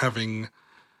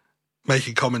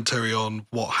 making commentary on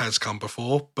what has come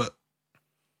before, but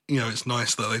it's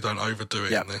nice that they don't overdo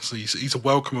it in this. He's a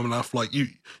welcome enough. Like you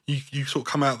sort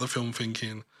of come out of the film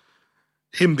thinking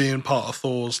him being part of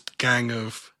Thor's gang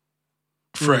of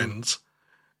friends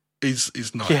is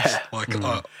nice. Yeah. Like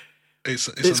it's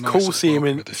cool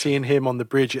nice seeing him on the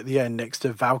bridge at the end next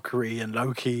to Valkyrie and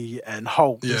Loki and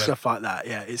Hulk and stuff like that.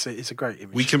 Yeah, it's a great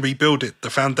image. We can rebuild it. The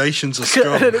foundations are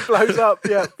strong. And then it blows up.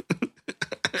 Yeah.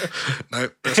 No,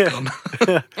 that's gone.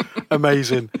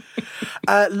 Amazing.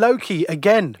 Loki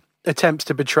again attempts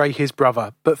to betray his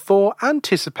brother, but Thor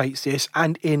anticipates this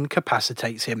and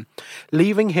incapacitates him,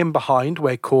 leaving him behind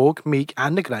where Korg, Meek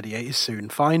and the gladiators soon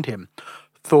find him.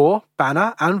 Thor,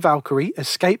 Banner and Valkyrie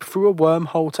escape through a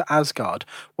wormhole to Asgard,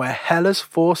 where Hela's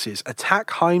forces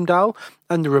attack Heimdall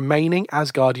and the remaining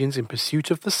Asgardians in pursuit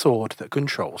of the sword that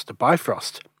controls the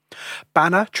Bifrost.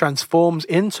 Banner transforms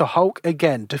into Hulk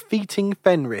again, defeating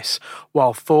Fenris,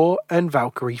 while Thor and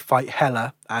Valkyrie fight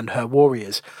Hela and her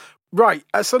warriors. Right,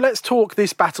 so let's talk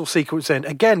this battle sequence then.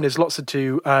 Again, there's lots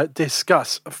to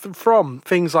discuss, from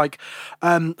things like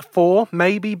Thor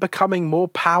maybe becoming more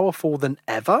powerful than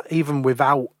ever, even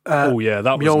without that was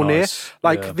Mjolnir. nice.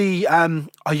 Like the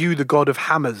 "Are you the god of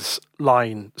hammers?"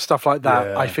 line, stuff like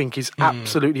that, I think is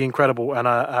absolutely incredible. And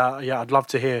I'd love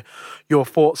to hear your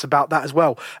thoughts about that as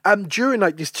well. During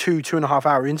like this 2.5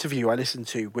 hour interview I listened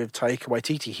to with Taika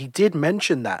Waititi, he did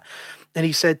mention that. And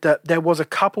he said that there was a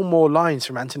couple more lines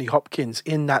from Anthony Hopkins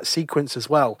in that sequence as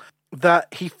well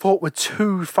that he thought were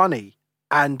too funny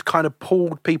and kind of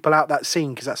pulled people out that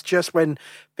scene, because that's just when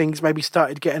things maybe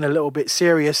started getting a little bit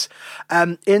serious.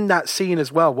 In that scene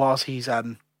as well, whilst he's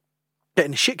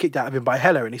getting the shit kicked out of him by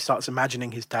Hela, and he starts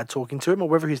imagining his dad talking to him, or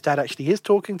whether his dad actually is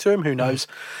talking to him, who knows.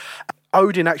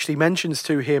 Odin actually mentions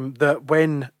to him that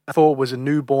when Thor was a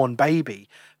newborn baby,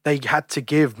 they had to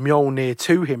give Mjolnir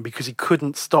to him because he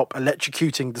couldn't stop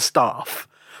electrocuting the staff,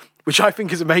 which I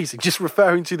think is amazing. Just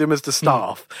referring to them as the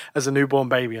staff, as a newborn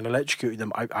baby, and electrocuting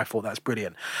them, I thought that's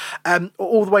brilliant.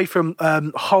 All the way from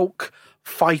Hulk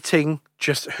fighting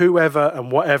just whoever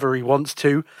and whatever he wants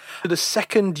to the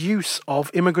second use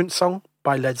of Immigrant Song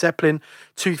by Led Zeppelin,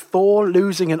 to Thor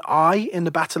losing an eye in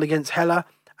the battle against Hela,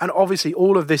 and obviously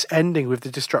all of this ending with the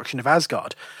destruction of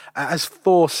Asgard. As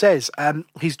Thor says,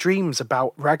 his dreams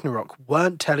about Ragnarok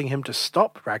weren't telling him to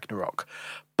stop Ragnarok,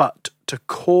 but to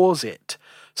cause it.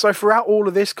 So throughout all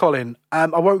of this, Colin, I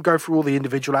won't go through all the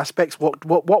individual aspects. What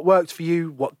worked for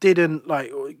you? What didn't?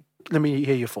 Like, let me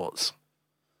hear your thoughts.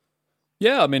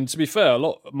 Yeah, I mean, to be fair,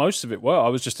 most of it were. I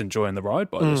was just enjoying the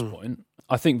ride by this point.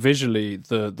 I think visually,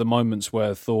 the moments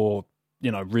where Thor,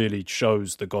 really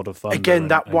shows the God of Thunder. Again,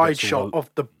 that wide shot of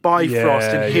the Bifrost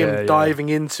and him diving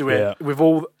into it with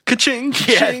all... Ka-ching,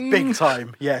 ka-ching. Yeah, big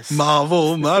time, yes.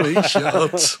 Marvel money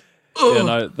shots. Yeah,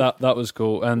 no, that was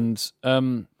cool. And,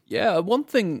 one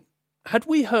thing, had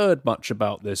we heard much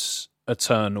about this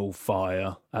eternal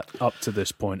fire up to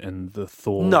this point in the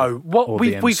Thor? No, what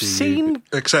we've seen...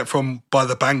 Except from by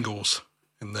the Bangles.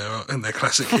 In their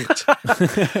classic hit.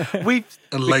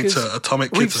 And later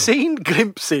Atomic Kitten. We've seen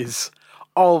glimpses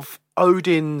of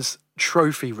Odin's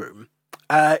trophy room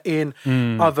in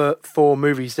other Thor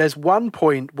movies. There's one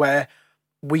point where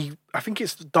I think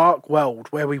it's the Dark World,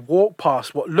 where we walk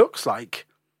past what looks like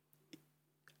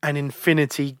an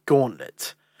infinity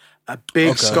gauntlet. A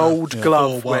big gold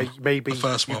glove where maybe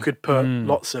you could put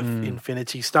lots of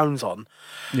infinity stones on.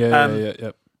 Yeah.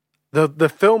 The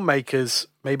filmmakers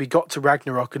maybe got to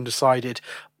Ragnarok and decided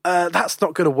that's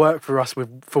not going to work for us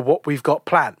for what we've got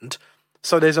planned.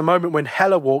 So there's a moment when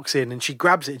Hela walks in and she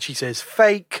grabs it and she says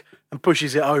fake and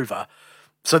pushes it over.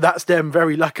 So that's them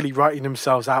very luckily writing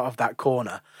themselves out of that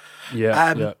corner.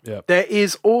 Yeah. There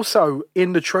is also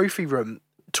in the trophy room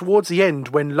towards the end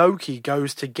when Loki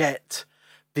goes to get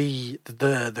the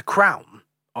crown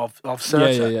of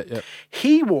Surtur.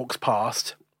 He walks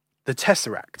past the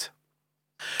Tesseract.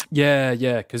 Yeah,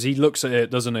 because he looks at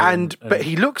it, doesn't he? But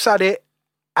he looks at it,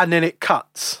 and then it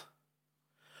cuts.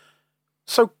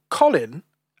 So, Colin...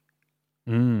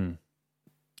 Do you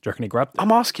reckon he grabbed it?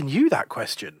 I'm asking you that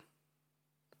question.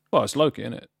 Well, it's Loki,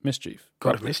 isn't it? Mischief.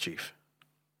 God of mischief.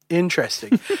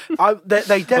 Interesting. They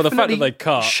definitely the fact that they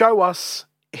cut... show us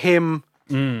him...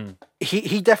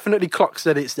 He definitely clocks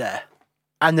that it's there,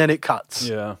 and then it cuts.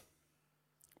 Yeah.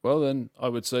 Well, then, I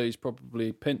would say he's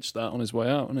probably pinched that on his way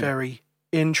out, isn't it? Very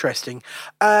interesting.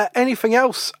 Anything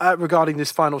else regarding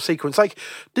this final sequence? Like,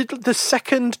 did the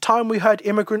second time we heard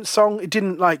Immigrant Song, it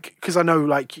didn't because I know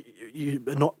you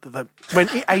are not when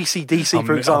AC/DC,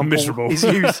 for example, is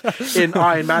used in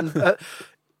Iron Man.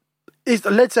 Is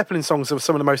the Led Zeppelin songs are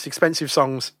some of the most expensive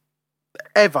songs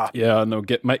ever. Yeah, no,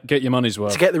 get your money's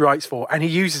worth to get the rights for, and he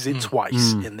uses it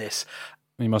twice in this.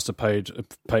 He must have paid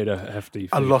a hefty fee.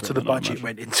 A lot of the budget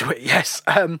went into it. Yes.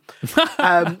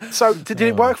 So did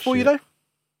it work for you though?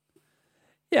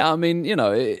 Yeah, I mean,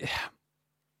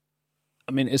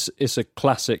 it's a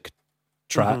classic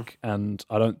track, and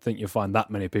I don't think you'll find that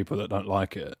many people that don't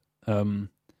like it.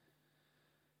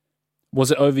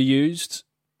 Was it overused?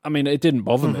 I mean, it didn't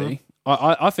bother me.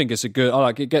 I think it's a good. I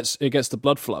like it. Gets the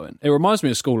blood flowing. It reminds me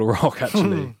of School of Rock.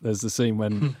 Actually, there's the scene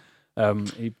when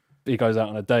he goes out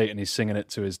on a date and he's singing it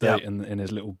to his date in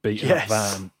his little beaten up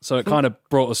van. So it kind of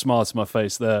brought a smile to my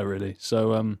face there, really.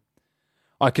 So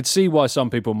I could see why some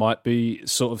people might be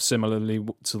sort of similarly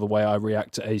to the way I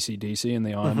react to AC/DC in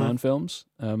the Iron Man films,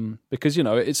 because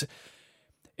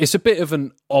it's a bit of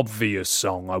an obvious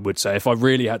song, I would say. If I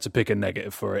really had to pick a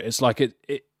negative for it, it's like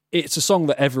it's a song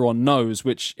that everyone knows,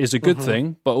 which is a good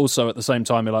thing, but also at the same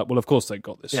time you're like, well, of course they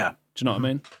got this. Yeah. Do you know what I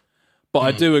mean? But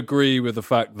I do agree with the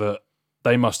fact that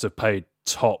they must have paid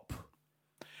top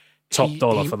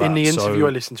dollar for that. In the interview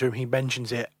I listened to him, he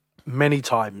mentions it many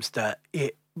times that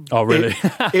it. Oh, really?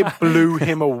 it blew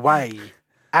him away.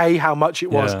 A, how much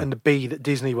it was, and the B, that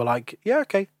Disney were like, yeah,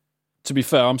 okay. To be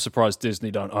fair, I'm surprised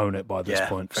Disney don't own it by this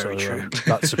point. Very true.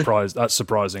 That's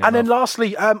surprising. And then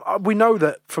lastly, we know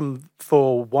that from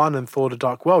Thor 1 and Thor: The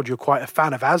Dark World, you're quite a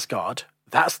fan of Asgard.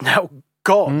 That's now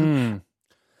gone.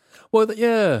 Well,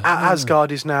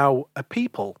 Asgard is now a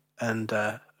people and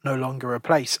no longer a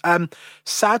place.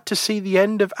 Sad to see the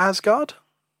end of Asgard?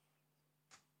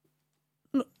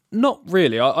 Not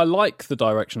really. I like the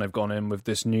direction they've gone in with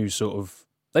this new sort of...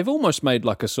 They've almost made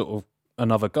like a sort of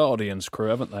another Guardians crew,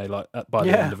 haven't they? Like by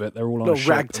the end of it, they're all on a ship.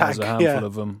 Ragtag, there's a handful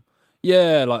of them.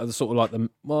 Yeah, like the sort of like the...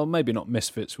 Well, maybe not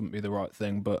misfits wouldn't be the right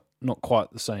thing, but not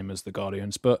quite the same as the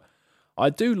Guardians. But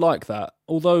I do like that.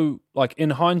 Although, like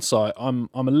in hindsight, I'm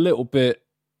a little bit...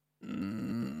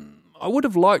 I would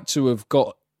have liked to have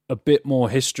got a bit more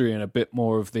history and a bit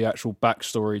more of the actual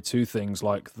backstory to things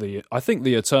like I think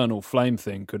the Eternal Flame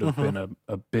thing could have been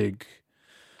a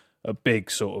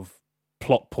big sort of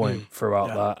plot point throughout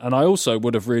that. And I also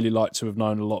would have really liked to have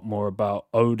known a lot more about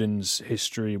Odin's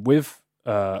history with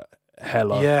Hela.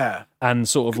 Yeah. And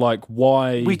sort of like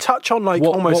why... We touch on like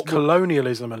almost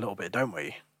colonialism a little bit, don't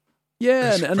we?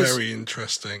 Yeah. It's and very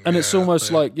interesting. And it's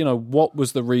almost like, what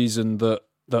was the reason that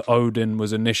Odin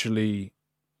was initially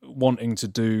wanting to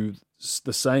do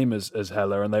the same as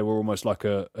Hela, and they were almost like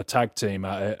a tag team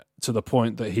at it, to the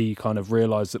point that he kind of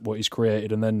realised that what he's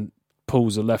created and then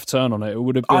pulls a left turn on it. It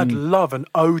would have been. I'd love an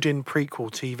Odin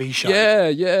prequel TV show.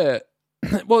 Yeah.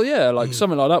 Well, yeah, like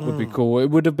something like that would be cool. It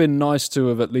would have been nice to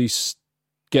have at least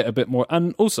get a bit more,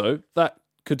 and also that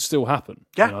could still happen.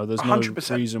 Yeah, you know, there's 100%.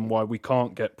 no reason why we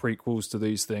can't get prequels to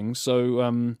these things. So,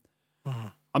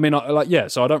 I mean,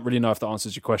 so I don't really know if that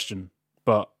answers your question,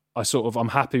 but I'm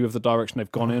happy with the direction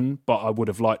they've gone in, but I would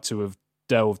have liked to have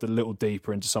delved a little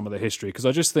deeper into some of the history, because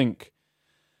I just think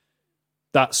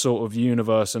that sort of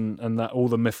universe and that all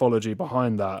the mythology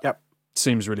behind that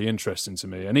seems really interesting to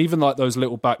me. And even like those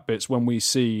little back bits when we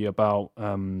see about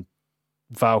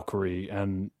Valkyrie,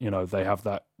 and you know, they have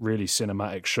that really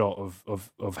cinematic shot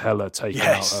of Hela taking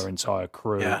out her entire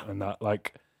crew, and that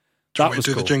like that was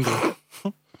do cool. The jingle,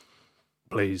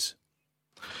 please.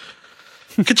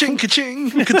 Ka-ching, ka-ching,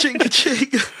 ka-ching,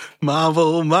 ka-ching.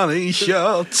 Marvel money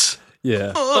shots.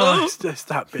 Yeah. It's just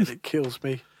that bit that kills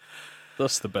me.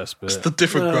 That's the best bit. It's the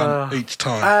different grunt each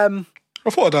time. I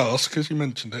thought I'd ask because you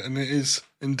mentioned it, and it is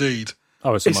indeed.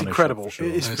 Oh, it's incredible. Sure.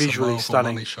 It's visually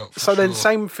stunning. Then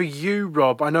same for you,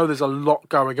 Rob. I know there's a lot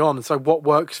going on. So what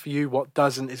works for you? What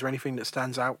doesn't? Is there anything that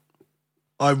stands out?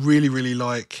 I really, really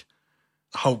like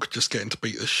Hulk just getting to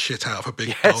beat the shit out of a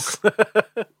big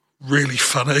dog. Really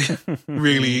funny,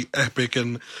 really epic,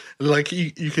 and like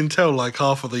you can tell like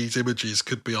half of these images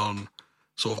could be on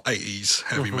sort of 80s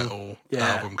heavy metal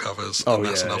album covers, and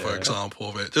that's another example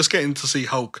of it. Just getting to see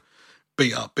Hulk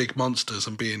beat up big monsters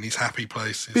and be in these happy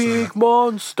places. Big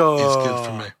monster is good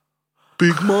for me.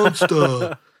 Big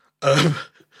monster.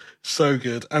 So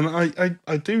good. And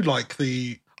I do like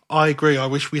I agree, I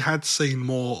wish we had seen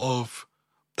more of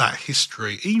that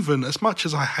history, even as much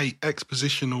as I hate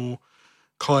expositional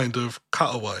kind of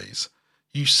cutaways.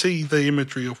 You see the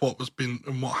imagery of what has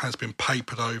been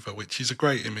papered over, which is a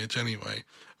great image anyway,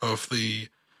 of the,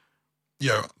 you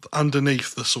know,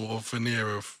 underneath the sort of veneer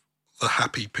of the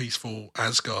happy, peaceful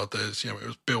Asgard, there's, you know, it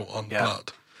was built on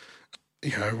blood,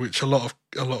 you know, which a lot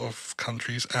of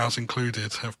countries, ours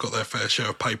included, have got their fair share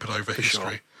of papered over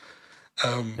history.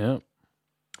 Sure.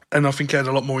 And I think it had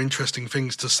a lot more interesting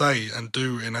things to say and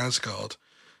do in Asgard,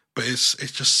 but it's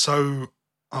just so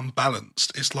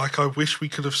unbalanced. It's like I wish we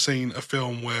could have seen a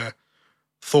film where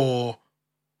Thor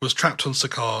was trapped on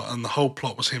Sakaar and the whole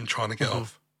plot was him trying to get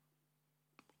off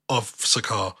of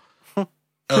Sakaar.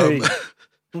 And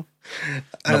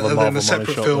then a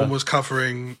separate film was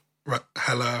covering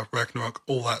Hela, Ragnarok,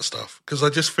 all that stuff. Because I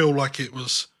just feel like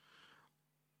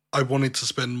I wanted to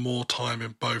spend more time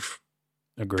in both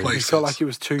places. You felt like it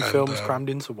was two films crammed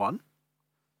into one?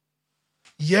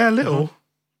 Yeah, a little.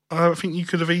 I think you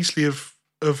could have easily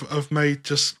have made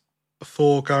just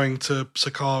Thor going to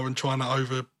Sakaar and trying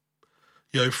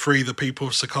to free the people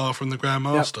of Sakaar from the Grand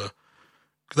Master.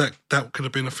 That could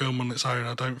have been a film on its own.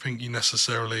 I don't think you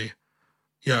necessarily,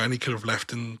 and he could have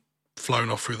left and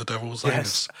flown off through the Devil's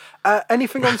anus.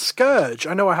 Anything on Scourge?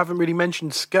 I know I haven't really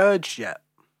mentioned Scourge yet.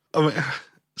 I mean,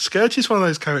 Scourge is one of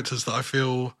those characters that I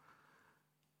feel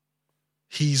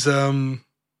he's, I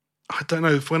don't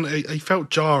know, when he felt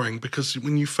jarring because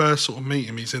when you first sort of meet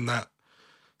him, he's in that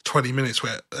 20 minutes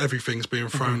where everything's being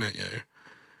thrown at you.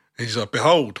 And he's like,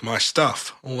 behold, my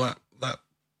stuff, all that, that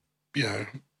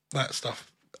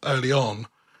stuff early on.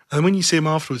 And when you see him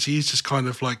afterwards, he's just kind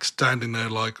of like standing there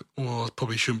like, well, I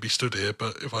probably shouldn't be stood here,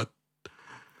 but if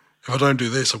I don't do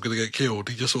this, I'm going to get killed.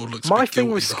 He just sort of looks My thing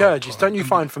with Scourge is, don't you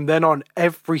find from then on,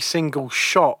 every single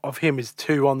shot of him is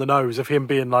too on the nose, of him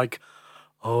being like,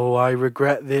 oh, I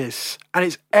regret this. And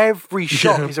it's every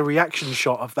shot is a reaction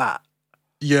shot of that.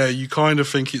 Yeah, you kind of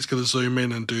think it's going to zoom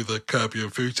in and do the Curb Your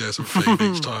Enthusiasm theme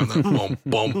each time. That bom,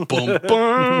 bom, bom,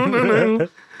 bom.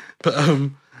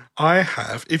 But I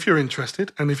have, if you're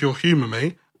interested, and if you'll humour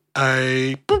me,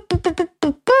 a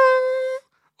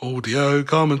audio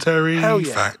commentary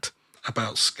fact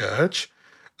about Scourge.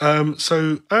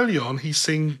 So early on, he's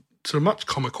seen, to a much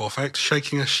comical effect,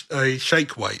 shaking a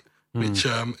shake weight, which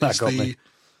is the...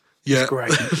 Yeah, great.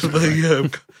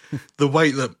 the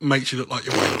weight that makes you look like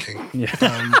you're wanking.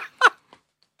 Yeah.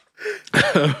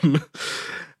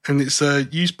 And it's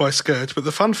used by Scourge. But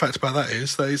the fun fact about that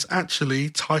is that it's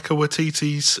actually Taika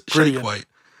Waititi's shake weight.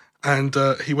 And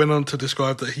he went on to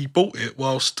describe that he bought it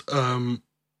whilst on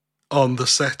the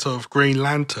set of Green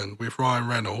Lantern with Ryan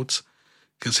Reynolds,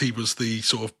 because he was the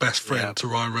sort of best friend to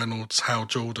Ryan Reynolds' Hal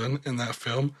Jordan in that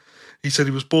film. He said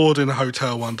he was bored in a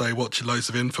hotel one day watching loads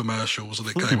of infomercials and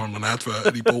it came on an advert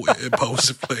and he bought it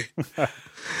impulsively.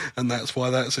 And that's why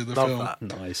that's in the film. That.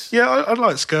 Nice. Yeah, I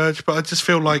like Scourge, but I just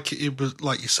feel like it was,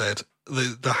 like you said,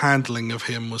 the handling of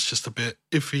him was just a bit,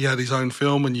 if he had his own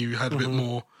film and you had a bit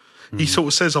more, he sort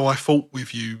of says, oh, I fought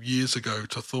with you years ago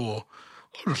to Thor.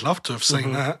 I would love to have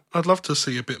seen that. I'd love to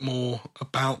see a bit more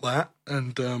about that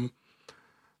and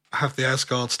have the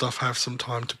Asgard stuff have some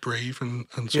time to breathe and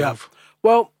sort of...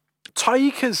 Well,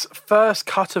 Taika's first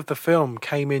cut of the film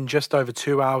came in just over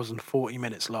 2 hours and 40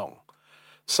 minutes long.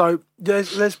 So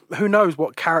there's who knows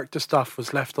what character stuff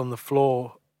was left on the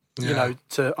floor, you know,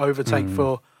 to overtake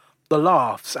for the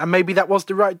laughs. And maybe that was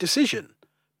the right decision.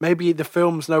 Maybe the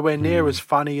film's nowhere near as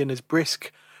funny and as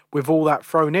brisk with all that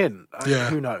thrown in.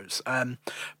 Who knows?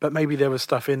 But maybe there was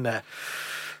stuff in there.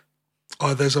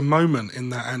 Oh, there's a moment in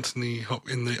that in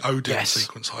the Odin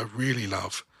sequence I really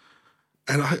love.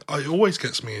 And it always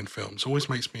gets me in films, always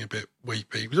makes me a bit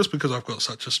weepy, just because I've got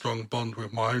such a strong bond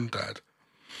with my own dad.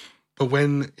 But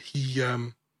when he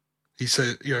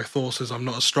said, you know, Thor says, "I'm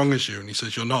not as strong as you," and he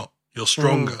says, "You're not, you're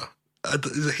stronger."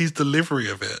 His delivery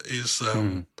of it is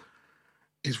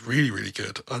really, really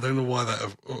good. I don't know why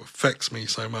that affects me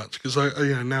so much, because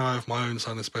now I have my own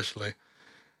son, especially.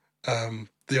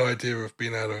 The idea of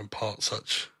being able to impart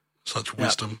such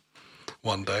wisdom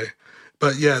one day.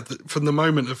 But yeah, from the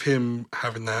moment of him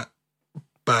having that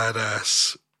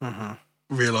badass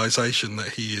realization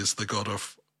that he is the god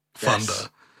of thunder,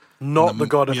 not the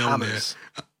god of hammers.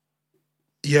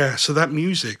 Yeah, so that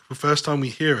music, the first time we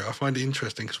hear it, I find it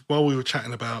interesting, because while we were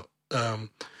chatting about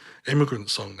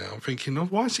Immigrant Song now, I'm thinking,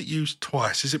 why is it used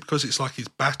twice? Is it because it's like his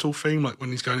battle theme, like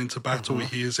when he's going into battle,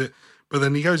 he hears it, but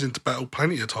then he goes into battle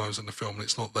plenty of times in the film and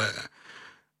it's not there.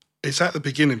 It's at the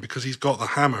beginning because he's got the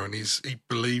hammer and he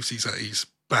believes he's at his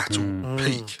battle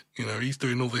peak. You know, he's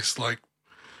doing all this like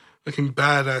looking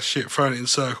badass shit, throwing it in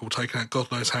circle, taking out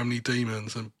God knows how many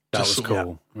demons, and that was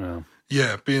cool.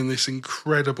 Yeah, being this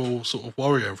incredible sort of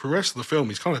warrior. And for the rest of the film,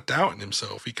 he's kind of doubting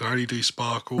himself. He can only do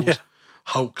sparkles. Yeah.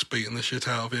 Hulk's beating the shit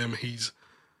out of him. He's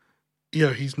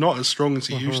not as strong as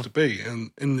he used to be.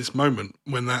 And in this moment,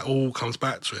 when that all comes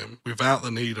back to him, without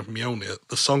the need of Mjolnir,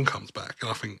 the song comes back. And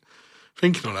I think,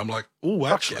 thinking on it, I'm like, oh,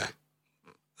 actually,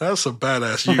 that's a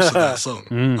badass use of that song.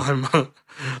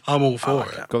 I'm all for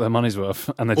it. Got their money's worth,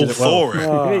 and they did all it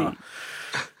well. For it.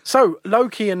 So,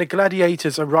 Loki and the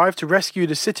gladiators arrive to rescue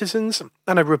the citizens,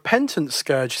 and a repentant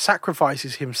Scourge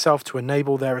sacrifices himself to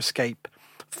enable their escape.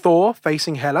 Thor,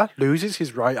 facing Hela, loses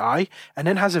his right eye, and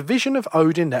then has a vision of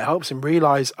Odin that helps him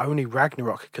realise only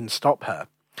Ragnarok can stop her.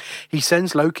 He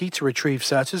sends Loki to retrieve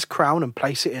Surtur's crown and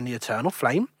place it in the eternal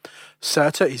flame.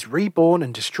 Surtur is reborn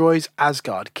and destroys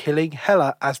Asgard, killing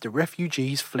Hela as the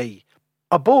refugees flee.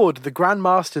 Aboard the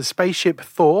Grandmaster's spaceship,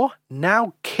 Thor,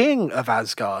 now king of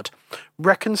Asgard,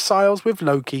 reconciles with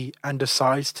Loki and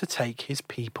decides to take his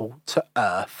people to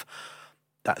Earth.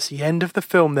 That's the end of the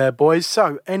film there, boys.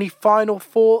 So, any final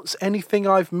thoughts? Anything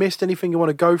I've missed? Anything you want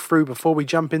to go through before we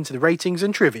jump into the ratings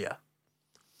and trivia?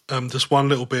 Just one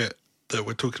little bit that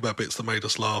we're talking about, bits that made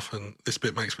us laugh, and this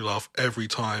bit makes me laugh every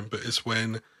time, but it's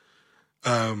when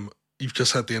you've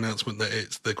just had the announcement that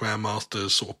it's the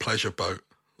Grandmaster's sort of pleasure boat,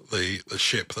 the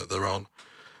ship that they're on,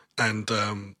 and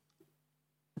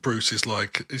Bruce is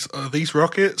like, are these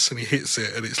rockets? And he hits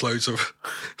it, and it's loads of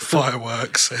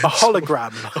fireworks. A hologram.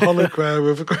 A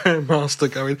hologram of a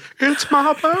Grandmaster going, "It's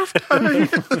my birthday."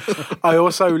 I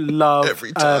also love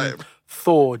every time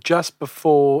Thor, just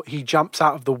before he jumps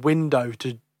out of the window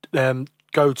to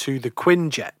go to the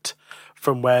Quinjet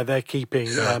from where they're keeping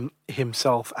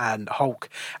himself and Hulk.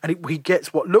 And he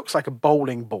gets what looks like a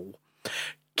bowling ball,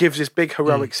 gives this big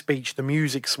heroic speech, the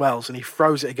music swells, and he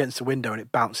throws it against the window and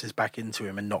it bounces back into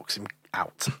him and knocks him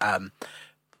out.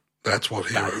 That's what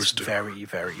heroes do. Very,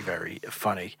 very, very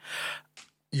funny.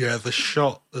 Yeah, the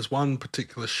shot, there's one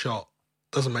particular shot,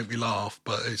 doesn't make me laugh,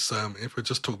 but it's if we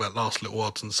just talk about last little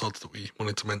odds and sods that we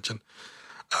wanted to mention,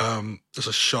 there's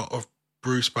a shot of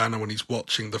Bruce Banner when he's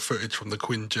watching the footage from the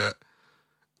Quinjet,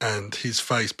 and his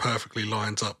face perfectly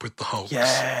lines up with the Hulk's.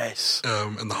 Yes.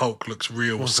 And the Hulk looks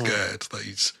real scared that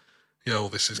he's, all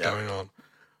this is going on.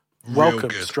 Real Welcome,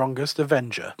 good. Strongest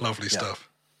Avenger. Lovely stuff.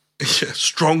 Yeah,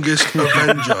 Strongest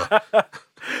Avenger.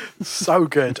 So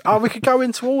good. We could go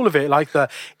into all of it, like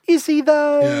is he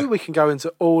though? Yeah. We can go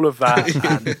into all of that.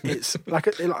 And it's like,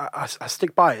 I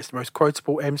stick by it. It's the most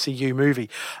quotable MCU movie.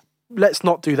 Let's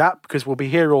not do that because we'll be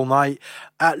here all night.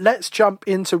 Let's jump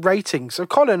into ratings. So,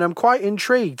 Colin, I'm quite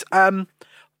intrigued.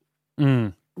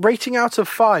 Rating out of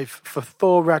 5 for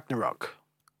Thor Ragnarok.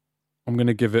 I'm going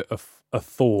to give it a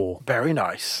Thor. Very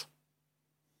nice.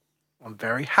 I'm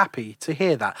very happy to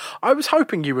hear that. I was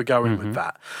hoping you were going with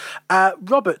that.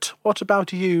 Robert, what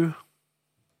about you?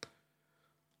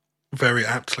 Very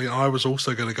aptly, I was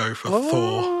also going to go for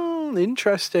Thor.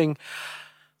 Interesting.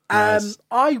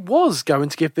 I was going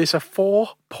to give this a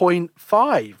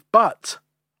 4.5, but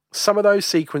some of those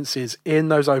sequences in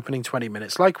those opening 20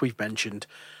 minutes, like we've mentioned,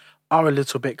 are a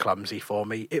little bit clumsy for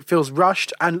me. It feels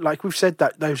rushed, and like we've said,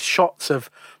 that those shots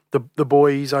of the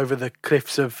boys over the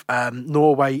cliffs of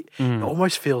Norway, it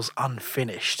almost feels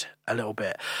unfinished a little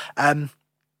bit.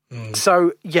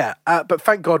 So, yeah, but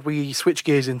thank God we switch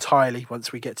gears entirely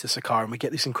once we get to Sakaar and we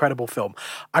get this incredible film.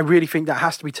 I really think that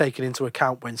has to be taken into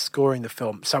account when scoring the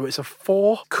film. So it's a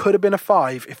 4, could have been a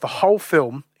 5 if the whole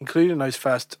film, including those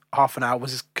first half an hour,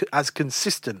 was as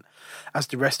consistent as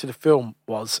the rest of the film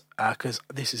was, because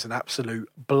this is an absolute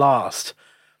blast.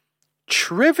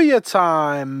 Trivia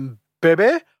time,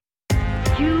 baby.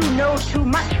 You know too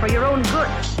much for your own good.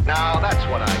 Now that's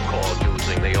what I call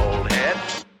using the old head.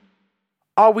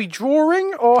 Are we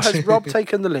drawing, or has Rob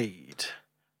taken the lead?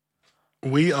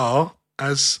 We are,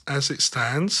 as it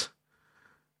stands,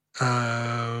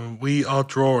 we are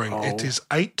drawing. It is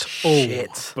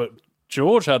 8-8. But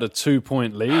George had a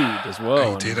 2-point lead as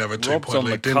well. He did have a 2-point Rob's lead, on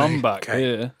the didn't he? comeback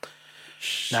here.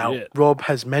 Now, Shit. Rob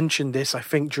has mentioned this, I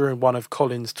think, during one of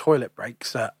Colin's toilet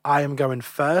breaks. I am going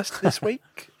first this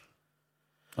week.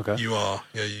 Okay. You are.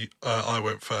 Yeah, I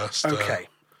went first. Okay.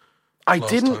 I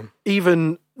didn't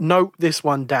even note this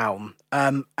one down.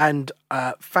 And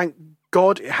thank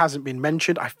God it hasn't been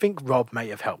mentioned. I think Rob may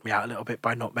have helped me out a little bit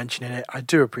by not mentioning it. I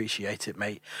do appreciate it,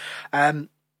 mate.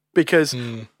 Because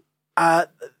I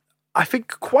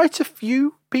think quite a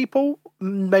few people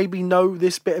maybe know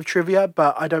this bit of trivia,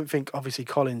 but I don't think, obviously,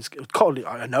 Colin,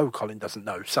 I know Colin doesn't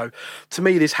know. So to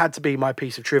me, this had to be my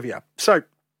piece of trivia. So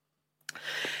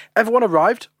everyone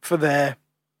arrived for their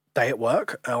day at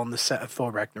work on the set of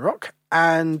Thor Ragnarok,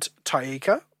 and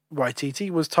Taika Waititi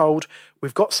was told,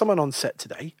 we've got someone on set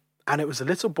today, and it was a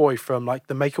little boy from like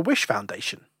the Make-A-Wish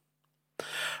Foundation.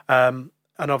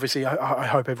 And obviously, I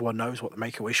hope everyone knows what the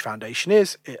Make-A-Wish Foundation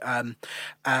is.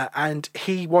 And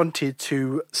he wanted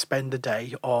to spend the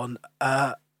day on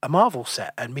a Marvel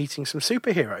set and meeting some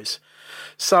superheroes.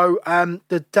 So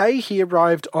the day he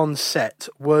arrived on set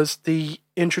was the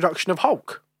introduction of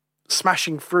Hulk,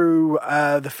 smashing through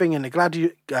the thing in the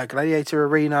gladiator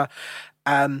arena.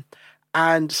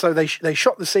 And so they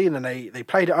shot the scene and they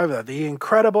played it over. The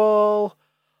Incredible.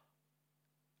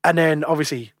 And then,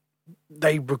 obviously,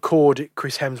 they record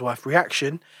Chris Hemsworth's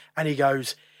reaction, and he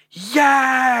goes,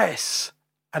 yes!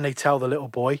 And they tell the little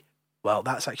boy, well,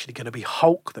 that's actually going to be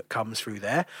Hulk that comes through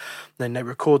there. Then they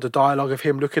record the dialogue of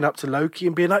him looking up to Loki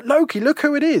and being like, Loki, look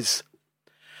who it is.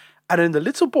 And then the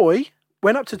little boy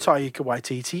went up to Taika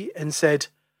Waititi and said,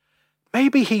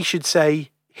 maybe he should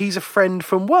say he's a friend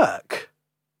from work.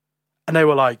 And they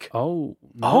were like, oh,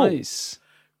 nice.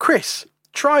 Chris,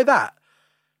 try that.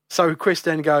 So Chris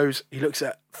then goes, he looks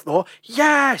at Thor,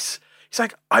 yes! He's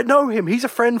like, I know him, he's a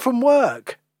friend from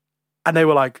work. And they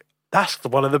were like, that's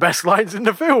one of the best lines in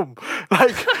the film.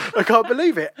 Like, I can't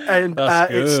believe it. And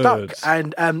it stuck.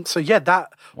 And so, yeah,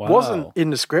 that wasn't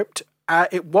in the script.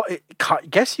 I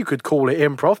guess you could call it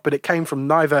improv, but it came from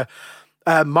neither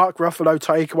Mark Ruffalo,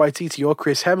 Taika Waititi, or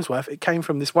Chris Hemsworth. It came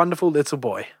from this wonderful little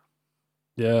boy.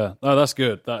 Yeah, no, that's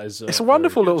good. That is. It's a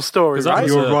wonderful little story, right?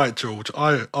 You're right, George.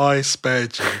 I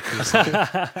spared you.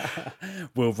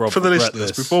 Will Rob for the listeners,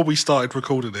 this? before we started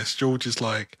recording this, George is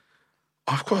like,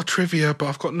 I've got a trivia, but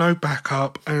I've got no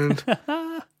backup, and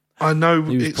I know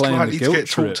it's likely to get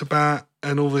talked about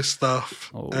and all this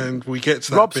stuff. Oh. And we get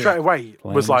to that Rob bit. straight away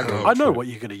was like, I know what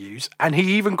you're going to use. And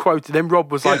he even quoted, then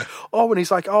Rob was like, oh, and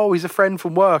he's like, oh, he's a friend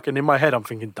from work. And in my head, I'm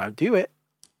thinking, don't do it.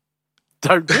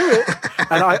 Don't do it.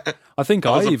 And I think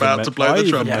I even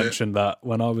trumpet. mentioned that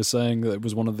when I was saying that it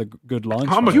was one of the good lines.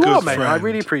 You are, mate. I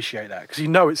really appreciate that, because you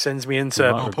know it sends me into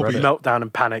meltdown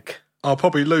and panic. I'll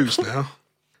probably lose now.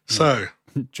 So,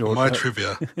 my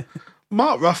trivia.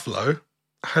 Mark Ruffalo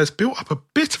has built up a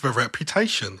bit of a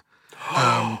reputation.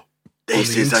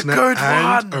 This is a good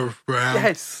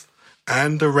one.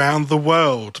 And around the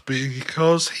world,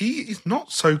 because he is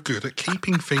not so good at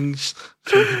keeping things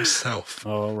to himself.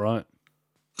 Oh, right.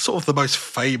 Sort of the most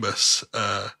famous,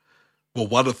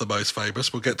 one of the most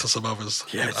famous, we'll get to some others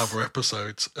in other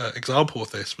episodes, example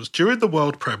of this was during the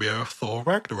world premiere of Thor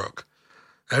Ragnarok.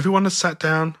 Everyone had sat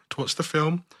down to watch the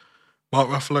film. Mark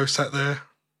Ruffalo sat there,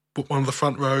 one of the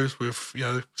front rows with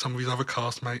some of his other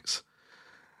castmates,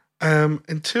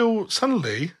 until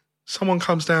suddenly someone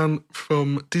comes down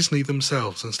from Disney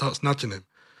themselves and starts nudging him.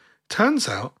 Turns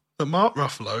out that Mark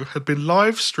Ruffalo had been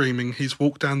live streaming his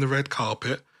walk down the red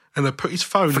carpet and had put his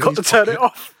phone in his pocket. Forgot to turn it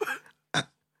off.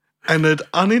 And had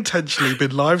unintentionally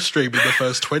been live streaming the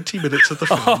first 20 minutes of the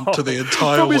film to the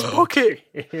entire from world. His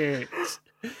pocket.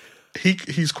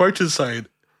 He's quoted saying,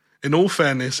 in all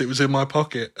fairness, it was in my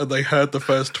pocket, and they heard the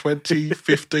first 20,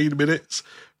 15 minutes,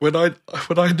 when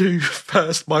I knew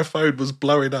first my phone was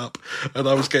blowing up and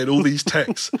I was getting all these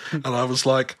texts and I was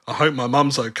like, I hope my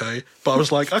mum's okay. But I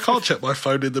was like, I can't check my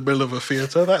phone in the middle of a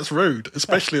theatre. That's rude,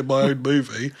 especially in my own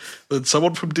movie. And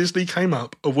someone from Disney came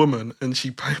up, a woman, and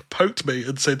she poked me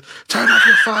and said, turn off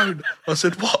your phone. I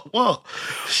said, what?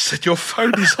 She said, your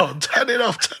phone is on. Turn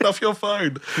off your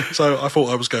phone. So I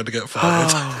thought I was going to get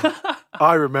fired.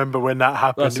 I remember when that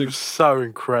happened. It was so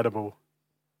incredible.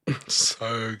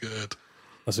 So good.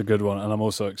 That's a good one, and I'm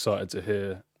also excited to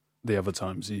hear the other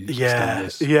times he's done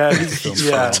this.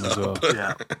 As well.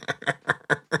 Yeah.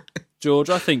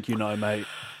 George, I think you know, mate.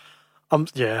 I'm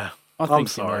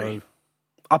sorry. You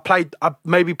know. I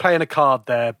maybe playing a card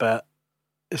there, but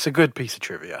it's a good piece of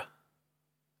trivia.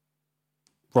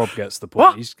 Rob gets the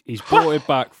point. What? He's brought it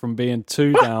back from being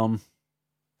 2 down.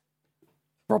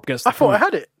 Rob gets the point. I thought I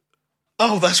had it.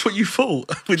 Oh, that's what you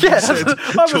thought when you said,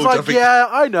 I was like,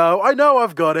 I know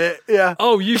I've got it. Yeah.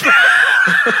 Oh, you...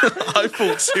 I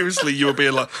thought seriously you were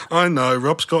being like, I know,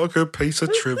 Rob's got a good piece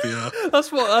of trivia.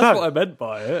 That's what I meant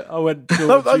by it. I went,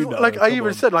 George, I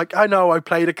even said, I know I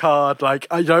played a card. Like,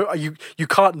 I know you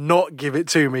can't not give it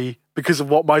to me because of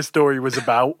what my story was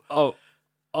about. Oh,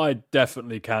 I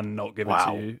definitely can not give it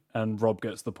to you, and Rob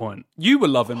gets the point. You were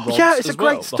loving Rob. Yeah, it's a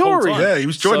great story. Yeah, he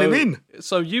was joining in.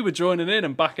 So you were joining in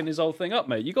and backing his whole thing up,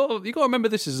 mate. You got to remember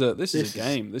this is a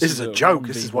game. This is a joke.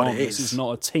 This is what it is. This is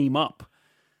not a team up.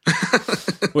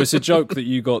 Well, it's a joke that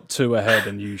you got 2 ahead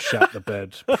and you shat the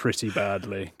bed pretty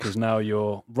badly because now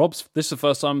you're Rob's. This is the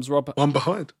first time Rob 1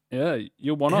 behind. Yeah,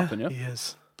 you're 1 up, and he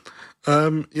is.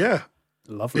 Yeah,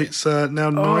 lovely. It's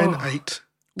now 9-8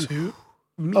 to.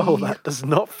 Me. Oh, that does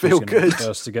not feel good.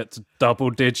 First to get to double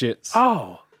digits.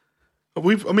 Oh,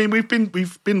 we've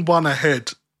been 1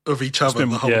 ahead of each other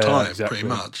the whole time, exactly. pretty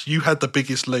much. You had the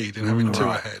biggest lead in having 2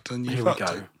 ahead, and you fucked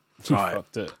it.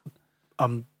 Fucked it.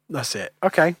 That's it.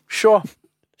 Okay, sure.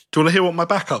 Do you want to hear what my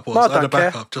backup was? I had a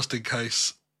backup just in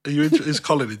case. Is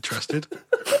Colin interested?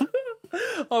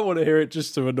 I want to hear it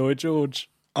just to annoy George.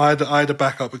 I had a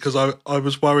backup because I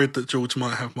was worried that George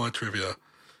might have my trivia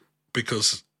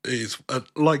because it is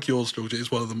like yours, George. It is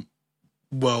one of the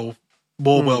more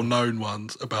well-known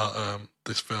ones about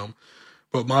this film.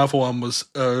 But my other one was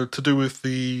to do with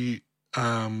the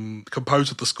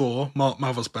composer of the score, Mark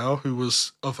Mothersbaugh, who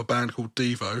was of a band called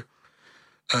Devo.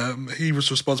 He was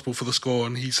responsible for the score,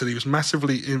 and he said he was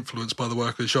massively influenced by the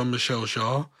work of Jean-Michel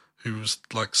Jarre, who was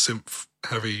like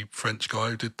synth-heavy French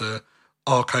guy who did the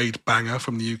arcade banger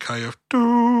from the UK of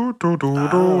do do do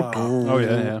do do. Oh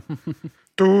yeah.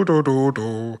 Do, do, do,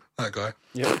 do. That guy.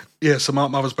 Yeah, so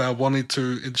Mark Mothersbaugh wanted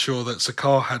to ensure that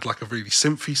Sakaar had like a really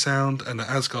synthy sound and that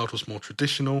Asgard was more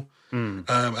traditional. And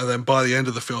then by the end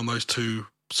of the film, those 2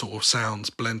 sort of sounds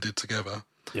blended together.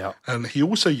 Yeah. And he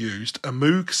also used a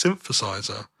Moog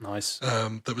synthesizer. Nice.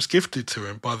 That was gifted to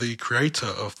him by the creator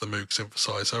of the Moog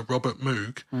synthesizer, Robert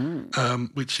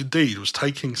Moog, which indeed was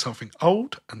taking something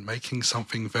old and making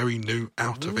something very new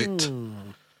out of it.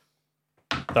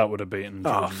 That would have beaten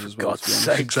George's as well. God's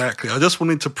sake. Exactly. I just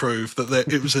wanted to prove that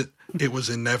it was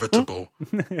inevitable.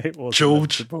 It was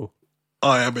George, inevitable.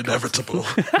 I am inevitable.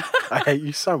 I hate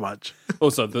you so much.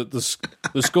 Also, the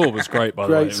score was great, by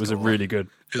the way. It was a really good,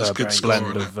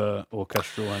 blend of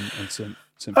orchestral and synth.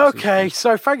 Okay,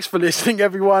 so thanks for listening,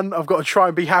 everyone. I've got to try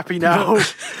and be happy now.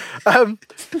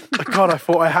 God, I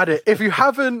thought I had it. If you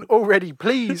haven't already,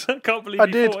 please. I can't believe I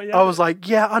did. I was like,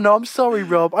 yeah, I know. I'm sorry,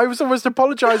 Rob. I was almost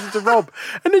apologising to Rob,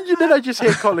 and then I just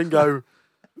hear Colin go,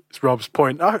 "It's Rob's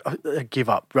point." I give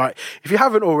up. Right. If you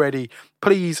haven't already,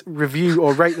 please review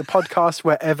or rate the podcast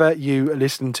wherever you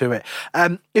listen to it.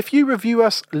 If you review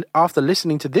us after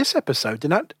listening to this episode,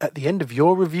 then at the end of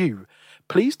your review,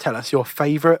 please tell us your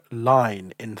favourite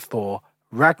line in Thor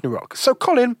Ragnarok. So,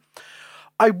 Colin,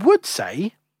 I would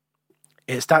say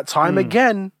it's that time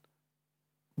again.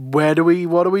 What are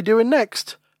we doing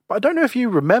next? But I don't know if you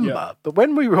remember, but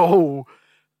when we were all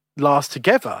last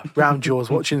together round yours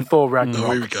watching Thor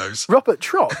Ragnarok, here he goes. Robert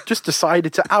Trott just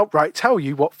decided to outright tell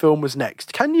you what film was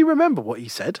next. Can you remember what he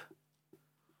said?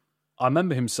 I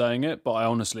remember him saying it, but I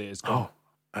honestly, it's gone.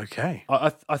 Oh, okay.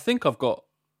 I think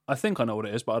I know what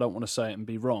it is, but I don't want to say it and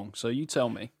be wrong. So you tell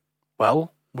me.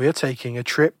 Well, we're taking a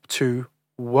trip to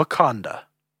Wakanda.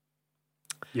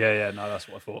 Yeah, no, that's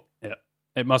what I thought. Yeah.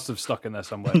 It must have stuck in there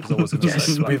somewhere because I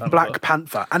wasn't with Black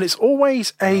Panther. And it's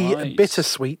always a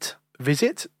bittersweet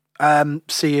visit,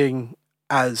 seeing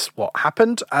as what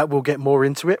happened. We'll get more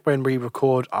into it when we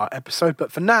record our episode.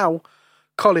 But for now,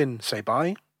 Colin, say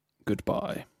bye.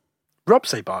 Goodbye. Rob,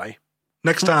 say bye.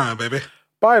 Next time, baby.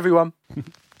 Bye, everyone.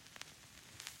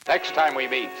 Next time we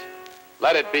meet,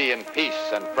 let it be in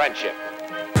peace and friendship.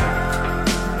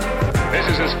 This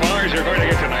is as far as you're going to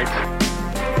get tonight.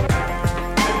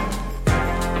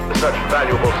 Such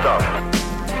valuable stuff.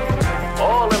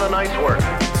 All in a nice work.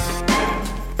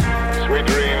 Sweet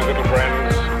dreams, little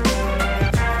friends.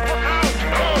 Look out!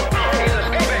 Oh, he's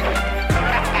escaping!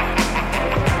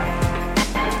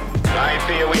 I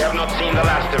fear we have not seen the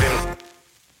last of him.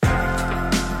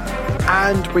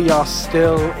 And we are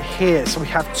still here. So we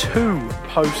have 2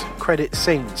 post-credit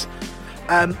scenes.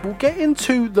 We'll get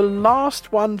into the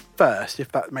last one first,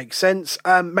 if that makes sense,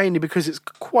 mainly because it's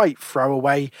quite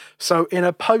throwaway. So in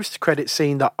a post-credit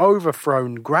scene, the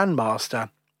overthrown Grandmaster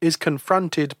is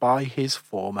confronted by his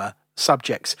former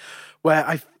subjects,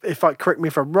 where, correct me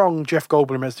if I'm wrong, Jeff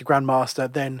Goldblum as the Grandmaster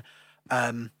then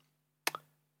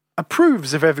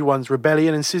approves of everyone's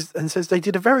rebellion and says they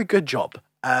did a very good job.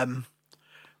 And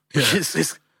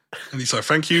he's like,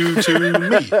 thank you to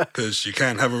me, because you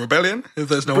can't have a rebellion if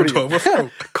there's no one to overthrow.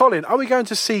 Colin, are we going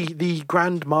to see the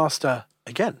Grandmaster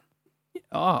again?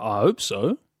 I hope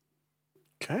so.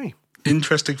 Okay.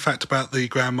 Interesting fact about the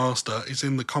Grandmaster is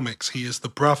in the comics, he is the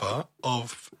brother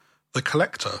of the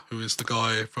Collector, who is the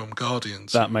guy from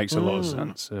Guardians. That makes a lot of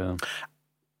sense, yeah.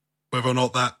 Whether or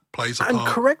not that plays a and part.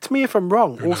 And correct me if I'm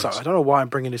wrong, Who also, knows? I don't know why I'm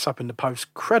bringing this up in the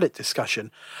post-credit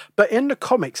discussion, but in the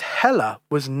comics, Hela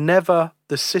was never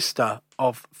the sister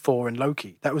of Thor and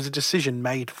Loki. That was a decision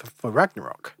made for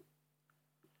Ragnarok.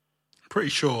 Pretty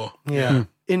sure. Yeah.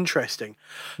 Interesting.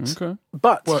 Okay.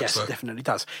 But, Works, yes, though. it definitely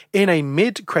does. In a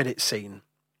mid-credit scene,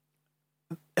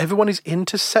 everyone is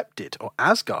intercepted, or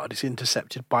Asgard is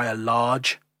intercepted by a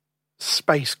large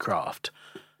spacecraft.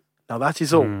 Now, that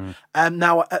is all.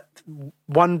 Now,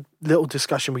 one little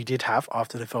discussion we did have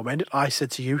after the film ended, I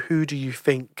said to you, who do you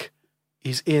think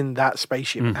is in that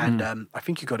spaceship? And I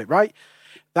think you got it right.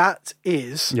 That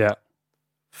is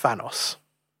Thanos.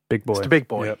 Big boy. It's the big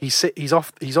boy. Yep. He's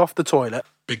off the toilet.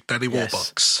 Big Daddy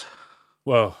Warbucks.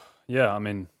 Well, yeah, I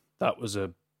mean, that was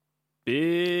a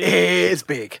big... It's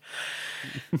big.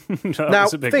 Now,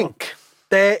 was a big one.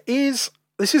 this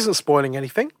isn't spoiling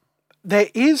anything.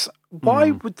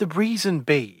 Why would the reason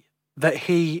be that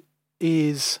he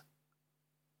is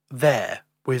there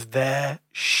with their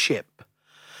ship?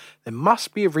 There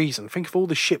must be a reason. Think of all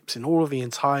the ships in all of the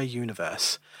entire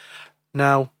universe.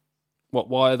 Now,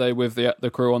 why are they with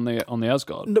the crew on the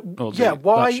Asgard?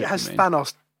 Why has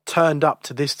Thanos turned up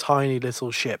to this tiny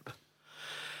little ship?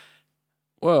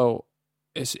 Well,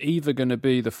 it's either going to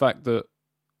be the fact that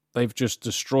they've just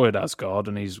destroyed Asgard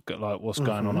and he's got, like, what's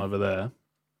going on over there?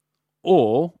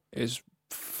 Or it's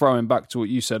throwing back to what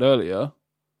you said earlier.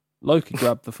 Loki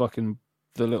grabbed the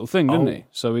little thing, didn't he?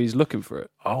 So he's looking for it.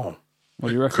 Oh. What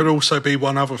do you reckon? Could also be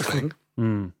one other thing.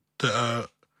 That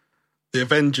the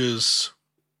Avengers,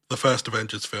 the first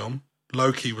Avengers film,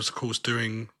 Loki was, of course,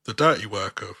 doing the dirty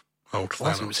work of old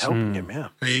Thanos. He was helping him, yeah.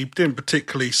 He didn't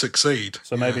particularly succeed.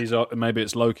 So maybe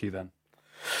it's Loki then.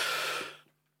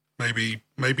 Maybe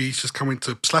he's just coming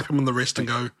to slap him on the wrist and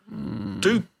go,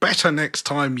 do better next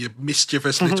time, you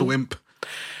mischievous little imp.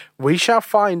 We shall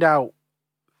find out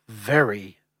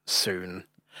very soon.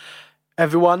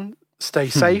 Everyone, stay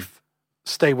safe,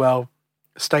 stay well,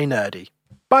 stay nerdy.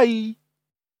 Bye.